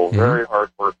people, very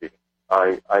hardworking.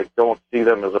 I don't see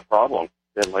them as a problem.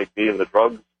 They might be in the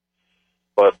drugs,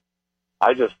 but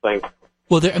I just think.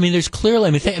 Well, there's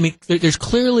clearly, there's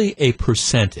clearly a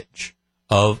percentage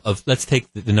of let's take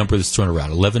the number that's thrown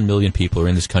around. 11 million people are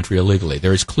in this country illegally.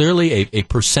 There is clearly a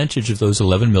percentage of those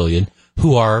 11 million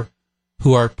who are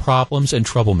problems and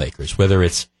troublemakers, whether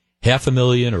it's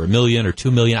 500,000 or 1 million or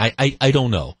 2 million. I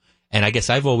don't know. And I guess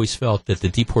I've always felt that the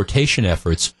deportation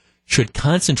efforts should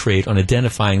concentrate on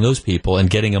identifying those people and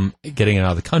getting them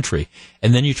out of the country.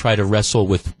 And then you try to wrestle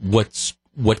with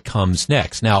what comes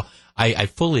next. Now, I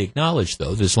fully acknowledge,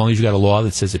 though, that as long as you got a law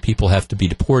that says that people have to be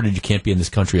deported, you can't be in this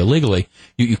country illegally,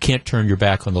 you can't turn your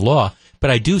back on the law. But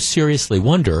I do seriously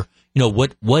wonder,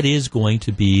 what is going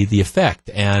to be the effect?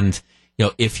 And,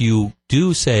 if you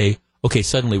do say, okay,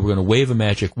 suddenly we're going to wave a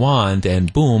magic wand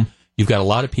and boom, you've got a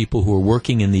lot of people who are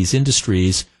working in these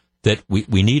industries that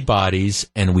we need bodies,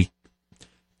 and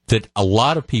that a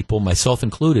lot of people, myself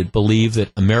included, believe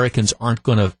that Americans aren't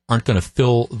going to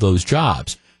fill those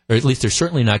jobs, or at least they're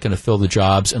certainly not going to fill the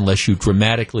jobs unless you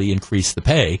dramatically increase the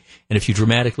pay. And if you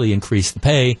dramatically increase the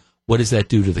pay, what does that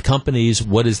do to the companies?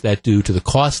 What does that do to the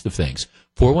cost of things?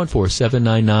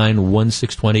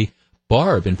 414-799-1620.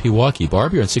 Barb in Pewaukee.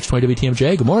 Barb, you're on 620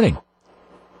 WTMJ. Good morning.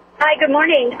 Hi, good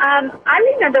morning. I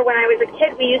remember when I was a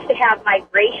kid, we used to have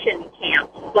migration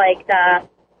camps. Like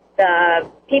the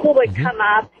people would come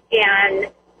up and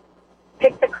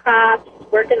pick the crops,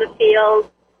 work in the fields,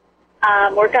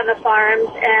 work on the farms,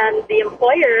 and the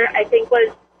employer, I think,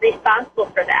 was responsible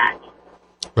for that.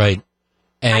 Right.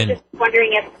 And I'm just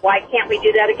wondering why can't we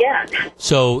do that again?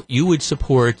 So you would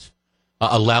support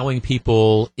allowing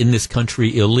people in this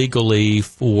country illegally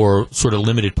for sort of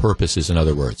limited purposes, in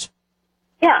other words?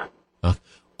 Yeah.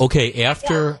 Okay.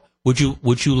 After, would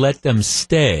you let them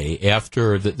stay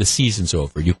after the season's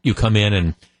over? You come in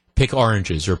and pick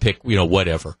oranges or pick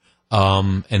whatever,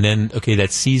 and then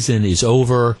that season is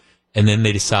over, and then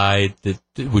they decide that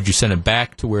would you send them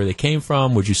back to where they came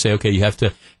from? Would you say you have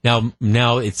to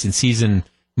now it's in season,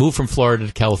 move from Florida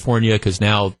to California because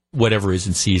now whatever is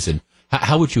in season?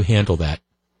 How would you handle that?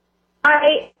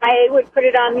 I would put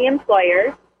it on the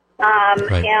employer.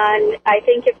 Right. And I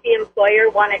think if the employer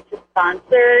wanted to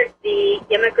sponsor the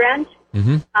immigrant,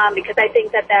 because I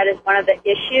think that is one of the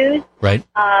issues, right?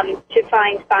 To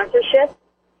find sponsorship.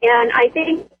 And I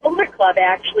think Boulder Club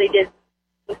actually did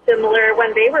similar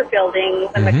when they were building,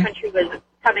 when the country was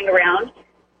coming around.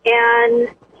 And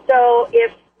so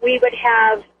if we would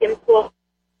have employer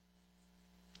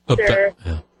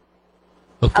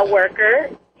a worker,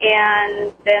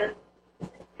 and then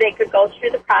they could go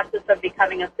through the process of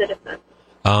becoming a citizen.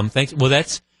 Thanks. Well,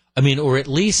 or at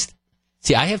least,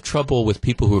 I have trouble with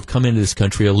people who have come into this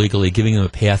country illegally, giving them a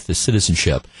path to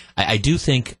citizenship. I do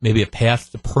think maybe a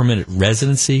path to permanent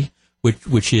residency,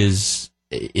 which is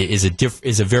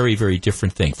a very, very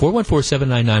different thing.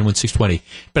 414-799-1620.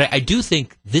 But I do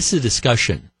think this is a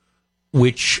discussion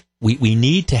which we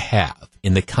need to have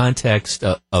in the context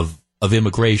of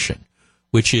immigration,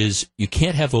 which is you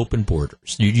can't have open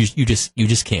borders. You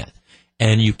just can't.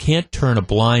 And you can't turn a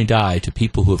blind eye to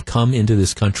people who have come into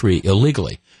this country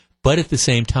illegally. But at the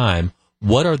same time,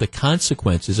 what are the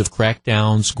consequences of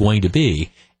crackdowns going to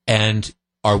be? And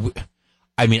I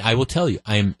will tell you,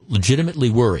 I am legitimately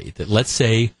worried that, let's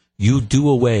say you do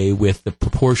away with the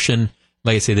proportion.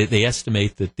 Like I say, they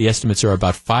estimate that the estimates are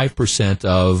about 5%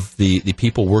 of the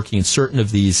people working in certain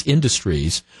of these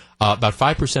industries. About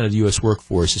 5% of the U.S.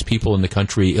 workforce is people in the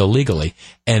country illegally,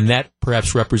 and that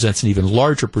perhaps represents an even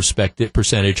larger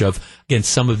percentage of, again,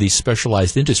 some of these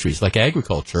specialized industries like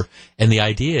agriculture. And the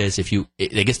idea is, I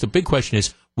guess the big question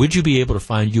is, would you be able to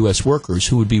find U.S. workers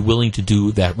who would be willing to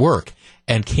do that work?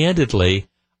 And candidly,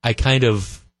 I kind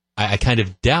of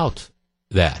doubt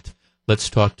that. Let's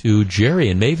talk to Jerry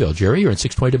in Mayville. Jerry, you're in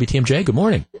 620 WTMJ. Good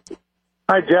morning.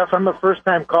 Hi, Jeff. I'm a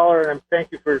first-time caller, and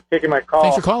thank you for taking my call.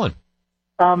 Thanks for calling.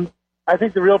 I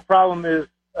think the real problem is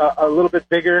a little bit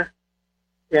bigger,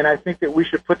 and I think that we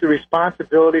should put the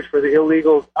responsibility for the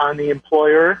illegals on the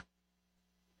employer,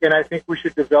 and I think we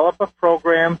should develop a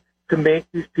program to make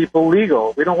these people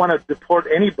legal. We don't want to deport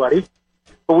anybody,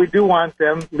 but we do want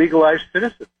them legalized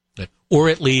citizens. Or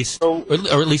at least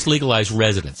legalized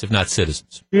residents, if not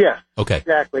citizens. Yes. Okay.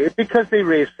 Exactly. Because they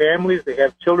raise families, they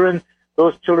have children.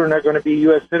 Those children are going to be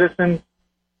U.S. citizens,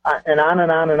 and on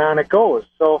and on and on it goes.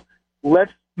 So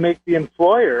let's make the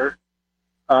employer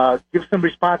give some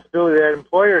responsibility to that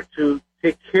employer to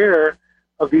take care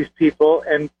of these people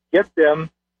and get them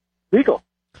legal.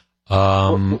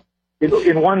 In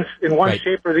one right.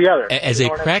 shape or the other. As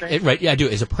I do.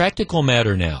 As a practical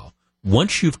matter now,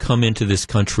 once you've come into this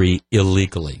country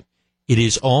illegally, it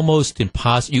is almost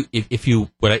impossible. If you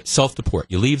self-deport,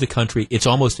 you leave the country, it's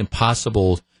almost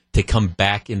impossible to come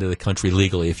back into the country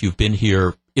legally if you've been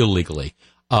here illegally.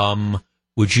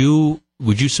 Would you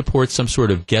support some sort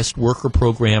of guest worker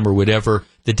program or whatever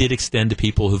that did extend to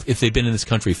people if they've been in this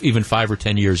country for even 5 or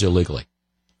 10 years illegally?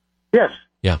 Yes.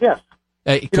 Yeah. Yes.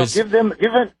 Give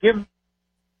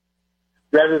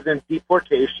rather than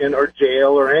deportation or jail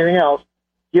or anything else,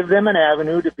 give them an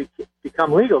avenue to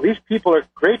become legal. These people are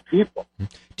great people.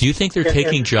 Do you think they're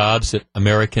taking jobs that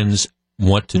Americans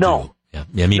want to do? Yeah,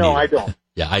 me neither. No, I don't.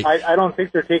 Yeah, I don't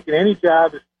think they're taking any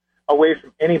jobs away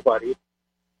from anybody.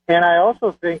 And I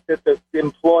also think that the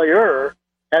employer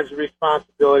has a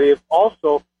responsibility of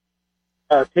also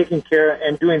taking care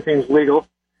and doing things legal.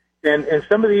 And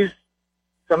some of these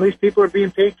people are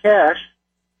being paid cash,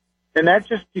 and that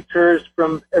just deters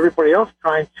from everybody else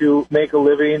trying to make a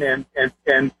living and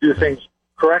do things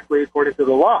correctly according to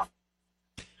the law.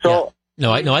 So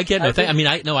I get it.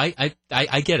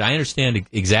 I get it. I understand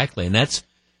exactly, and that's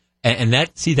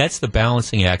the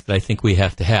balancing act that I think we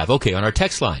have to have. Okay, on our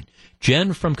text line,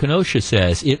 Jen from Kenosha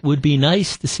says it would be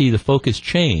nice to see the focus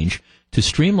change to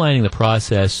streamlining the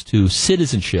process to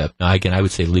citizenship. Now, again, I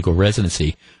would say legal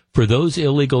residency for those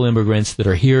illegal immigrants that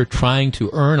are here trying to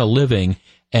earn a living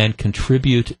and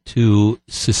contribute to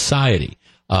society.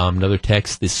 Another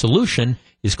text: the solution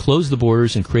is close the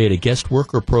borders and create a guest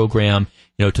worker program,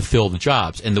 to fill the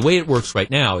jobs. And the way it works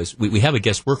right now is we have a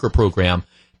guest worker program,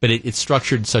 but it's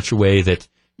structured in such a way that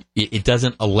it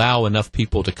doesn't allow enough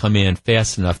people to come in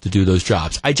fast enough to do those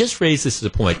jobs. I just raised this as a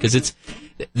point because it's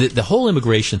the whole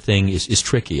immigration thing is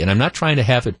tricky, and I'm not trying to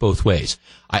have it both ways.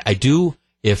 I do,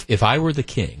 if I were the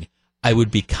king, I would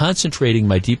be concentrating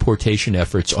my deportation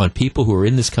efforts on people who are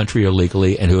in this country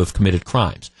illegally and who have committed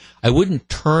crimes. I wouldn't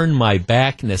turn my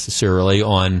back necessarily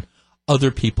on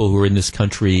other people who are in this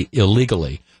country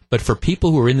illegally. But for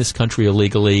people who are in this country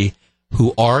illegally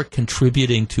who are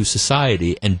contributing to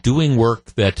society and doing work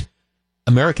that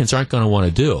Americans aren't going to want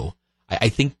to do, I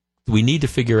think we need to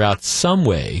figure out some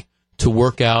way to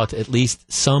work out at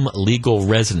least some legal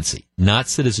residency, not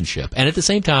citizenship. And at the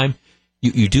same time,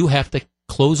 you do have to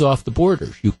close off the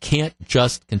borders. You can't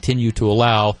just continue to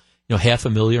allow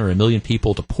 500,000 or 1 million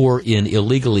people to pour in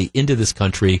illegally into this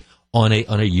country on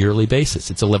a yearly basis.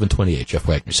 It's 11:28. Jeff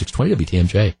Wagner, 620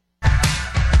 WTMJ.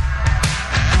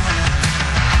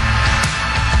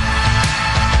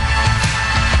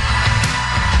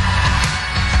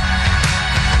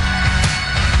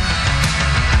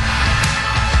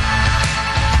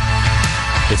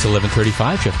 It's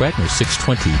 11:35. Jeff Wagner,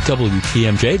 620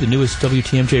 WTMJ. The newest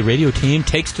WTMJ radio team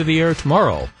takes to the air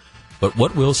tomorrow. But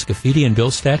what will Scafidi and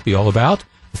Billstadt be all about?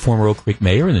 The former Oak Creek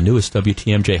mayor and the newest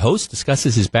WTMJ host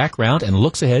discusses his background and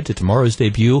looks ahead to tomorrow's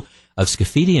debut of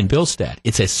Scafidi and Billstadt.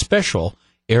 It's a special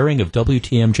airing of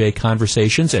WTMJ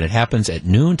Conversations, and it happens at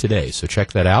noon today, so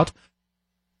check that out.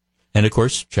 And, of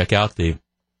course, check out the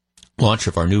launch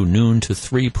of our new Noon to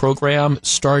 3 program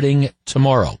starting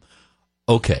tomorrow.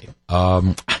 Okay,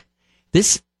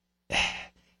 this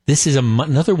is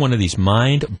another one of these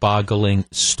mind-boggling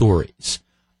stories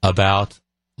about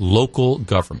local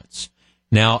governments.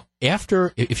 Now,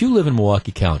 if you live in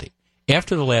Milwaukee County,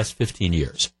 after the last 15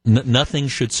 years, nothing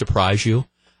should surprise you.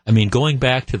 I mean, going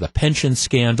back to the pension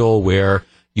scandal where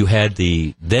you had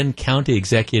the then county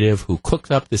executive who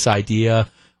cooked up this idea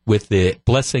with the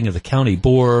blessing of the county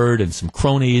board and some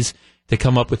cronies to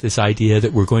come up with this idea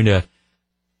that we're going to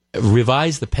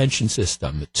revise the pension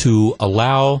system to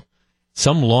allow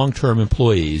some long-term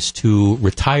employees to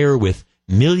retire with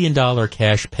 $1 million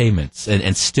cash payments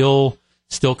and still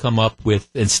come up with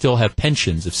and still have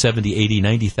pensions of $70,000,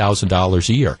 $80,000, $90,000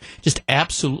 a year. Just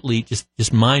absolutely just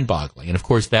mind-boggling. And of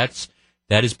course that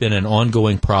has been an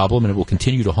ongoing problem, and it will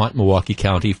continue to haunt Milwaukee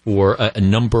County for a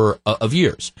number of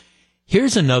years.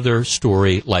 Here's another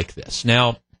story like this.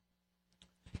 Now,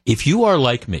 if you are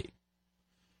like me,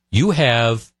 you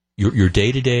have your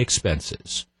day-to-day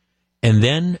expenses, and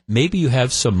then maybe you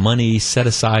have some money set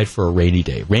aside for a rainy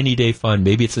day fund.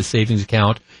 Maybe it's a savings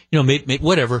account,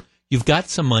 whatever. You've got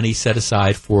some money set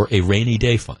aside for a rainy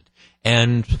day fund,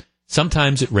 and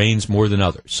sometimes it rains more than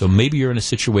others. So maybe you're in a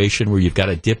situation where you've got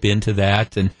to dip into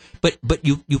that, but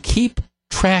you keep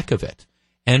track of it.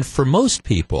 And for most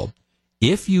people,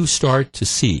 if you start to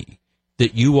see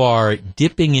that you are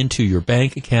dipping into your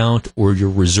bank account or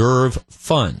your reserve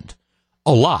fund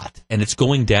a lot, and it's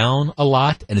going down a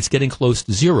lot, and it's getting close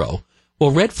to zero, well,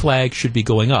 red flags should be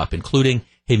going up, including,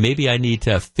 hey, maybe I need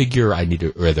to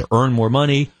either earn more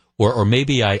money, or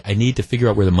maybe I need to figure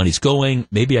out where the money's going.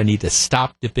 Maybe I need to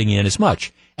stop dipping in as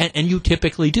much. And you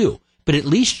typically do. But at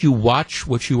least you watch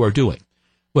what you are doing.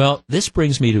 Well, this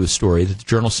brings me to a story that the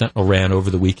Journal Sentinel ran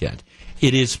over the weekend.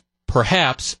 It is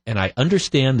perhaps, and I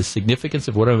understand the significance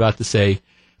of what I'm about to say,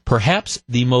 perhaps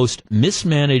the most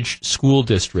mismanaged school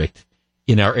district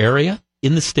in our area,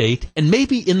 in the state, and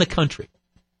maybe in the country.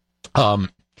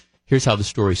 Here's how the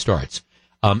story starts.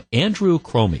 Andrew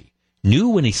Cromie knew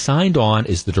when he signed on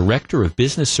as the Director of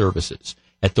Business Services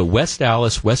at the West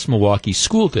Allis, West Milwaukee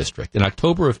School District in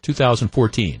October of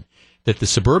 2014 that the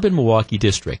suburban Milwaukee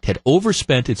district had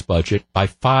overspent its budget by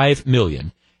 $5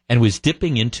 million and was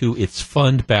dipping into its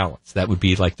fund balance. That would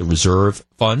be like the reserve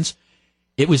funds.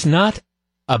 It was not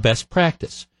a best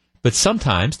practice, but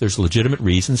sometimes there's legitimate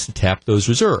reasons to tap those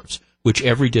reserves, which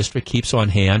every district keeps on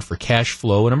hand for cash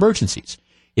flow and emergencies.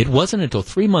 It wasn't until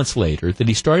 3 months later that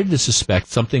he started to suspect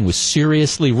something was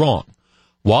seriously wrong.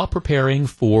 While preparing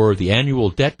for the annual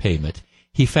debt payment,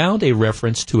 he found a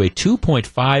reference to a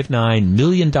 $2.59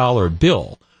 million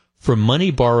bill from money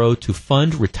borrowed to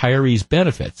fund retirees'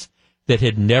 benefits that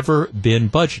had never been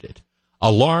budgeted.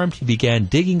 Alarmed, he began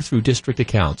digging through district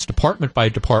accounts, department by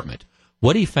department.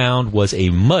 What he found was a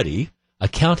muddy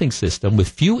accounting system with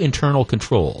few internal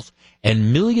controls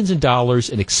and millions of dollars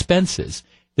in expenses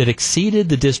that exceeded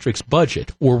the district's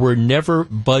budget or were never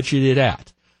budgeted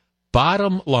at.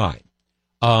 Bottom line,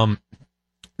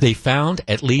 they found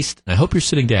at least, and I hope you're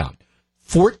sitting down,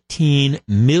 $14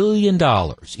 million in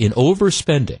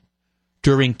overspending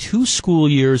during 2 school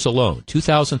years alone,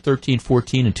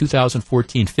 2013-14 and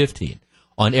 2014-15,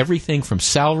 on everything from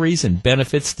salaries and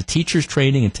benefits to teachers'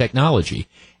 training and technology,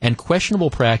 and questionable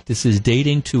practices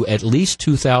dating to at least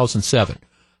 2007.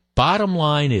 Bottom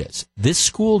line is, this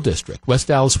school district, West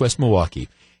Dallas, West Milwaukee,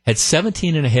 had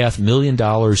 $17.5 million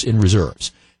in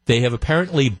reserves. They have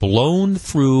apparently blown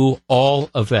through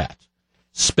all of that.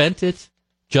 Spent it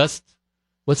just,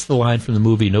 what's the line from the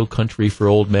movie No Country for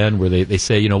Old Men, where they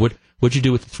say, you know, what'd you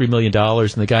do with the $3 million? And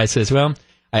the guy says, well,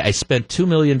 I spent $2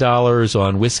 million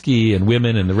on whiskey and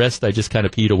women, and the rest I just kind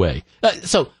of peed away.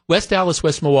 So West Dallas,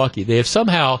 West Milwaukee, they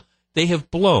have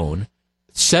blown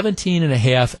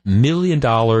 $17.5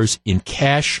 million in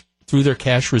cash through their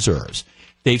cash reserves.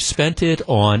 They've spent it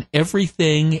on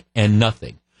everything and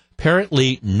nothing.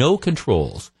 Apparently, no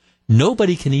controls.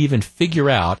 Nobody can even figure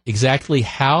out exactly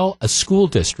how a school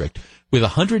district with a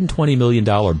 $120 million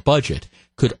budget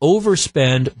could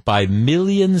overspend by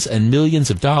millions and millions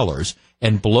of dollars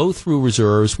and blow through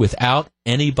reserves without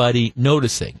anybody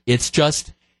noticing. It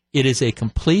is a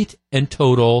complete and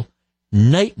total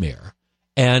nightmare.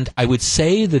 And I would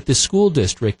say that the school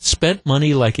district spent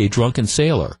money like a drunken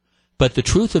sailor. But the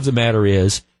truth of the matter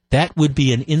is that would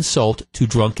be an insult to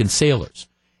drunken sailors.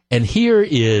 And here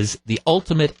is the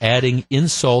ultimate adding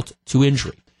insult to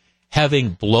injury.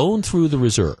 Having blown through the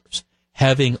reserves,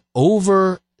 having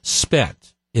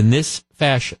overspent in this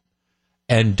fashion,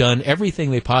 and done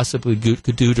everything they possibly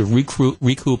could do to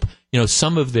recoup,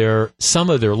 some of their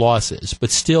losses, but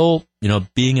still,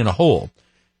 being in a hole.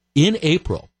 In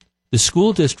April, the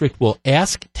school district will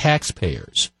ask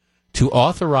taxpayers to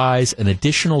authorize an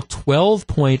additional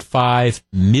 $12.5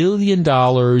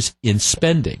 million in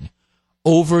spending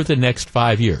over the next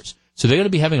 5 years. So they're going to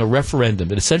be having a referendum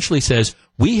that essentially says,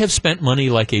 we have spent money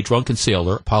like a drunken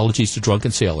sailor. Apologies to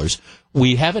drunken sailors.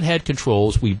 We haven't had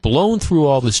controls. We've blown through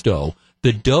all this dough.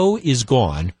 The dough is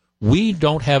gone. We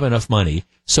don't have enough money.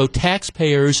 So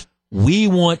taxpayers, we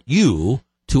want you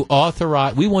to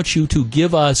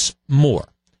give us more.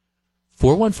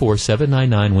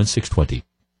 414-799-1620.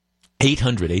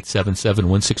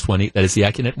 800-877-1620. That is the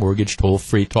Accunet Mortgage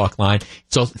toll-free talk line.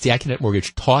 It's the Accunet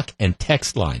Mortgage talk and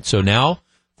text line. So now,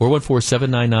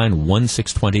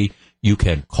 414-799-1620. You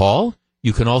can call.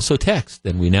 You can also text.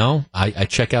 And I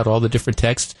check out all the different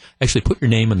texts. Actually, put your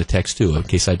name on the text, too, in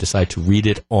case I decide to read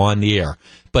it on the air.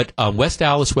 But West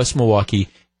Dallas, West Milwaukee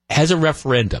has a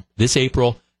referendum this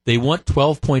April. They want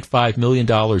 $12.5 million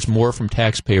more from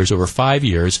taxpayers over 5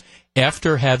 years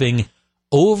after having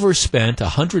overspent a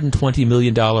 $120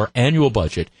 million annual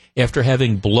budget, after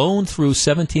having blown through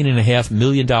 $17.5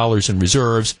 million in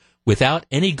reserves without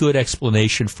any good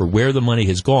explanation for where the money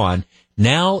has gone.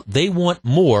 Now they want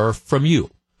more from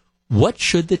you. What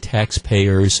should the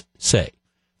taxpayers say?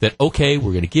 That, okay,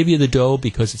 we're going to give you the dough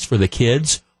because it's for the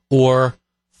kids, or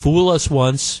fool us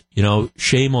once,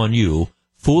 shame on you.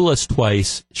 Fool us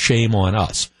twice, shame on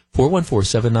us.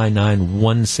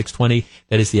 414-799-1620.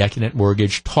 That is the Accunet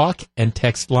Mortgage talk and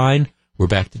text line. We're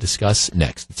back to discuss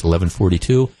next. It's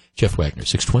 11:42. Jeff Wagner,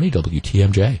 620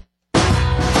 WTMJ.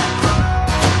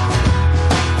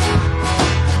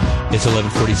 It's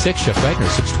 11:46. Jeff Wagner,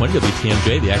 620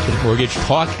 WTMJ, the Accunet Mortgage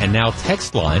talk and now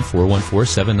text line,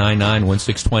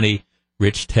 414-799-1620.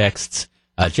 Rich texts.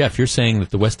 Jeff, you're saying that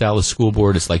the West Dallas School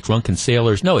Board is like drunken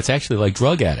sailors. No, it's actually like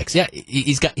drug addicts. Yeah,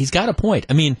 he's got a point.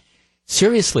 I mean,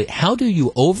 seriously, how do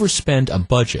you overspend a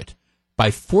budget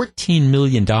by $14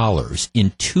 million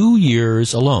in 2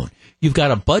 years alone? You've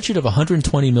got a budget of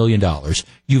 $120 million.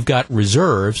 You've got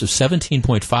reserves of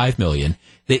 $17.5 million.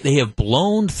 They have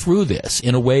blown through this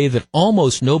in a way that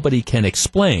almost nobody can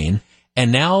explain.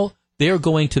 And now they're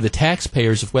going to the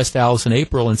taxpayers of West Dallas in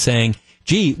April and saying,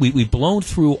 gee, we've blown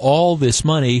through all this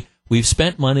money. We've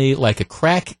spent money like a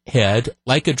crackhead,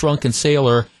 like a drunken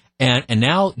sailor, and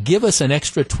now give us an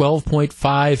extra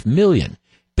 $12.5 million.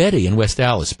 Betty in West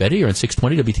Dallas. Betty, you're on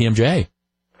 620 WTMJ.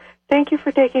 Thank you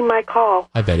for taking my call.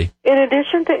 Hi, Betty. In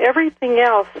addition to everything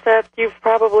else that you've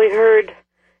probably heard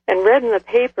and read in the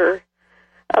paper,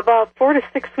 about 4 to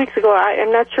 6 weeks ago,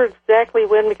 I'm not sure exactly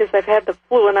when because I've had the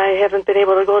flu and I haven't been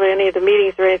able to go to any of the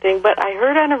meetings or anything, but I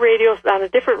heard on a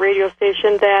different radio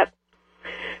station that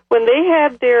when they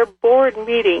had their board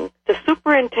meeting, the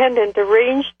superintendent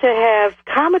arranged to have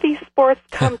comedy sports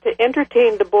come to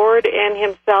entertain the board and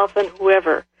himself and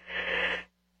whoever.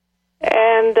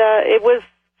 And it was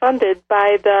funded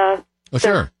by the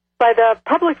by the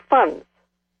public funds.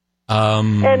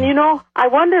 And, you know, I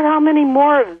wonder how many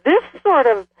more of this sort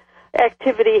of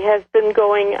activity has been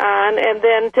going on, and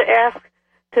then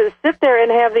to sit there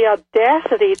and have the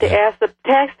audacity to ask the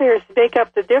taxpayers to make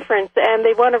up the difference, and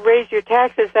they want to raise your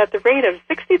taxes at the rate of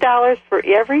 $60 for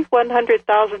every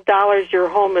 $100,000 your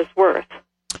home is worth.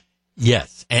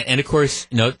 Yes, and of course,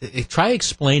 you know, try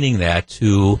explaining that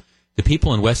to the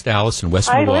people in West Dallas and West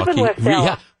Milwaukee. I live in West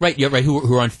Dallas. Yeah, right,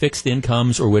 who are on fixed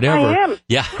incomes or whatever. I am.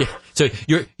 Yeah. So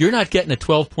you're not getting a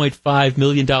 $12.5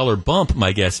 million bump,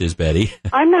 my guess is, Betty.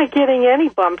 I'm not getting any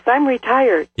bumps. I'm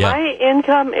retired. Yeah. My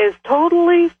income is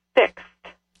totally fixed.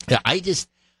 Yeah,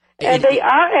 And they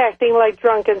are acting like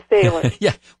drunken sailors.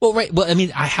 Yeah. Well, right. Well, I mean,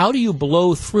 how do you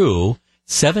blow through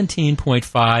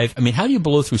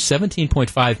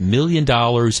 $17.5 million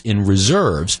in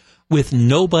reserves with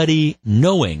nobody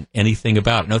knowing anything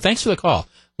about it? No, thanks for the call.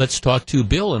 Let's talk to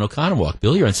Bill in Oconomowoc.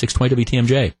 Bill, you're on 620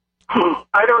 WTMJ.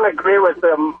 I don't agree with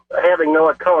them having no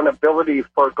accountability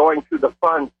for going through the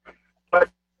funds, but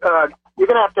you're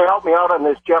going to have to help me out on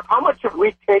this, Jeff. How much have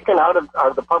we taken out of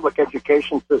the public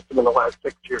education system in the last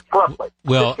 6 years, roughly?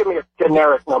 Well, just give me a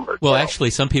generic number. Well, actually,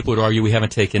 some people would argue we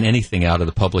haven't taken anything out of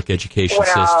the public education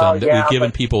system, that we've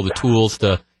given people the tools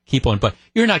to keep on. But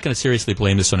you're not going to seriously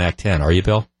blame this on Act 10, are you,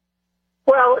 Bill?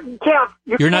 Well, Jeff,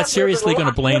 you're not seriously going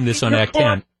to blame this on Act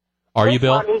 10, are you,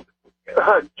 Bill?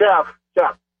 Jeff.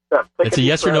 It's a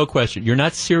yes or no question. You're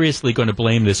not seriously going to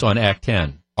blame this on Act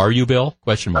 10, are you, Bill?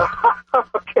 Question mark.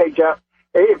 Okay, Jeff.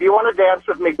 Hey, if you want to dance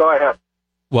with me, go ahead.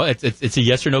 Well, it's a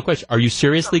yes or no question. Are you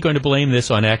seriously going to blame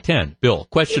this on Act 10, Bill?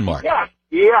 Question mark. Yes.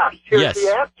 Here's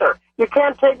the answer. You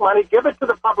can't take money, give it to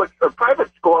the public or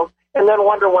private schools, and then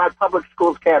wonder why public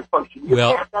schools can't function. You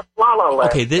can't. That's la-la land.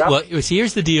 Okay,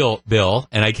 here's the deal, Bill.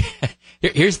 And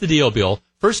here's the deal, Bill.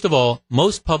 First of all,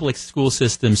 most public school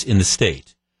systems in the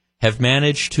state have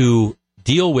managed to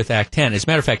deal with Act 10. As a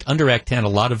matter of fact, under Act 10, a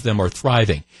lot of them are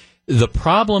thriving. The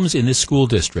problems in this school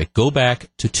district go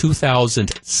back to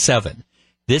 2007,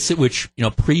 which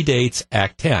predates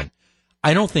Act 10.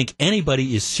 I don't think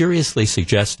anybody is seriously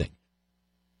suggesting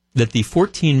that the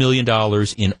 $14 million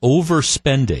in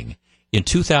overspending in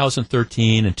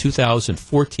 2013 and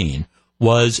 2014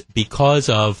 was because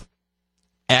of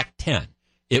Act 10.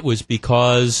 It was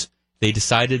because they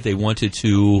decided they wanted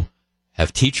to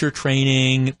have teacher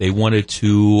training, they wanted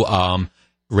to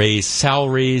raise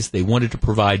salaries, they wanted to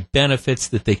provide benefits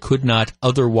that they could not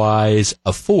otherwise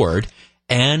afford,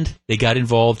 and they got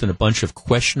involved in a bunch of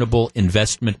questionable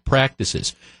investment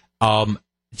practices.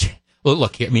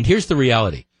 Look, here's the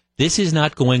reality. This is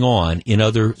not going on in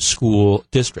other school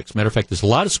districts. Matter of fact, there's a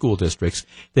lot of school districts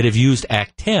that have used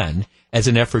Act 10 as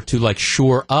an effort to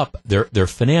shore up their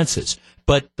finances.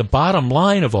 But the bottom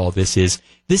line of all this is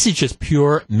just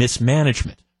pure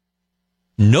mismanagement.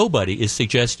 Nobody is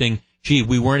suggesting, gee,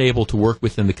 we weren't able to work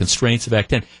within the constraints of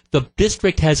Act 10. The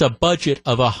district has a budget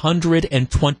of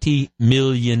 $120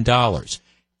 million.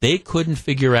 They couldn't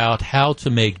figure out how to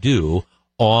make do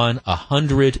on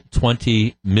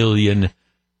 $120 million.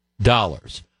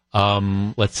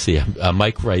 Let's see.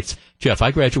 Mike writes, Jeff,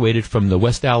 I graduated from the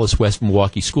West Dallas, West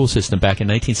Milwaukee school system back in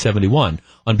 1971.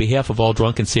 On behalf of all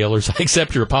drunken sailors, I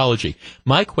accept your apology.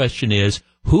 My question is,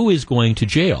 who is going to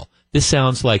jail? This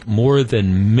sounds like more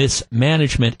than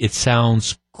mismanagement. It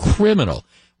sounds criminal.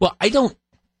 Well, I don't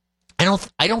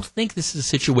think this is a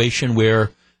situation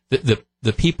where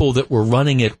the people that were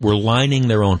running it were lining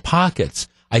their own pockets.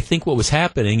 I think what was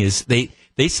happening is they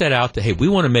set out to, hey, we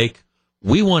want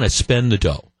to spend the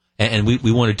dough. And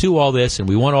we want to do all this, and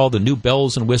we want all the new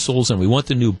bells and whistles, and we want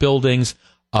the new buildings.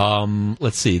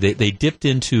 Let's see. They dipped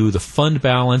into the fund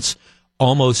balance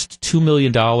almost $2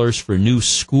 million for a new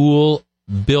school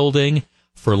building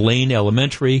for Lane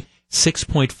Elementary,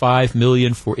 $6.5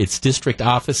 million for its district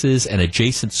offices and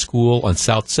adjacent school on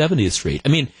South 70th Street. I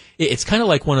mean, it's kind of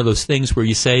like one of those things where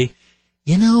you say,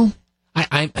 our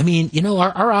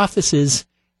offices,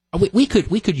 we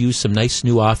could use some nice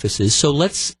new offices, so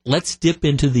let's dip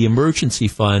into the emergency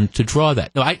fund to draw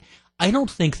that. No, I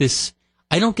don't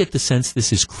get the sense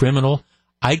this is criminal.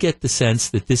 I get the sense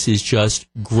that this is just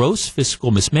gross fiscal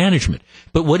mismanagement.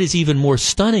 But what is even more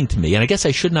stunning to me, and I guess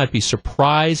I should not be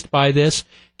surprised by this,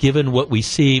 given what we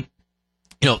see,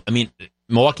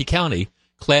 Milwaukee County,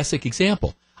 classic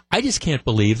example. I just can't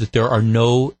believe that there are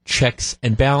no checks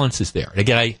and balances there. And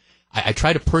again, I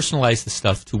try to personalize the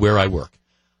stuff to where I work.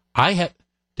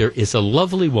 there is a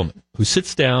lovely woman who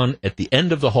sits down at the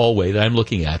end of the hallway that I'm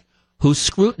looking at, who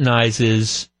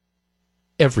scrutinizes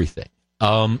everything.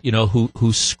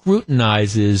 Who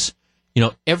scrutinizes,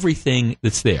 everything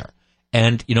that's there.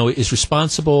 And, is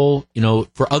responsible,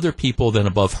 for other people than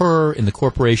above her in the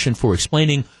corporation for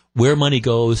explaining where money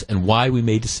goes and why we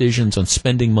made decisions on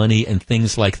spending money and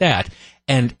things like that.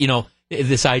 And,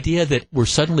 this idea that we're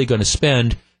suddenly going to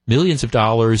spend millions of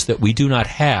dollars that we do not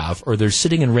have, or they're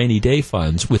sitting in rainy day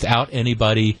funds without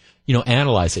anybody,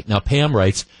 analyzing. Now, Pam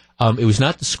writes, it was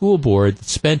not the school board that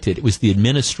spent it. It was the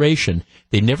administration.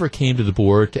 They never came to the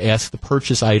board to ask to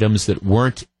purchase items that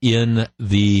weren't in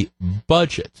the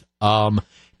budget.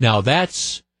 Now,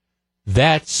 that's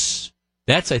I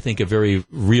think, a very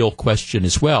real question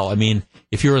as well. I mean,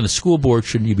 if you're on the school board,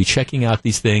 shouldn't you be checking out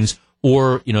these things?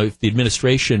 Or, if the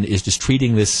administration is just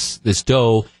treating this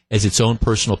dough as its own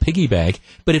personal piggy bank.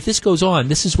 But if this goes on,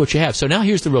 this is what you have. So now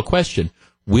here's the real question.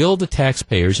 Will the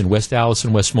taxpayers in West Dallas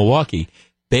and West Milwaukee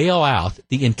bail out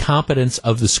the incompetence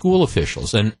of the school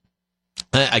officials? And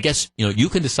I guess, you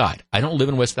can decide. I don't live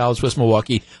in West Dallas, West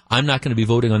Milwaukee. I'm not going to be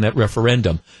voting on that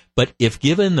referendum. But if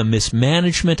given the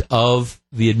mismanagement of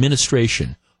the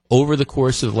administration over the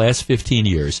course of the last 15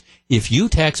 years, if you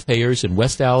taxpayers in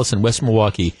West Dallas and West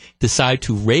Milwaukee decide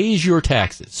to raise your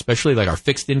taxes, especially like our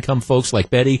fixed income folks like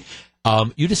Betty,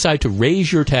 you decide to raise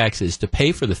your taxes to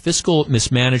pay for the fiscal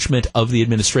mismanagement of the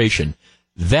administration,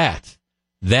 that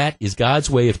is God's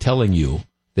way of telling you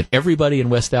that everybody in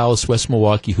West Dallas, West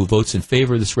Milwaukee who votes in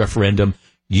favor of this referendum,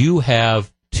 you have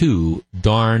too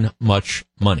darn much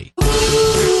money.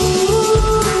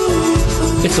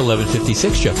 It's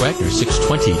 11:56. Jeff Wagner,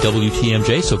 620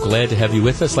 WTMJ. So glad to have you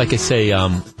with us. Like I say,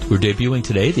 we're debuting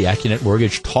today the AccuNet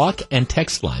Mortgage talk and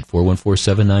text line,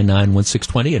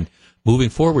 414-799-1620. And moving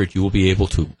forward, you will be able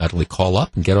to not only call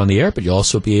up and get on the air, but you'll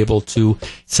also be able to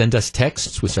send us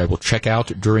texts, which I will check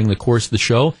out during the course of the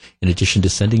show, in addition to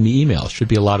sending me emails. Should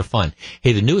be a lot of fun.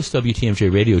 Hey, the newest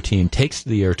WTMJ radio team takes to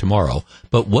the air tomorrow,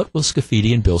 but what will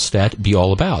Scafidi and Billstat be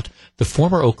all about? The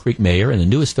former Oak Creek mayor and the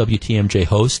newest WTMJ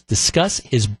host discuss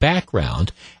his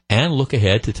background and look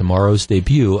ahead to tomorrow's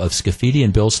debut of Scafidi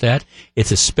and Billstat.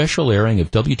 It's a special airing of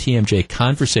WTMJ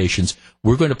Conversations.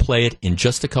 We're going to play it in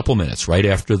just a couple minutes, right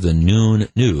after the noon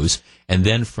news. And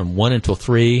then from 1 until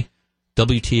 3,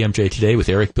 WTMJ Today with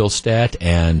Eric Billstat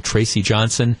and Tracy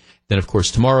Johnson. Then, of course,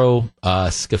 tomorrow,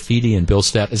 Scafidi and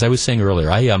Billstat. As I was saying earlier,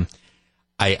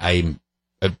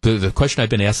 the question I've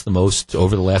been asked the most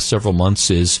over the last several months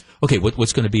is, okay,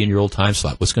 what's going to be in your old time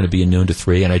slot? What's going to be in noon to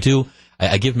 3? And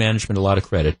I give management a lot of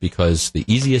credit, because the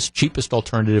easiest, cheapest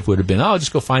alternative would have been, I'll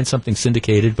just go find something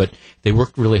syndicated, but they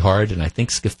worked really hard, and I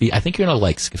think you're going to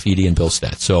like Scafidi and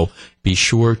Billstat. So be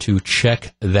sure to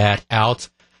check that out.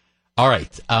 All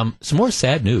right, some more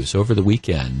sad news over the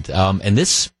weekend. And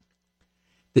this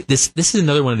is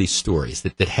another one of these stories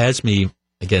that has me,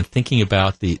 again, thinking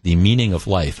about the meaning of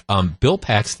life. Bill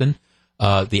Paxton,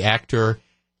 the actor,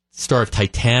 star of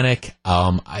Titanic,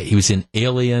 he was in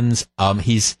Aliens.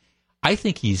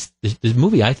 The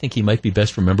movie I think he might be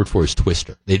best remembered for is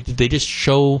Twister. They just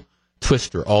show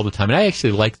Twister all the time. And I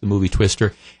actually like the movie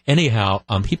Twister. Anyhow,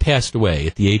 he passed away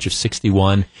at the age of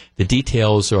 61. The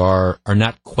details are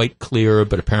not quite clear,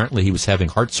 but apparently he was having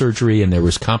heart surgery and there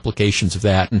was complications of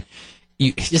that. And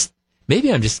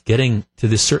maybe I'm just getting to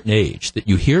this certain age that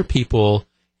you hear people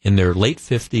in their late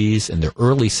 50s and their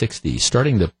early 60s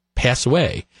starting to pass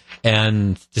away,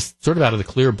 and just sort of out of the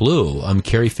clear blue.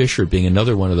 Carrie Fisher being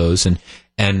another one of those,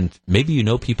 and maybe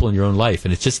people in your own life,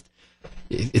 and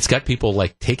it's got people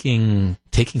like taking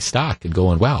stock and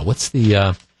going, wow, what's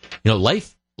the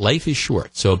life is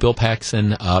short. So Bill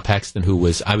Paxton,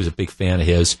 who I was a big fan of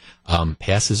his,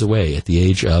 passes away at the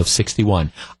age of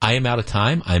 61. I am out of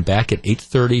time. I'm back at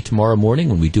 8:30 tomorrow morning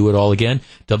when we do it all again.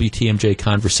 WTMJ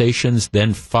Conversations,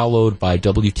 then followed by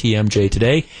WTMJ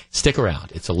Today. Stick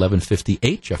around. It's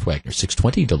 11:58. Jeff Wagner,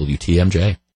 620 WTMJ.